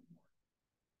allowed anymore.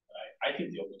 But I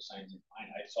think the open signs are fine.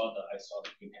 I saw the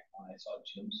King one. I saw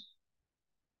Jim's.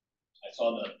 I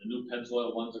saw the new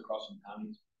Pennzoil ones across from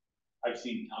Tommy's. I've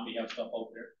seen Tommy have stuff out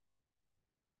there.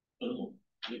 I don't know.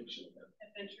 I think we should have that.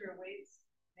 Adventure awaits,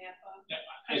 Napa. Yeah,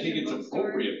 I think it's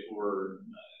appropriate for,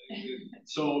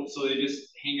 so they just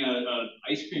hang a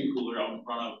ice cream cooler out in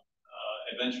front of,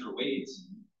 Adventure Waits.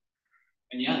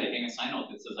 And yeah, they hang a sign out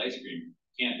that says ice cream.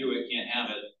 Can't do it, can't have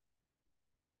it.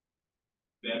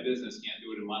 Bad business, can't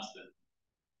do it in Weston.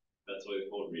 That's what the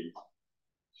code reads.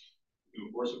 You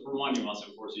enforce it for one, you must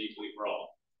enforce it equally for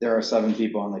all. There are 7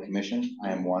 people on the commission.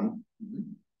 I am one.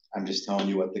 I'm just telling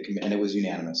you what and it was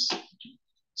unanimous.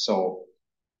 So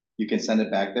you can send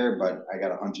it back there, but I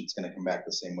got a hunch it's gonna come back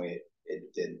the same way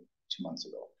it did 2 months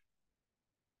ago.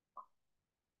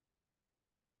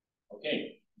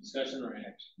 Okay, discussion or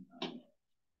action?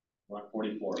 We're on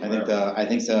 44. I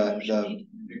think the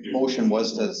motion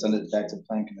was to send it back to the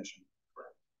plan commission.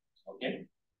 Okay,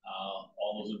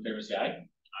 all those in favor say aye.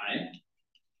 Aye.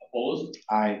 Opposed?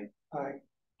 Aye.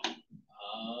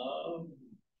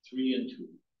 3 and 2.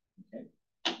 Okay,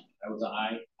 that was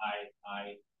aye,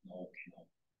 no.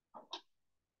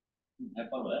 Have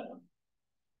fun with that one.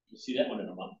 We'll see that one in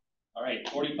a month. All right,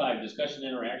 45, discussion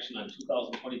and interaction on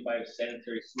 2025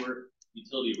 sanitary sewer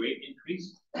utility rate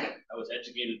increase. I was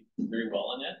educated very well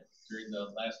on that during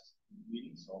the last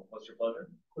meeting, so what's your pleasure?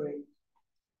 Great.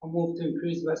 I move to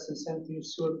increase Weston sanitary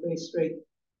sewer base rate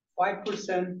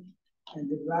 5% and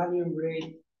the volume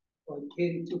rate by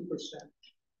 82%.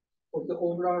 For the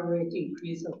overall rate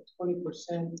increase of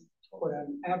 20% for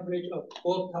an average of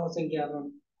 12,000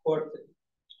 gallons quarterly.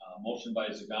 Motion by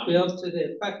Zagami. Bill to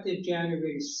the effective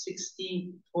January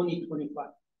 16, 2025.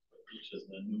 Which is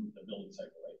the building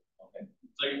cycle, right? Okay.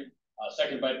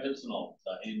 Second by Pincinel.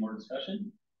 Any more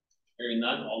discussion? Hearing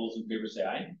none, all those in favor say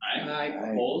aye.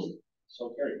 Aye. Opposed?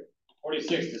 So carried.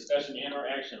 46, discussion and or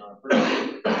action on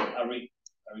a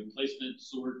replacement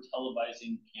sewer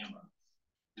televising camera.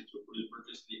 To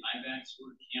purchase the IVAC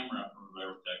sewer camera from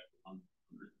Envirotech for $166,167.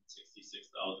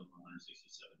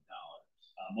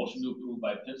 Motion to approve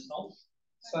by Pincinel.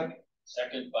 Second.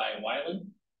 Second by Wyland.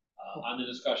 On the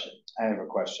discussion. I have a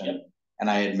question. Yep. and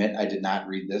I admit I did not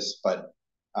read this, but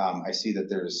I see that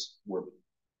we're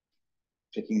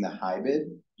picking the high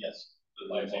bid. Yes,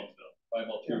 by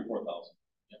about 3,000 or 4,000.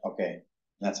 Okay, and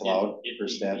that's allowed for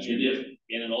statute.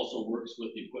 And it also works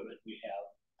with the equipment we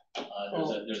have.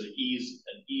 There's an ease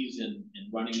in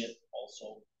running it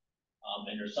also.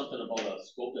 And there's something about a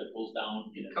scope that goes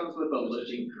down. It comes with a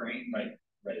lifting crane. Right.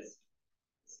 It's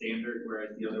standard,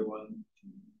 whereas the other one,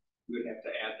 we would have to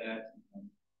add that.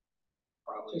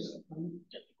 Probably.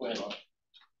 Go ahead.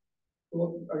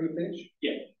 Are you finished?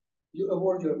 Yeah. You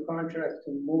award your contract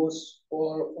to most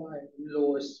qualified,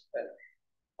 lowest bidder.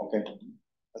 Okay,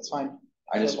 that's fine.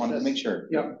 I just wanted to make sure.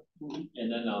 Yeah.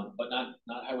 And then, but not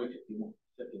Highway 51.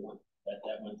 That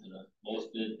went to the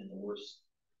lowest bid and the worst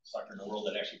sucker in the world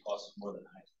that actually costs us more than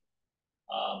high.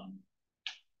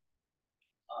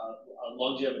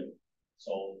 Longevity.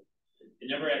 So it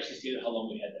never actually stated how long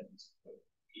we had that.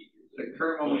 The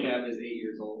current one we have is 8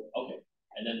 years old. Okay.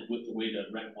 And then with the way to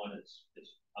rent one, it's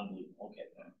unbelievable. Okay.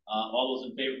 All those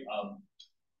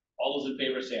in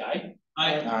favor say aye.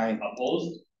 Aye.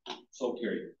 Opposed? So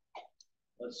carried.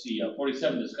 Let's see,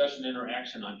 47, discussion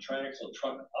interaction on triaxle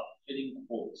truck upfitting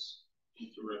quotes.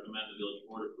 To recommend the village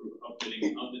board approve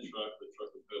upfitting of the truck with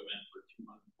truck equipment for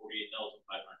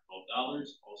 $248,512.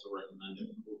 Also recommend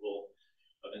approval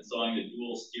of installing the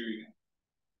dual steering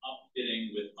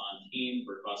upfitting with Montane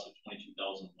for a cost of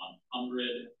 $22,100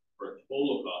 for a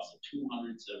total cost of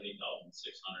 $270,612.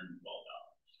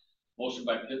 Motion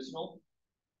by Pittsnell.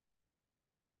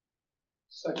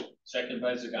 Second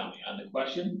by Zagami. On the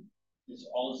question, it's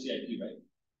all in CIP, right?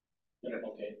 Yeah.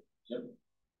 Okay. Yep.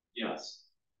 Yes.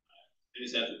 I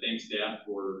just have to thank staff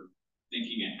for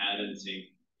thinking ahead and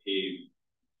saying, hey,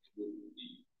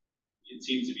 it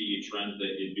seems to be a trend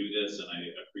that you do this, and I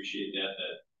appreciate that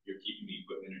you're keeping the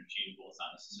equipment interchangeable. It's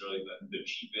not necessarily the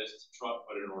cheapest truck,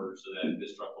 but in order so that if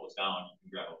this truck goes down, you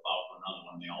can grab a plow for another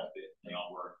one. They all fit, they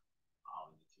all work.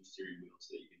 The 2 steering wheels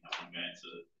so that you can have one guy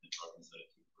instead of the truck instead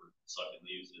of 2 for sucking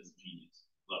leaves is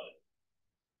genius. Love it.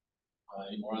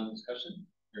 Any more on the discussion?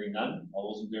 Hearing none.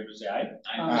 All those in favor say aye.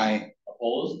 Aye.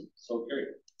 Opposed? So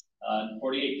carried.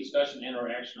 48, discussion and or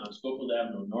action on Schofield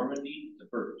Avenue, Normandy to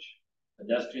Birch.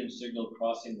 Pedestrian signal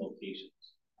crossing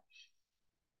locations.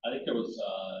 I think there was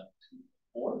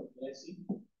 4, did I see?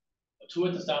 2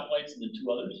 at the stoplights and then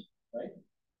 2 others, right?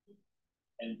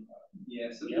 And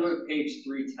yeah, so go to page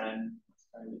 310. It's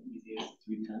kind of the easiest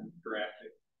 310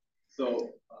 graphic.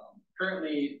 So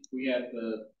currently we have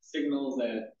the signals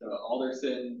at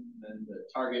Alderson and the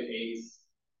Target Ace.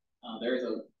 There's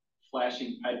a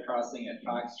flashing pipe crossing at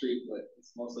Fox Street, but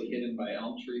it's mostly hidden by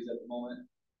elm trees at the moment.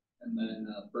 And then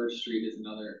Birch Street is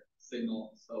another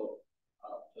signal. So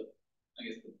I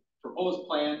guess the proposed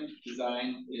plan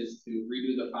design is to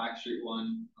redo the Fox Street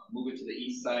one, move it to the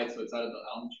east side so it's out of the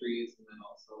elm trees, and then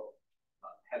also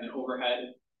have an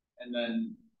overhead. And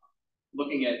then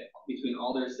looking at between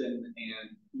Alderson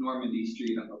and Normandy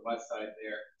Street on the west side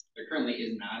there currently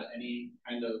is not any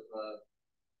kind of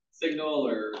signal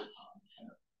or kind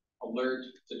of alert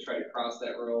to try to cross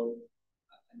that road.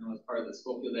 I know as part of the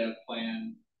Schofield Ave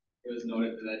plan, it was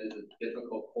noted that that is a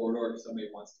difficult corridor if somebody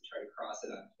wants to try to cross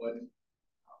it on foot.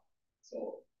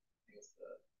 So I guess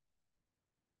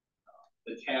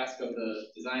the task of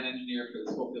the design engineer for the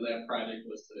Schofield Ave project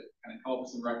was to kind of come up with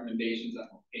some recommendations on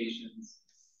locations.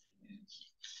 And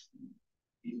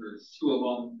these were 2 of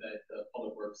them that the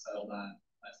Public Works settled on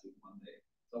last week Monday.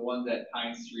 So one's at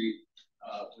Pine Street,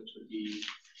 which would be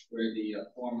where the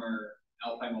former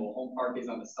Alpine Mobile Home Park is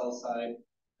on the south side,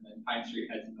 and then Pine Street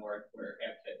heads north where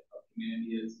Habitat of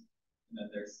Humanity is, and then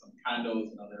there's some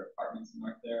condos and other apartments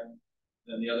north there.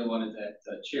 Then the other one is at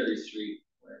Cherry Street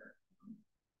where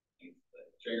the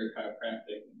Traeger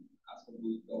Chiropractic and Hospital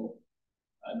Booth go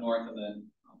north, and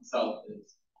then south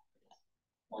is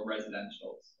more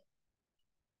residential.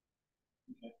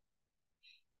 Okay.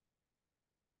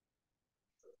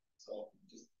 So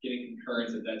just getting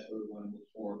concurrence that that's where we want to move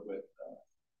forward with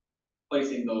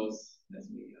placing those as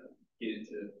we get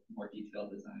into more detailed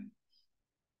design.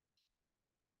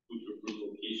 Move to approve the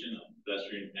location of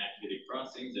pedestrian activated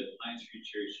crossings at Pine Street,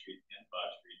 Cherry Street, and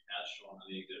Fox Street as shown on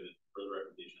the exhibit for the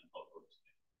recommendation of Public Works.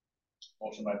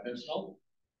 Motion by Pittsnell.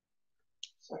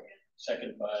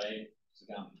 Second by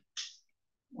Zagami.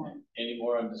 Any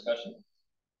more on discussion?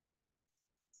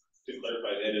 To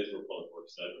clarify, that is where Public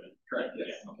Works said, right? Correct.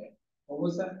 Yes. Yeah. Okay. What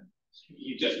was that?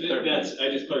 You just I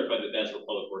just clarified that that's where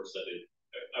Public Works said it.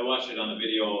 I watched it on the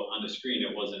video on the screen.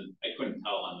 It wasn't. I couldn't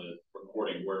tell on the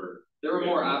recording where. There were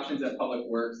more options at Public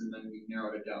Works, and then we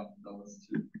narrowed it down to those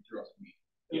 2 throughout the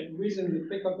meeting. The reason we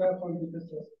pick up that one because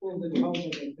there's 4 little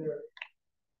houses in there.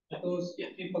 Those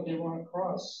people they want to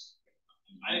cross.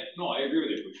 No, I agree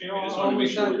with you, Shane. I just No, wanted to make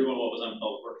always sure we're not. doing what was on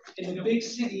public works. In a big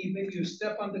city, when you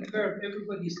step on the curb,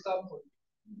 everybody stop for you.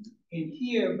 In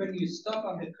here, when you stop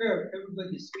on the curb,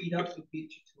 everybody speed up to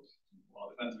beat you too. Well,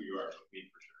 it depends who you are, but me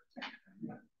for sure.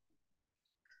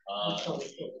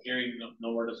 Hearing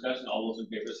no more discussion, all those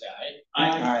in favor say aye.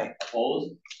 Aye.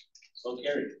 Opposed? So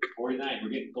carried. 49, we're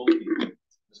getting close here.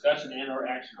 Discussion and or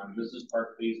action on Business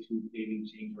Park Phase 2 paving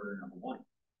change order number 1.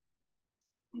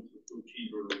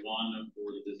 Change order 1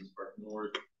 for the Business Park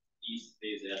North East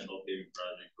Phase Asphalt paving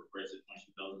project for price of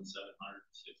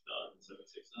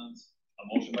 $22,706.76. A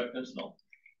motion by Pincinel.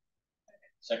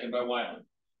 Second by Wyland.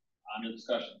 On the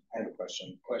discussion. I have a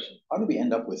question. Question. How did we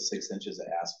end up with 6 inches of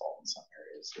asphalt in some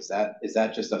areas? Is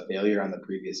that just a failure on the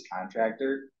previous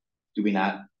contractor? Did we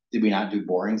not do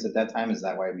borings at that time? Is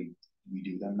that why we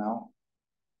do them now?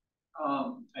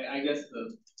 I guess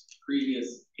the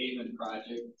previous pavement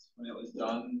project, when it was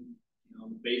done,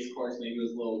 the base course maybe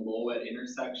was a little low at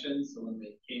intersections, so when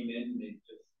they came in, they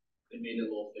made it a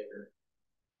little thicker.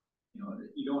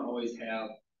 You don't always have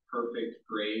perfect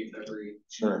grades every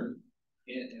Sure.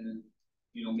 And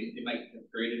they might have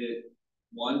graded it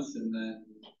once and then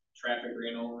traffic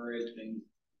ran over it, and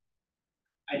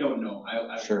I don't know.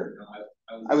 Sure.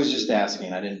 I was just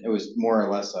asking. It was more or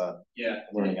less a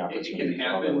learning it opportunity. can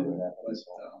happen, but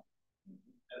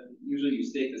usually you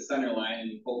stake the center line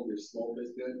and you hope your slope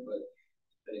is good, but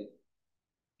they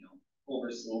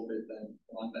over slope it, then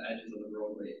along the edges of the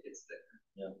roadway it gets thicker.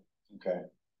 Yeah. Okay.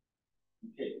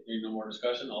 Okay, hearing no more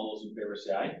discussion, all those in favor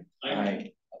say aye.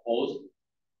 Aye. Opposed?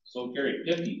 So carried.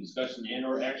 50, discussion and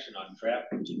or action on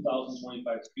draft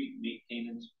 2025 street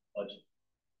maintenance budget.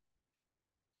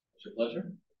 What's your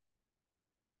pleasure?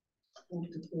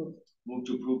 Move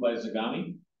to approve by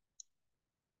Zagami.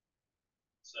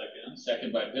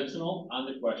 Second by Pincinel. On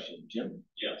the question, Jim?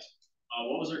 Yes.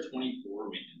 What was our 24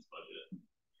 maintenance budget?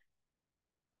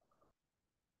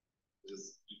 Is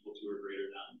this equal to or greater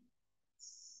than?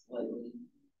 Slightly.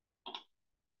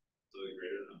 Slightly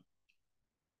greater than.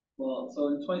 Well, so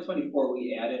in 2024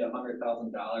 we added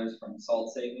 $100,000 from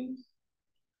salt savings.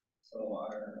 So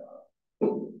our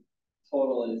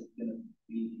total is going to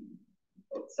be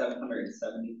about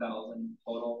 $770,000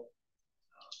 total.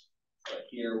 But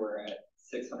here we're at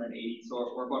 $680,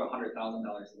 so we're about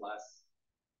 $100,000 less,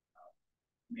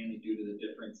 mainly due to the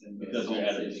difference in because we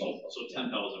added salt. So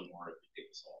 10,000 more if you take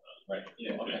the salt out. Right.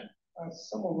 Yeah. Okay.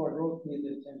 Some of our road need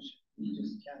attention. We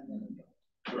just can't let it go.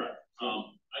 Correct.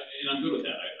 And I'm good with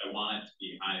that. I want it to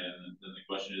be high, and then the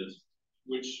question is,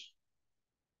 which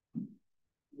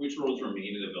roads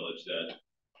remain in the village that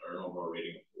are an overall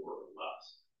rating of 4 or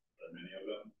less? Are there many of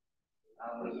them?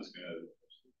 Or is this gonna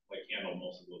handle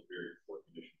most of those very poor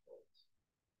condition roads?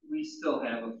 We still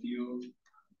have a few.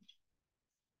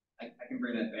 I can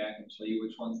bring that back and show you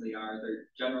which ones they are. They're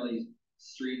generally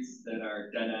streets that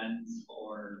are dead ends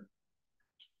or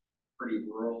pretty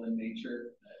rural in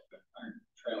nature that aren't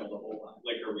traveled a whole lot.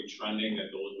 Like, are we trending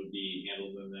that those would be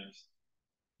handled in the next?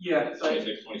 Yeah, so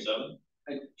 26, 27?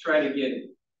 I try to get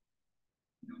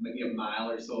maybe a mile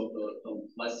or so of the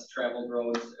less traveled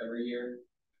roads every year.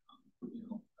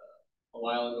 A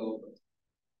while ago,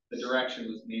 the direction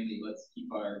was mainly let's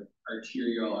keep our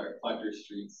arterial, our collector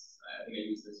streets. I think I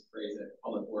use this phrase at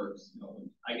Public Works.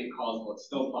 When I get calls about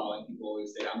snow plowing, people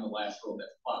always say I'm the last road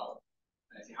that's plowed.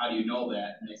 And I say, how do you know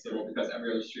that? And they say, well, because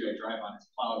every other street I drive on is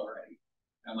plowed already.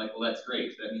 And I'm like, well, that's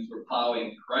great. That means we're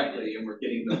plowing correctly and we're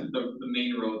getting the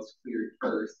main roads cleared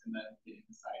first and then getting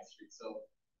the side streets. So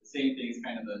the same thing is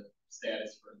kind of the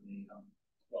status for the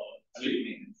street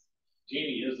maintenance.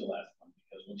 Jamie is the last one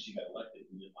because when she got elected,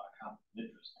 we did a lot of conflict of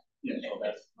interest. Yeah. So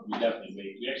we definitely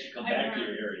we actually come back to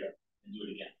your area and do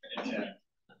it again. Yeah.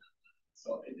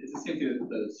 So it's the same thing with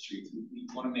the streets. We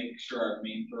want to make sure our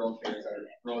main thoroughfares, our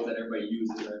roads that everybody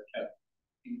uses, are kept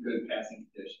in good passing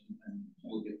condition, and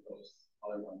we'll get those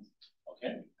other ones.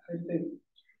 Okay. I think.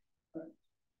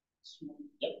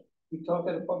 Yep. We talk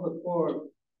at a public forum.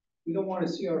 We don't want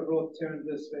to see our road turned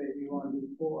this way. We want to be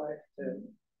proactive.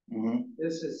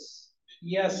 This is,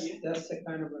 yes, that's the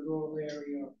kind of a rural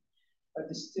area, but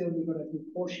it's still we're going to do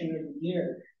portion every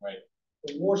year. Right.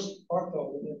 The worst part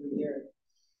of it every year,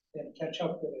 and catch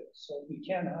up with it. So we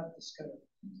can't have this kind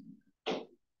of.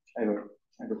 I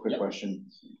have a quick question.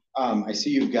 I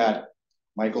see you've got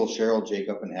Michael, Cheryl,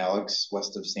 Jacob, and Alex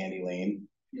west of Sandy Lane.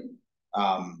 Yep.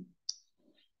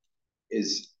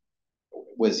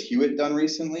 Was Hewitt done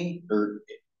recently, or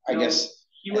I guess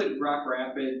Hewitt, Rock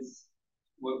Rapids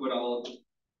would all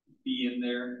be in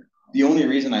there. The only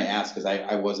reason I asked is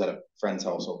I was at a friend's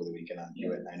house over the weekend on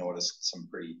Hewitt, and I noticed some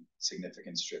pretty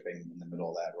significant stripping in the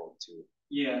middle of that road too.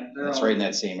 Yeah, that's right in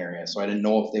that same area. So I didn't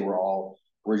know if they were all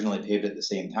originally paved at the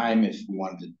same time, if we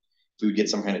wanted to, if we would get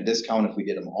some kind of discount if we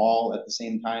did them all at the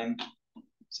same time,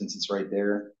 since it's right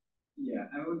there. Yeah,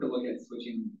 I would look at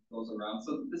switching those around.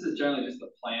 So this is generally just a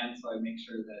plan, so I make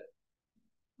sure that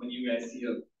when you guys see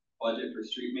a budget for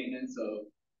street maintenance of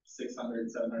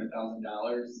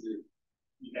 $600,000-$700,000,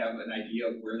 you have an idea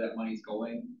of where that money's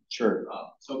going. Sure.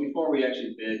 So before we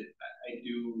actually bid, I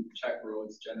do check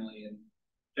roads generally in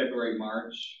February,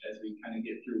 March, as we kind of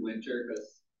get through winter,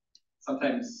 because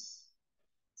sometimes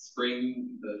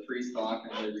spring, the freeze thaw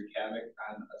can really wreak havoc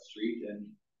on a street, and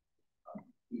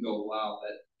we go, wow,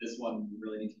 that this one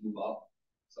really needs to move up.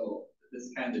 So this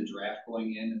is kind of the draft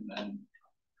going in, and then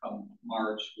come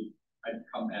March, I'd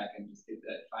come back and just get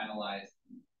that finalized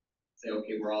and say,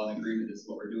 okay, we're all in agreement, this is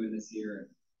what we're doing this year,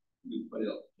 and we put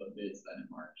up the bids then in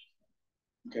March.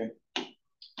 Okay.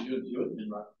 You would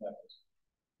rock that.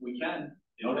 We can.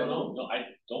 No, I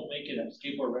don't make it a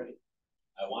skateboard ready.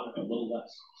 I want it a little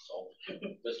less, so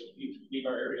this will keep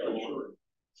our area a little short.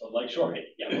 So like short,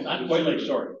 yeah, not quite like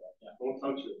short. Yeah. Don't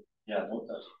touch it. Yeah, don't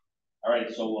touch it. All right,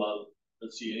 so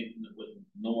let's see, anything with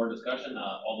no more discussion,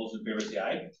 all those in favor say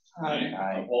aye.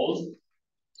 Aye. Opposed?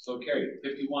 So carried.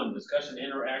 51, discussion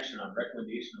and or action on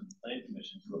recommendation of the plan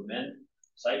commission to amend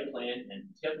site plan and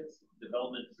TIP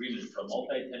development agreement for a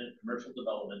multi-tenant commercial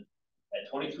development at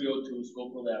 2302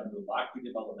 Schofield Avenue, Lock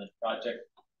Redevelopment Project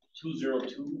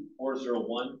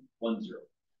 202-40110.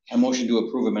 I motion to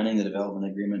approve amending the development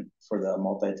agreement for the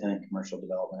multi-tenant commercial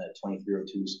development at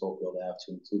 2302 Schofield Ave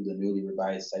to include the newly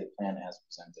revised site plan as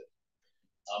presented.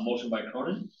 Motion by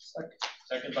Cronin.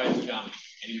 Second by Zagami.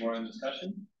 Any more in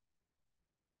discussion?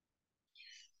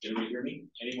 Did we hear me?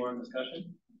 Any more in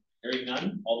discussion? Hearing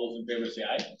none. All those in favor say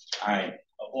aye. Aye.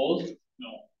 Opposed?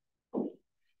 No.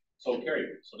 So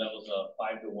carried. So that was a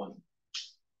 5-1.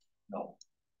 No.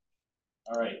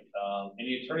 All right.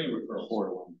 Any attorney referrals?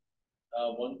 4-1.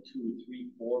 1, 2, 3,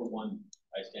 4, 1.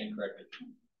 I stand corrected.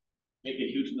 Make a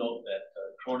huge note that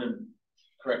Cronin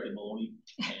corrected Maloney,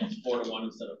 and it's 4-1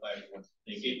 instead of 5-1.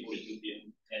 Think 8:42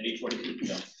 p.m. and 8:42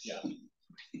 p.m. Yeah.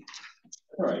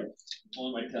 All right.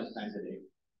 Only my 10th time today.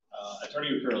 Attorney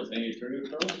referrals. Any attorney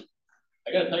referrals?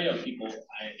 I gotta tell you, people, at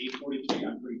 8:43,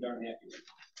 I'm pretty darn happy with it.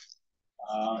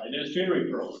 Administrator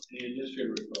referrals. Any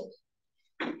administrator referrals?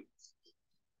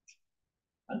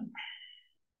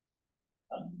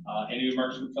 Any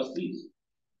remarks from trustees?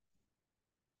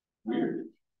 Weird.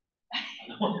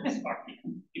 No, I'm sorry.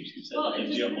 You said Well, that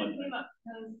it to just Jim kind one of came time. up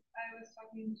because I was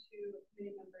talking to a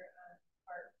committee member on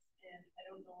parks, and I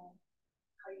don't know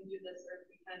how you do this or if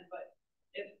we can, but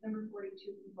if number 42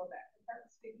 can go back to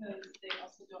parks because they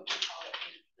also don't recall it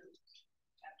being approved.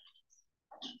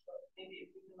 So maybe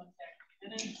if we can look back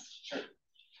in minutes. Sure.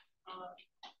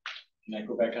 Can I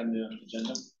go back on the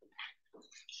agenda?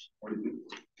 42.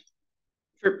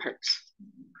 For parks.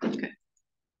 Okay.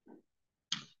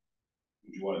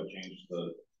 Would you want to change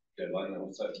the deadline that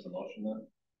was set in the motion then?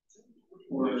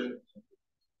 Or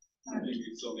I think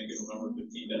you still make it November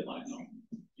 15 deadline, no?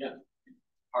 Yeah.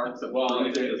 Parks. Well,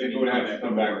 it would have to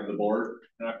come back to the board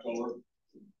in October.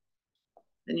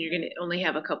 Then you're gonna only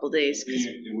have a couple days.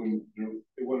 It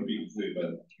wouldn't be completed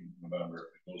by November.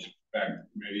 It goes back to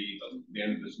committee at the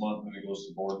end of this month, and it goes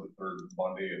to board the third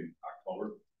Monday in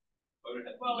October. But it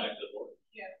has to Well, go back to the board.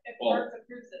 Yeah, if Well- parks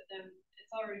approves it, then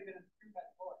it's already been approved by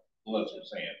the board. Well, that's what I'm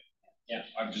saying. Yeah.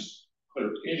 I'm just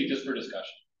clear. Maybe just for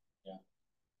discussion.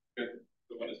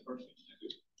 So when is first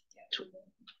next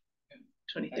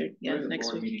 23rd, yeah, There's a next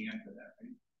board week. meeting after that,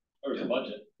 right? Or the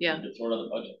budget. Yeah. It's sort of the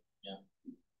budget. Yeah.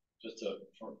 Just a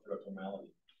short for a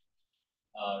formality.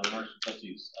 Remarks from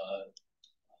trustees.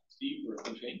 Steve or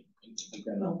Shane? I've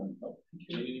got nothing. No.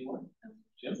 Any more?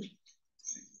 Jim?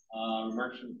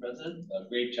 Remarks from the president.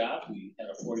 Great job. We had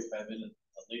a 45-minute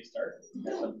late start. We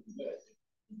had something good.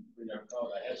 Pretty darn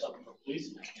proud. I have something for police,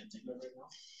 and I can't think of it right now.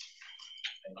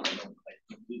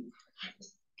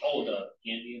 Oh, the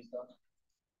candy and stuff.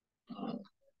 Oh,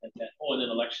 and then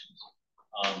elections.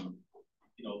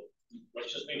 You know,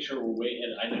 let's just make sure we're way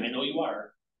ahead. I know you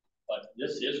are, but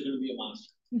this is going to be a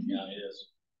monster. Yeah, it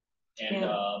is. And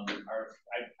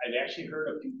I've actually heard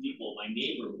a few people. My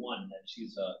neighbor, one that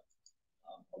she's a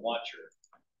watcher.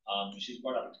 She's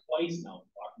brought up twice now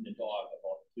talking to dog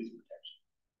about police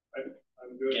protection.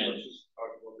 I'm good. And Let's just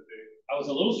talk about the day. I was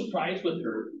a little surprised with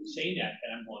her saying that,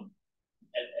 and I'm going,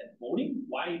 at voting,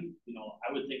 why, you know,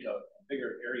 I would think a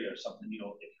bigger area or something, you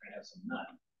know, if you're gonna have some nut.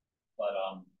 But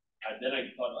then I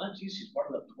thought, oh, geez, she's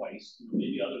brought it up twice. You know,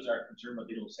 maybe others are concerned, but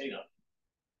they don't say nothing.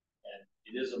 And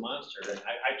it is a monster. And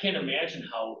I can't imagine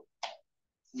how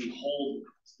we hold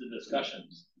the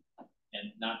discussions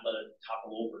and not let it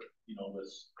topple over, you know,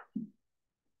 this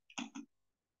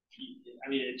I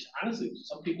mean, it's honestly,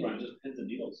 some people are just pins and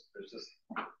needles. There's just,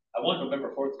 I want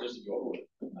November 4th just to go over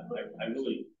with. I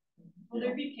really. Will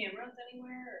there be cameras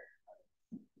anywhere?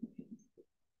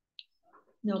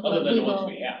 No, Other but than we the ones will,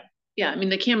 we have. Yeah, I mean,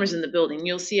 the cameras in the building,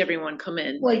 you'll see everyone come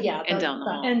in. well, yeah, And the, down the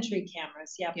hall. entry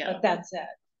cameras, yeah, Yeah. but that's it.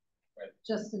 Right.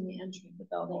 Just in the entry of the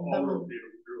building. All but we're we-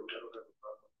 able to do, I don't have a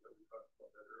problem with that, we talked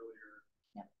about that earlier.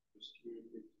 Yeah. Just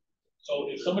communicate. So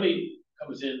if somebody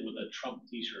comes in with a Trump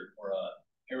t-shirt or a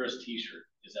Harris t-shirt,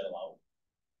 is that allowed?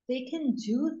 They can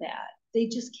do that. They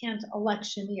just can't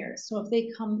electioneer. So if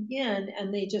they come in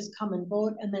and they just come and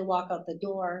vote and they walk out the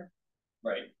door,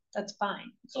 Right. that's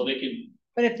fine. So they can.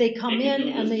 But if they come can in do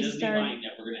and this they Disney start, line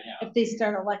that we're gonna have. if they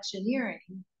start electioneering,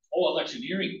 Oh,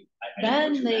 electioneering. I didn't know what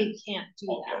then you they meant. can't do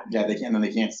Okay. that. Yeah, they can't, and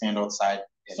they can't stand outside.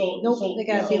 So. Nope, so- they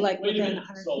gotta be so like wait a within minute.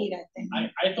 100 So feet, I think.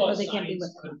 I thought Or they can't be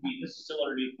signs within could be, this is still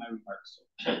underneath my remarks.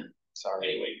 So Sorry.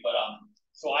 anyway, but,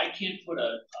 so I can't put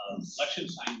a election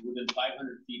sign within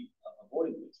 500 feet of a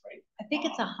voting booth, right? I think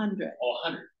it's 100. Oh,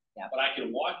 100. Yeah. But I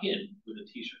can walk in with a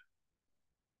t-shirt.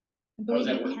 I How does believe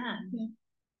that you work? can.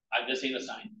 This ain't a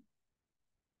sign.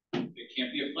 It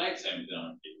can't be a flag sign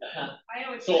without it. I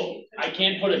always. So I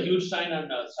can't put a huge sign on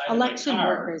the side of my Election car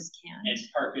workers can. and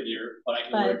park it there, but I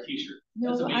can wear a But- t-shirt.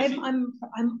 No, That's amazing.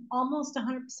 I'm almost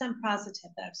 100%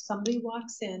 positive that if somebody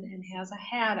walks in and has a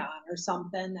hat on or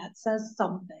something that says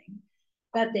something,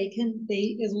 that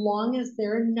they, as long as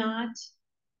they're not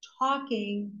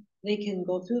talking, they can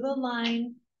go through the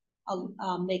line,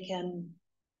 they can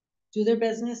do their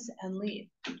business and leave.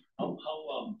 How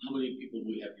many people do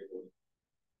we have here voting?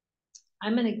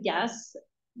 I'm gonna guess,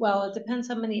 well, it depends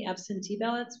how many absentee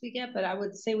ballots we get, but I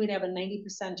would say we'd have a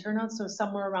 90% turnout, so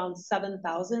somewhere around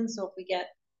 7,000. So if we get,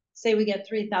 say we get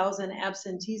 3,000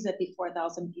 absentees, that'd be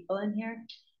 4,000 people in here.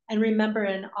 And remember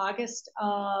in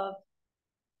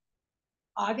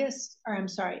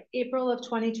April of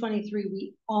 2023,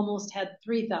 we almost had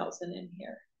 3,000 in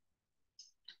here.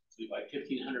 So you buy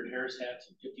 1,500 Harris hats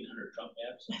and 1,500 Trump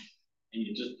hats, and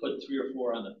you just put 3 or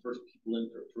 4 on the first people in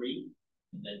for free,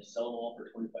 and then sell them all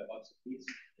for $25 a piece.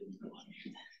 Then you go on.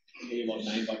 Pay about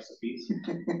 $9 a piece.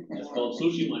 That's called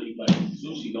sushi money, but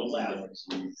sushi, don't laugh.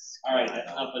 All right,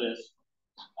 that's enough of this.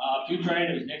 Future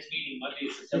items, next meeting, Monday,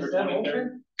 September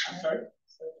 23rd. I'm sorry?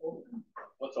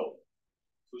 What's open?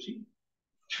 Sushi?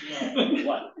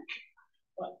 What?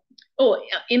 Oh,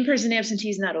 in-person absentee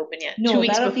is not open yet. 2 No,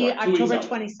 weeks that'll be before. 2 weeks October out.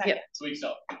 22nd. Yep. 2 weeks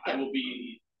out. I will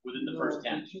be within the first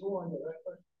 10.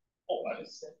 Oh,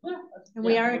 And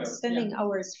we yeah, are whatever. extending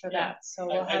hours for Yeah. that, so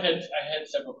we'll I have had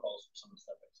several calls from some of the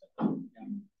stuff I said.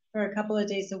 Yeah. for a couple of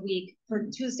days a week. For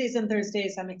Tuesdays and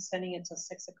Thursdays, I'm extending it till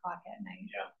 6 o'clock at night.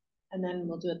 Yeah. And then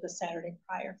we'll do it the Saturday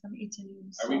prior from 8 to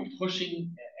noon. Are we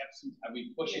pushing Are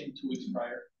we pushing 2 weeks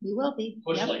prior? We will be.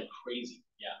 Push Yep. like crazy.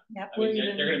 Yeah. Yep, I mean, we're they're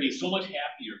even- gonna be so much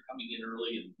happier coming in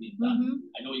early and being done. Mhm.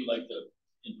 I know you like the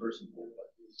in-person pool,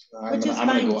 but I'm Which gonna, is I'm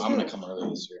gonna fine, go, I'm gonna too. come early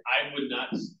this year. I would not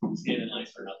stand in line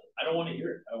for nothing. I don't wanna hear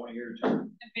it. I wanna hear it. John.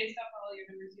 And based off all your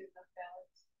numbers, you have enough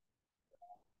ballots.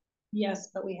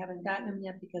 Yes, but we haven't gotten them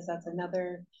yet because that's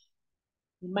another,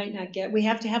 we might not get, we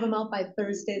have to have them out by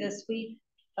Thursday this week,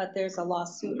 but there's a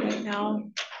lawsuit right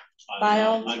now.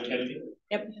 Filed. On Kennedy?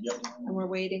 Yep, Yep. and we're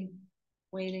waiting.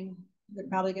 They're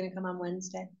probably gonna come on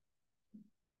Wednesday.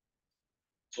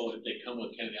 So if they come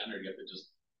with Kennedy on there, you have to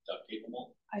just duct tape them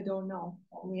all? I don't know.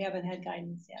 We haven't had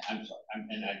guidance yet. I'm sorry, I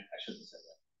shouldn't have said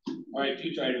that. All right,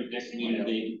 future items, next meeting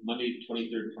date, Monday,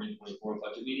 23rd, 2024,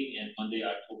 budget meeting, and Monday,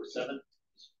 October 7th.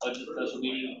 Budget special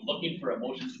meeting, looking for a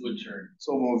motion to adjourn.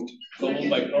 So moved. So moved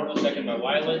by Cronin, second by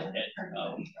Wyland, and,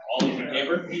 all those in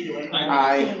favor?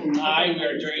 Aye. Aye, we are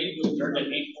adjourned at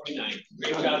 8:49.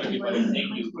 Great job, everybody,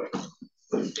 thank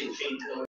you.